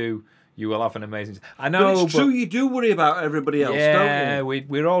you two. You will have an amazing... I know, but it's true, you do worry about everybody else, don't you? Yeah,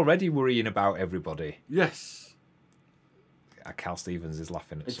 we're already worrying about everybody. Yes. Cal Stevens is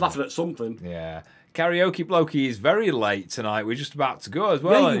laughing at He's something. laughing at something. Yeah. Karaoke Blokey is very late tonight. We're just about to go as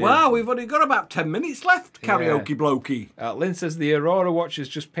well. Yeah, you are. We've only got about 10 minutes left, Karaoke Blokey. Lynn says the Aurora watch has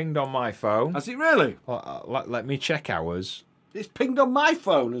just pinged on my phone. Has it really? Let me check ours. It's pinged on my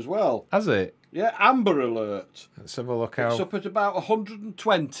phone as well. Has it? Yeah, Amber Alert. Let's have a look out. It's up at about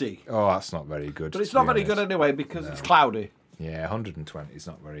 120. Oh, that's not very good. But it's not very good anyway because it's cloudy. Yeah, 120 is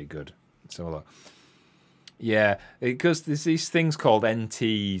not very good. Let's have a look. Yeah, because there's these things called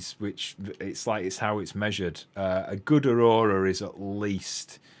NTs, which it's how it's measured. A good Aurora is at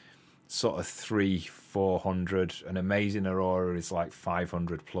least sort of 300-400. An amazing Aurora is like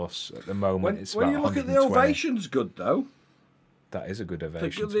 500 plus at the moment. When you look at the Ovation's good though. That is a good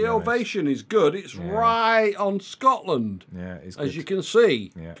ovation. The Ovation is good. It's right on Scotland. Yeah, it's good. As you can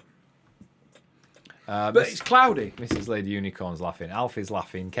see. Yeah. But it's cloudy. Mrs. Lady Unicorn's laughing. Alfie's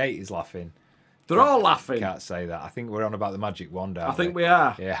laughing. Katie's laughing. They're all laughing. Can't say that. I think we're on about the magic wand, aren't I think we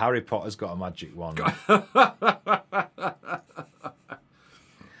are. Yeah, Harry Potter's got a magic wand.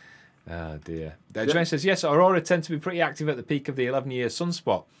 Oh, dear. Joanne says, yes, Aurora tend to be pretty active at the peak of the 11-year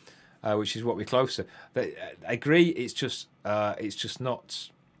sunspot, which is what we're close to. But I agree, it's just not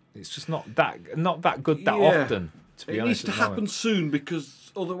that good that often, to be honest. It needs to happen soon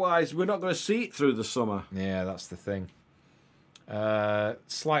because otherwise we're not going to see it through the summer. Yeah, that's the thing.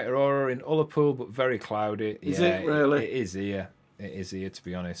 Slight aurora in Ullapool, but very cloudy. Is it really? It is here. It is here, to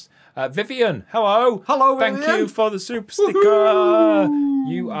be honest. Vivian, hello. Hello, Vivian. Thank you for the super sticker.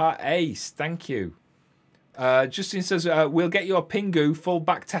 You are ace. Thank you. Justin says, we'll get your Pingu full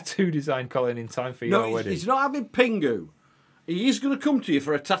back tattoo design, Colin, in time for your wedding. He's not having Pingu. He is going to come to you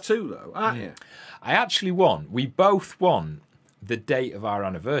for a tattoo, though, aren't you? I actually want, we both want the date of our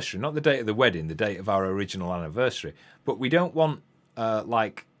anniversary. Not the date of the wedding, the date of our original anniversary. But we don't want,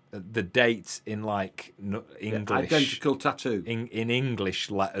 like, the date in, like, English. Identical tattoo. In English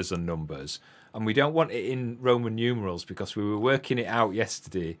letters and numbers. And we don't want it in Roman numerals because we were working it out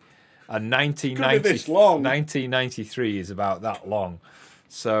yesterday. And 1993 is about that long.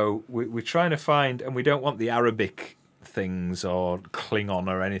 So we're trying to find, and we don't want the Arabic things or Klingon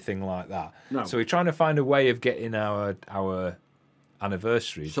or anything like that. No. So we're trying to find a way of getting our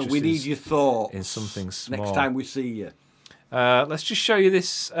anniversary. So we need your thoughts in something small. Next time we see you. Let's just show you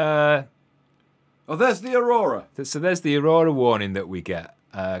this. Oh, there's the Aurora. So there's the Aurora warning that we get,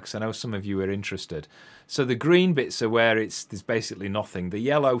 because I know some of you are interested. So the green bits are where there's basically nothing. The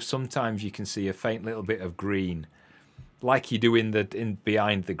yellow, sometimes you can see a faint little bit of green, like you do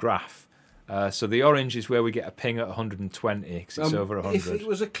behind the graph. So the orange is where we get a ping at 120, because it's over 100. If it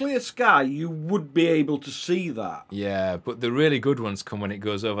was a clear sky, you would be able to see that. Yeah, but the really good ones come when it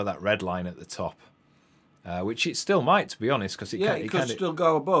goes over that red line at the top. Which it still might, to be honest, because it could still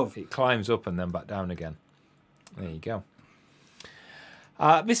go above. It climbs up and then back down again. There you go.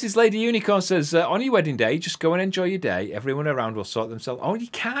 Mrs. Lady Unicorn says, on your wedding day, just go and enjoy your day. Everyone around will sort themselves. Oh, you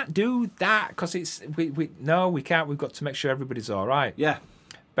can't do that because we can't. We've got to make sure everybody's all right. Yeah.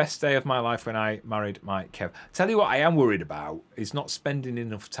 Best day of my life when I married Mike Kev. Tell you what I am worried about is not spending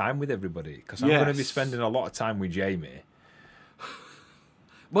enough time with everybody, because I'm going to be spending a lot of time with Jamie.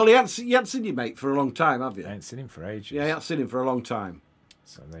 Well, you haven't seen your mate for a long time, have you? I ain't seen him for ages. Yeah, I haven't seen him for a long time.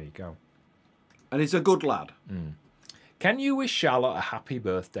 So there you go. And he's a good lad. Mm. Can you wish Charlotte a happy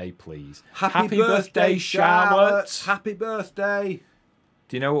birthday, please? Happy birthday, Charlotte. Happy birthday.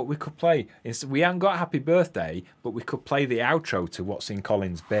 Do you know what we could play? We haven't got happy birthday, but we could play the outro to What's in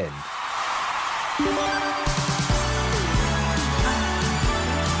Colin's Bin.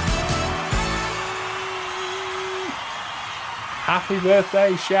 Happy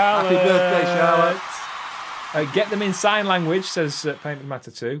birthday, Charlotte. Happy birthday, Charlotte. Get them in sign language, says Painted Matter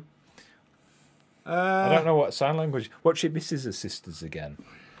 2. I don't know what sign language. Watch it, Mrs. Her sisters again.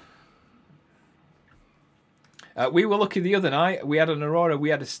 We were lucky the other night. We had an Aurora.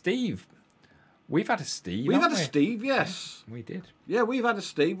 We had a Steve. We've had a Steve. We've had a we? Steve, yes. We did. Yeah, we've had a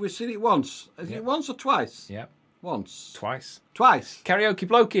Steve. We've seen it once. Is it once or twice? Yeah. Once. Twice. Twice. Karaoke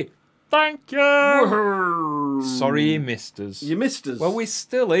blokey. Thank you. Sorry you missed us. You missed us. Well, we're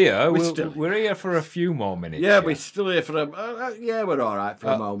still here. We're We're here for a few more minutes. Yeah, we're still here for a... yeah, we're all right for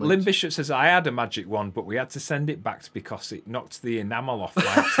a moment. Lynn Bishop says, I had a magic wand, but we had to send it back because it knocked the enamel off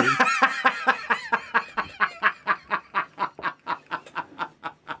my teeth.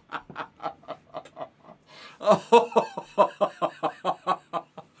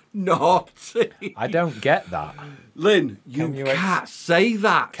 Naughty. I don't get that. Lynn, you can't say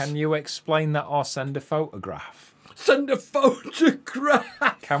that. Can you explain that or send a photograph? Send a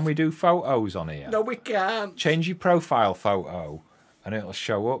photograph. Can we do photos on here? No, we can't. Change your profile photo and it'll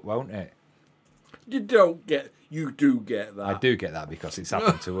show up, won't it? You don't get... You do get that. I do get that because it's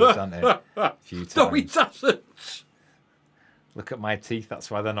happened to us, hasn't it? A few times. No, it doesn't. Look at my teeth, that's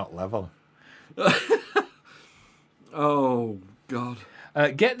why they're not level. Oh, God.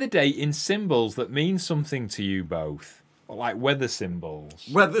 Get the date in symbols that mean something to you both. Like weather symbols.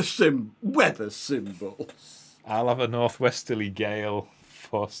 Weather symbols. I'll have a northwesterly gale,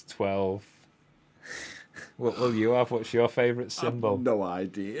 force 12. What will you have? What's your favourite symbol? I've no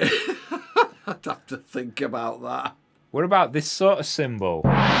idea. I'd have to think about that. What about this sort of symbol?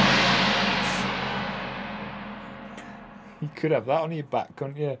 You could have that on your back,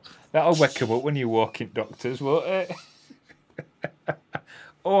 couldn't you? That'll wake them up when you walk in, doctors, won't it?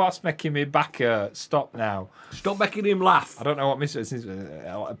 Oh, that's making me back hurt. Stop now. Stop making him laugh. I don't know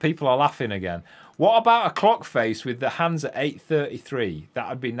what people are laughing again. What about a clock face with the hands at 8:33? That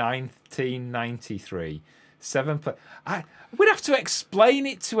would be 1993. We'd have to explain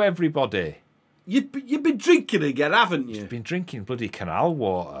it to everybody. You've been drinking again, haven't you? You've been drinking bloody canal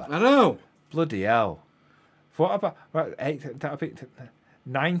water. I know. Bloody hell. What about 90?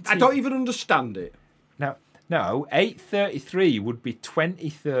 I don't even understand it. No, 8:33 would be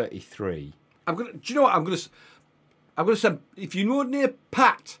 2033. Do you know what? I'm gonna say, if you know near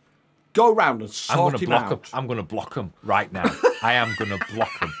Pat, go round and sort him out. I'm gonna block him right now. I am gonna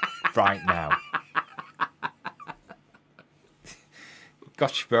block him right now.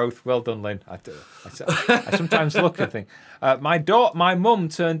 Got you both. Well done, Lynn. I sometimes look and think. My mum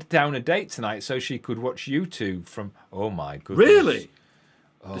turned down a date tonight so she could watch YouTube from. Oh my goodness. Really?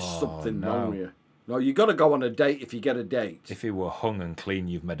 There's something wrong with you. No, you got to go on a date if you get a date. If he were hung and clean,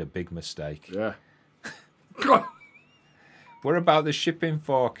 you've made a big mistake. Yeah. What about the shipping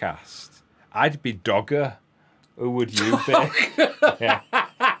forecast? I'd be Dogger. Who would you be? Yeah.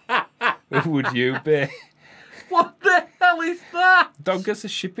 Who would you be? What the hell is that? Dogger's a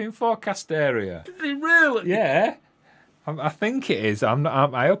shipping forecast area. Is it really? Yeah. I think it is.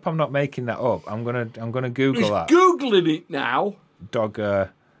 I hope I'm not making that up. I'm gonna Google that. He's googling it now.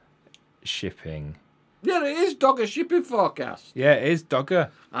 Dogger shipping. Yeah, it is Dogger shipping forecast. Yeah, it is Dogger.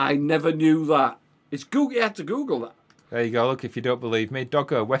 I never knew that. It's Google. You had to Google that. There you go. Look, if you don't believe me,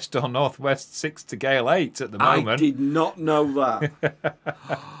 Dogger west or northwest 6 to gale 8 at the moment. I did not know that.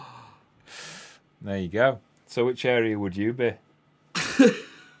 There you go. So which area would you be?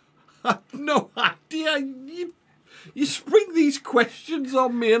 I've no idea. You spring these questions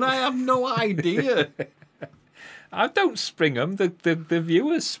on me and I have no idea. I don't spring them. The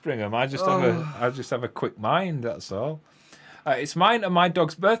viewers spring them. I just have a quick mind. That's all. It's mine and my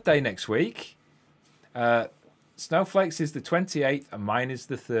dog's birthday next week. Snowflake's is the 28th and mine is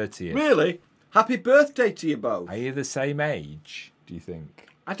the 30th. Really? Happy birthday to you both. Are you the same age, do you think?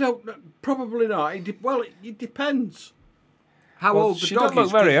 I don't know. Probably not. It depends. How old the dog is. She don't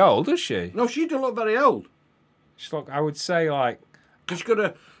look very old, does she? No, she don't look very old. She's I would say like... Just got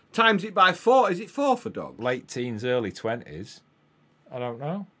to times it by 4. Is it 4 for dogs? Late teens, early 20s. I don't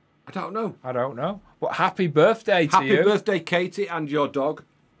know. I don't know. But happy birthday to you. Happy birthday, Katie, and your dog,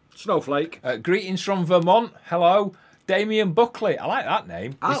 Snowflake. Greetings from Vermont. Hello. Damien Buckley. I like that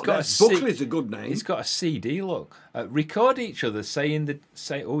name. Buckley's a good name. He's got a CD look. Record each other saying the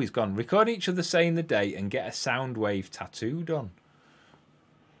date and get a sound wave tattooed on.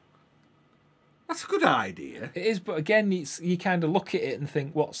 That's a good idea. It is, but again, you kind of look at it and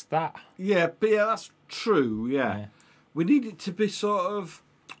think, what's that? Yeah, that's true, yeah. We need it to be sort of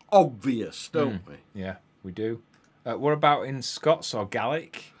obvious, don't we? Yeah, we do. What about in Scots or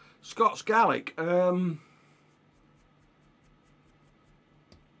Gaelic? Scots Gaelic.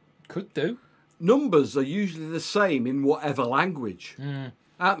 Could do. numbers are usually the same in whatever language,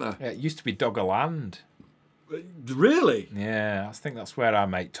 aren't they? Yeah, it used to be Doggerland. Really? Yeah, I think that's where our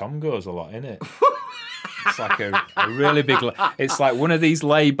mate Tom goes a lot, innit? It's like a really big. It's like one of these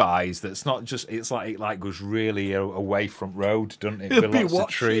lay-bys that's not just. It's like it like goes really away from road, doesn't it? He'll With be lots of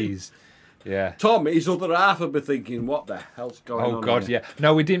watching. trees. Yeah. Tom, his other half will be thinking, what the hell's going on? Oh God, here? yeah.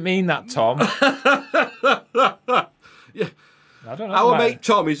 No, we didn't mean that, Tom. Yeah. I don't know. Our mate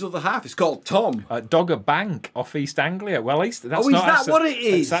Tom, his other half, is called Tom. Dogger Bank off East Anglia. Well, that's Is not that what it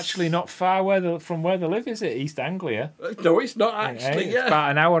is? It's actually not far from where they live, is it? East Anglia. No, it's not actually. It's Yeah. about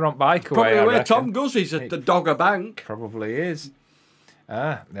an hour on bike away. Probably I where reckon. Tom goes is at the Dogger Bank. Probably is.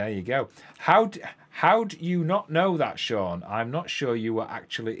 Ah, there you go. How do you not know that, Sean? I'm not sure you were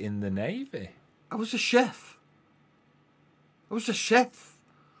actually in the Navy. I was a chef. I was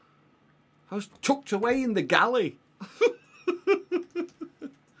tucked away in the galley.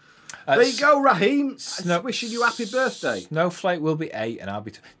 There you go, Raheem. Wishing you happy birthday. Snowflake will be 8 and I'll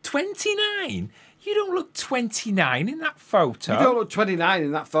be 29. You don't look 29 in that photo. You don't look 29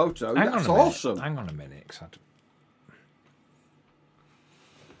 in that photo. That's awesome. Hang on a minute. 'Cause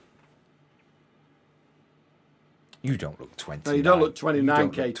you don't look 29. No, you don't look 29, You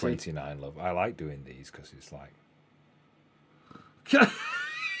don't Katie. look 29, love. I like doing these because it's like...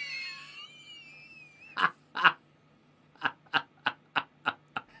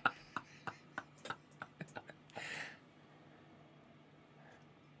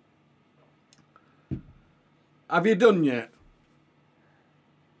 Have you done yet?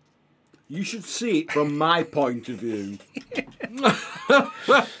 You should see it from my point of view.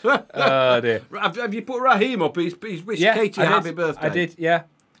 Oh, dear. Have you put Raheem up? He's wished Katie a happy birthday. I did, yeah.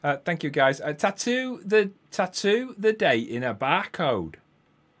 Thank you, guys. Tattoo the date in a barcode.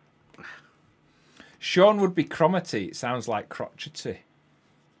 Sean would be cromitty. It sounds like crotchety.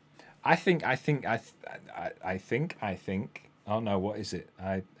 I think. Oh no, what is it?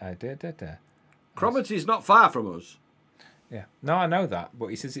 Cromity's not far from us. Yeah. No, I know that, but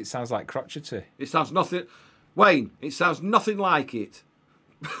he says it sounds like crotchety. It sounds nothing. Wayne, it sounds nothing like it.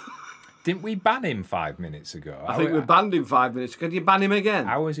 Didn't we ban him 5 minutes ago? I think we banned him 5 minutes. Can you ban him again?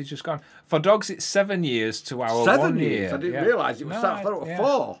 How has he just gone? For dogs, it's 7 years to our 7 1 years? year. I didn't realise it was that. I thought it was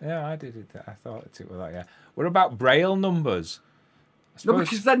 4. Yeah, I did it. I thought it was that, yeah. What about Braille numbers? No,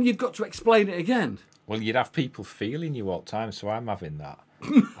 because then you've got to explain it again. Well, you'd have people feeling you all the time, so I'm having that. I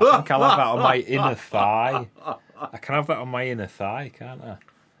think I'll have that on my inner thigh. I can have that on my inner thigh, can't I?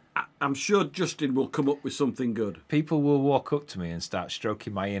 I'm sure Justin will come up with something good. People will walk up to me and start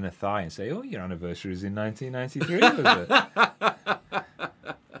stroking my inner thigh and say, "Oh, your anniversary is in 1993, was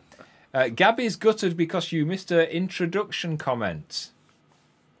it?" Gabby's gutted because you missed her introduction comment.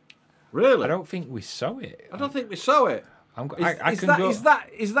 Really? I don't think we saw it. I don't think we saw it.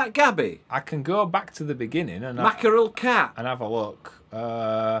 Is that Gabby? I can go back to the beginning and Mackerel cat. and have a look.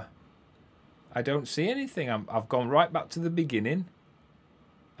 I don't see anything. I've gone right back to the beginning,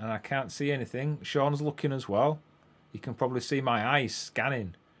 and I can't see anything. Sean's looking as well. You can probably see my eyes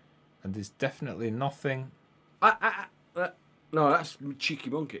scanning, and there's definitely nothing. No, that's cheeky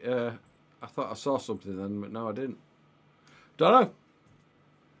monkey. I thought I saw something then, but no, I didn't. Don't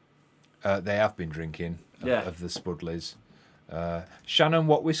know. They have been drinking Yeah. of the Spudleys. Shannon,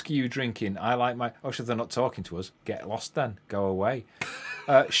 what whiskey are you drinking? I like my... Oh, so they're not talking to us. Get lost then. Go away.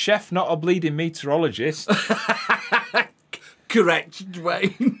 Chef, not a bleeding meteorologist. Correct,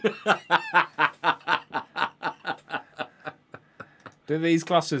 Dwayne. Do these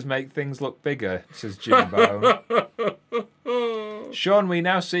glasses make things look bigger? Says Jimbo. Sean, we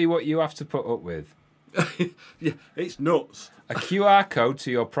now see what you have to put up with. Yeah, it's nuts. A QR code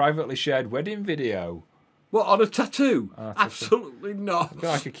to your privately shared wedding video. What, on a tattoo? Absolutely not. I feel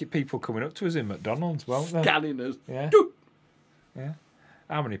like I keep people coming up to us in McDonald's, won't they? Scanning us. Yeah. Yeah.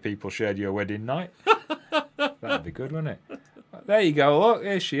 How many people shared your wedding night? That'd be good, wouldn't it? There you go. Look,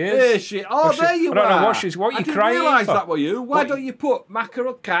 here she is. Here she. Oh, there you are. I don't know what are you crying I didn't realise for? that were you. Why don't you put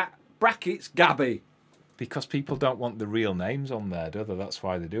Mackerel Cat brackets Gabby? Because people don't want the real names on there, do they? That's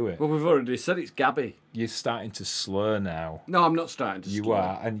why they do it. Well, we've already said it's Gabby. You're starting to slur now. No, I'm not starting to slur. You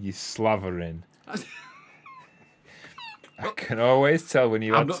are, and you're slavering. I can always tell when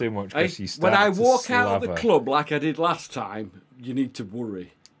you have too much because you start When I to walk slaver. out of the club like I did last time, you need to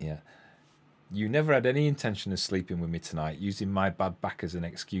worry. Yeah. You never had any intention of sleeping with me tonight, using my bad back as an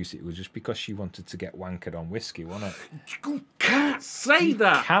excuse. It was just because you wanted to get wankered on whiskey, wasn't it? You can't say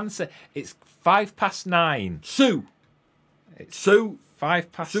that. You can say it's 9:05. Sue. Sue.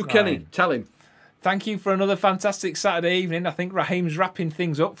 9:05. Sue Kenny, tell him. Thank you for another fantastic Saturday evening. I think Raheem's wrapping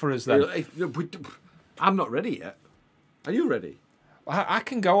things up for us then. I'm not ready yet. Are you ready? I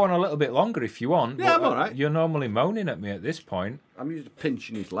can go on a little bit longer if you want. Yeah, but, I'm all right. You're normally moaning at me at this point. I'm used to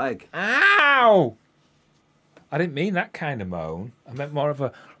pinching his leg. Ow! I didn't mean that kind of moan. I meant more of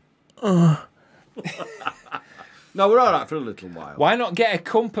a... No, we're all right for a little while. Why not get a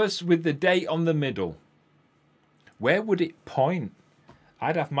compass with the date on the middle? Where would it point?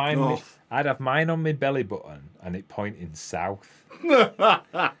 I'd have mine. North. I'd have mine on my belly button and it pointing south.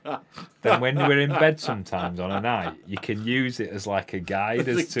 Then when we're in bed sometimes on a night, you can use it as like a guide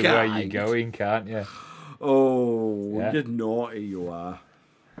as to where you're going, can't you? Oh, Yeah. you're naughty you are.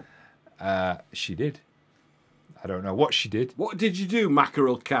 She did. I don't know what she did. What did you do,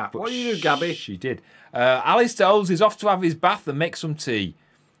 mackerel cat? What did you do, Gabby? She did. Alice Doles is off to have his bath and make some tea.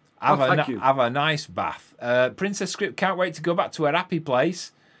 Thank you. Have a nice bath. Princess Script can't wait to go back to her happy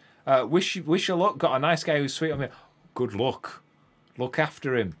place. Wish her luck. Got a nice guy who's sweet on me. Good luck. Look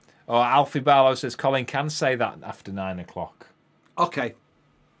after him. Oh, Alfie Barlow says Colin can say that after 9 o'clock. Okay.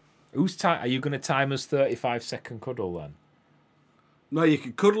 Who's time? Are you going to time us 35-second cuddle then? No, you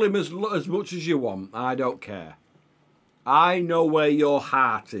can cuddle him as much as you want. I don't care. I know where your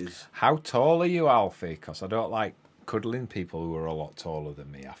heart is. How tall are you, Alfie? Because I don't like cuddling people who are a lot taller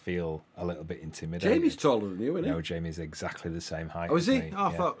than me. I feel a little bit intimidated. Jamie's taller than you, isn't he? No, Jamie's exactly the same height. Oh, is as he? me. Oh,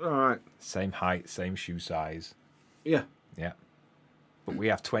 I Yeah. thought, all right. Same height, same shoe size. Yeah. Yeah. But we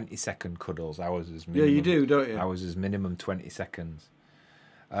have 20-second cuddles. Ours is Yeah, minimum. you do, don't you? Ours is minimum 20 seconds.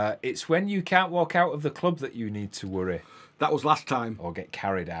 It's when you can't walk out of the club that you need to worry That was last time. or get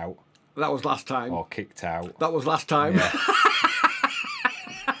carried out That was last time. or kicked out. That was last time. Yeah.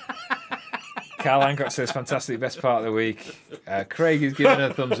 Carl Hancock says, fantastic, best part of the week. Craig is giving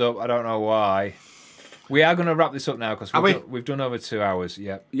a thumbs up. I don't know why. We are going to wrap this up now because we've done over 2 hours.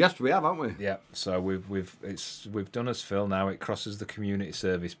 Yep. Yes, we have, haven't we? Yep. So we've done as Phil now. It crosses the community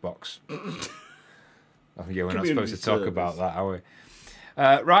service box. Oh, yeah, we're not supposed to talk about that, are we?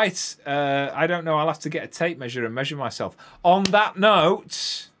 Right. I don't know. I'll have to get a tape measure and measure myself. On that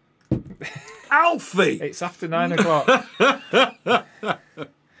note, Alfie! it's after 9 o'clock.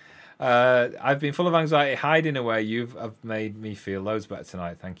 I've been full of anxiety, hiding away. Have made me feel loads better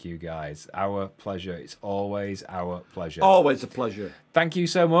tonight. Thank you, guys. Our pleasure. It's always our pleasure. Always a pleasure. Thank you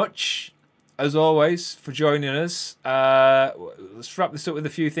so much, as always, for joining us. Let's wrap this up with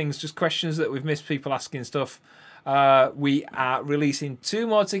a few things, just questions that we've missed, people asking stuff. We are releasing 2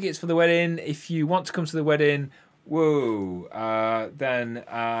 more tickets for the wedding. If you want to come to the wedding, then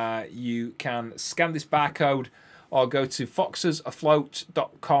you can scan this barcode or go to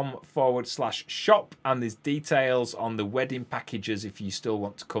foxesafloat.com/shop, and there's details on the wedding packages if you still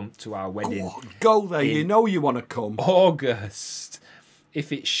want to come to our wedding. Oh, go there. You know you want to come. August.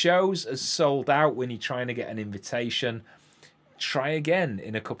 If it shows as sold out when you're trying to get an invitation, try again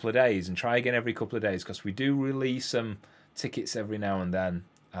in a couple of days and try again every couple of days because we do release some tickets every now and then.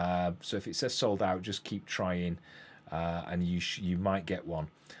 So if it says sold out, just keep trying and you might get one.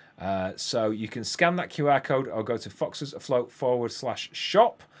 So you can scan that QR code or go to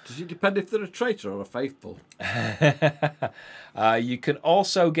foxesafloat.com/shop. Does it depend if they're a traitor or a faithful? You can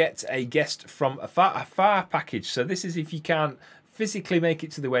also get a guest from a far package. So this is if you can't physically make it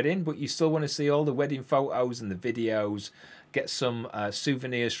to the wedding, but you still want to see all the wedding photos and the videos, get some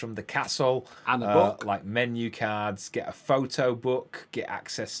souvenirs from the castle. And a book. Like menu cards, get a photo book, get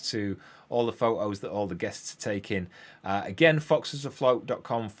access to all the photos that all the guests are taking. Again,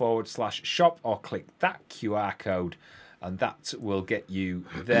 foxesafloat.com/shop or click that QR code and that will get you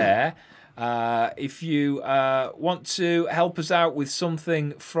there. If you want to help us out with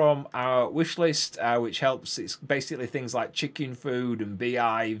something from our wish list, which helps, it's basically things like chicken food and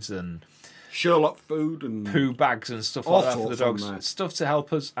beehives and Sherlock food and poo bags and stuff all like that for the sorts on dogs. there. Stuff to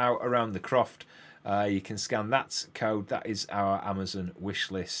help us out around the croft. You can scan that code. That is our Amazon wish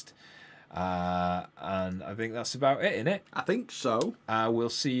list. And I think that's about it, innit? I think so. We'll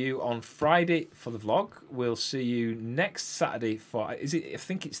see you on Friday for the vlog. We'll see you next Saturday for... I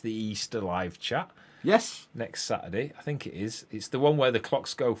think it's the Easter live chat. Yes. Next Saturday. I think it is. It's the one where the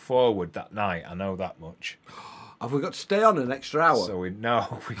clocks go forward that night. I know that much. Have we got to stay on an extra hour? So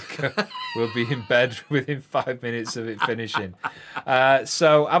we'll be in bed within 5 minutes of it finishing.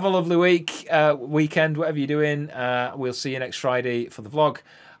 So have a lovely weekend, whatever you're doing. We'll see you next Friday for the vlog.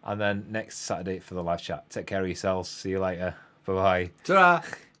 And then next Saturday for the live chat. Take care of yourselves. See you later. Bye-bye. Ta-ra.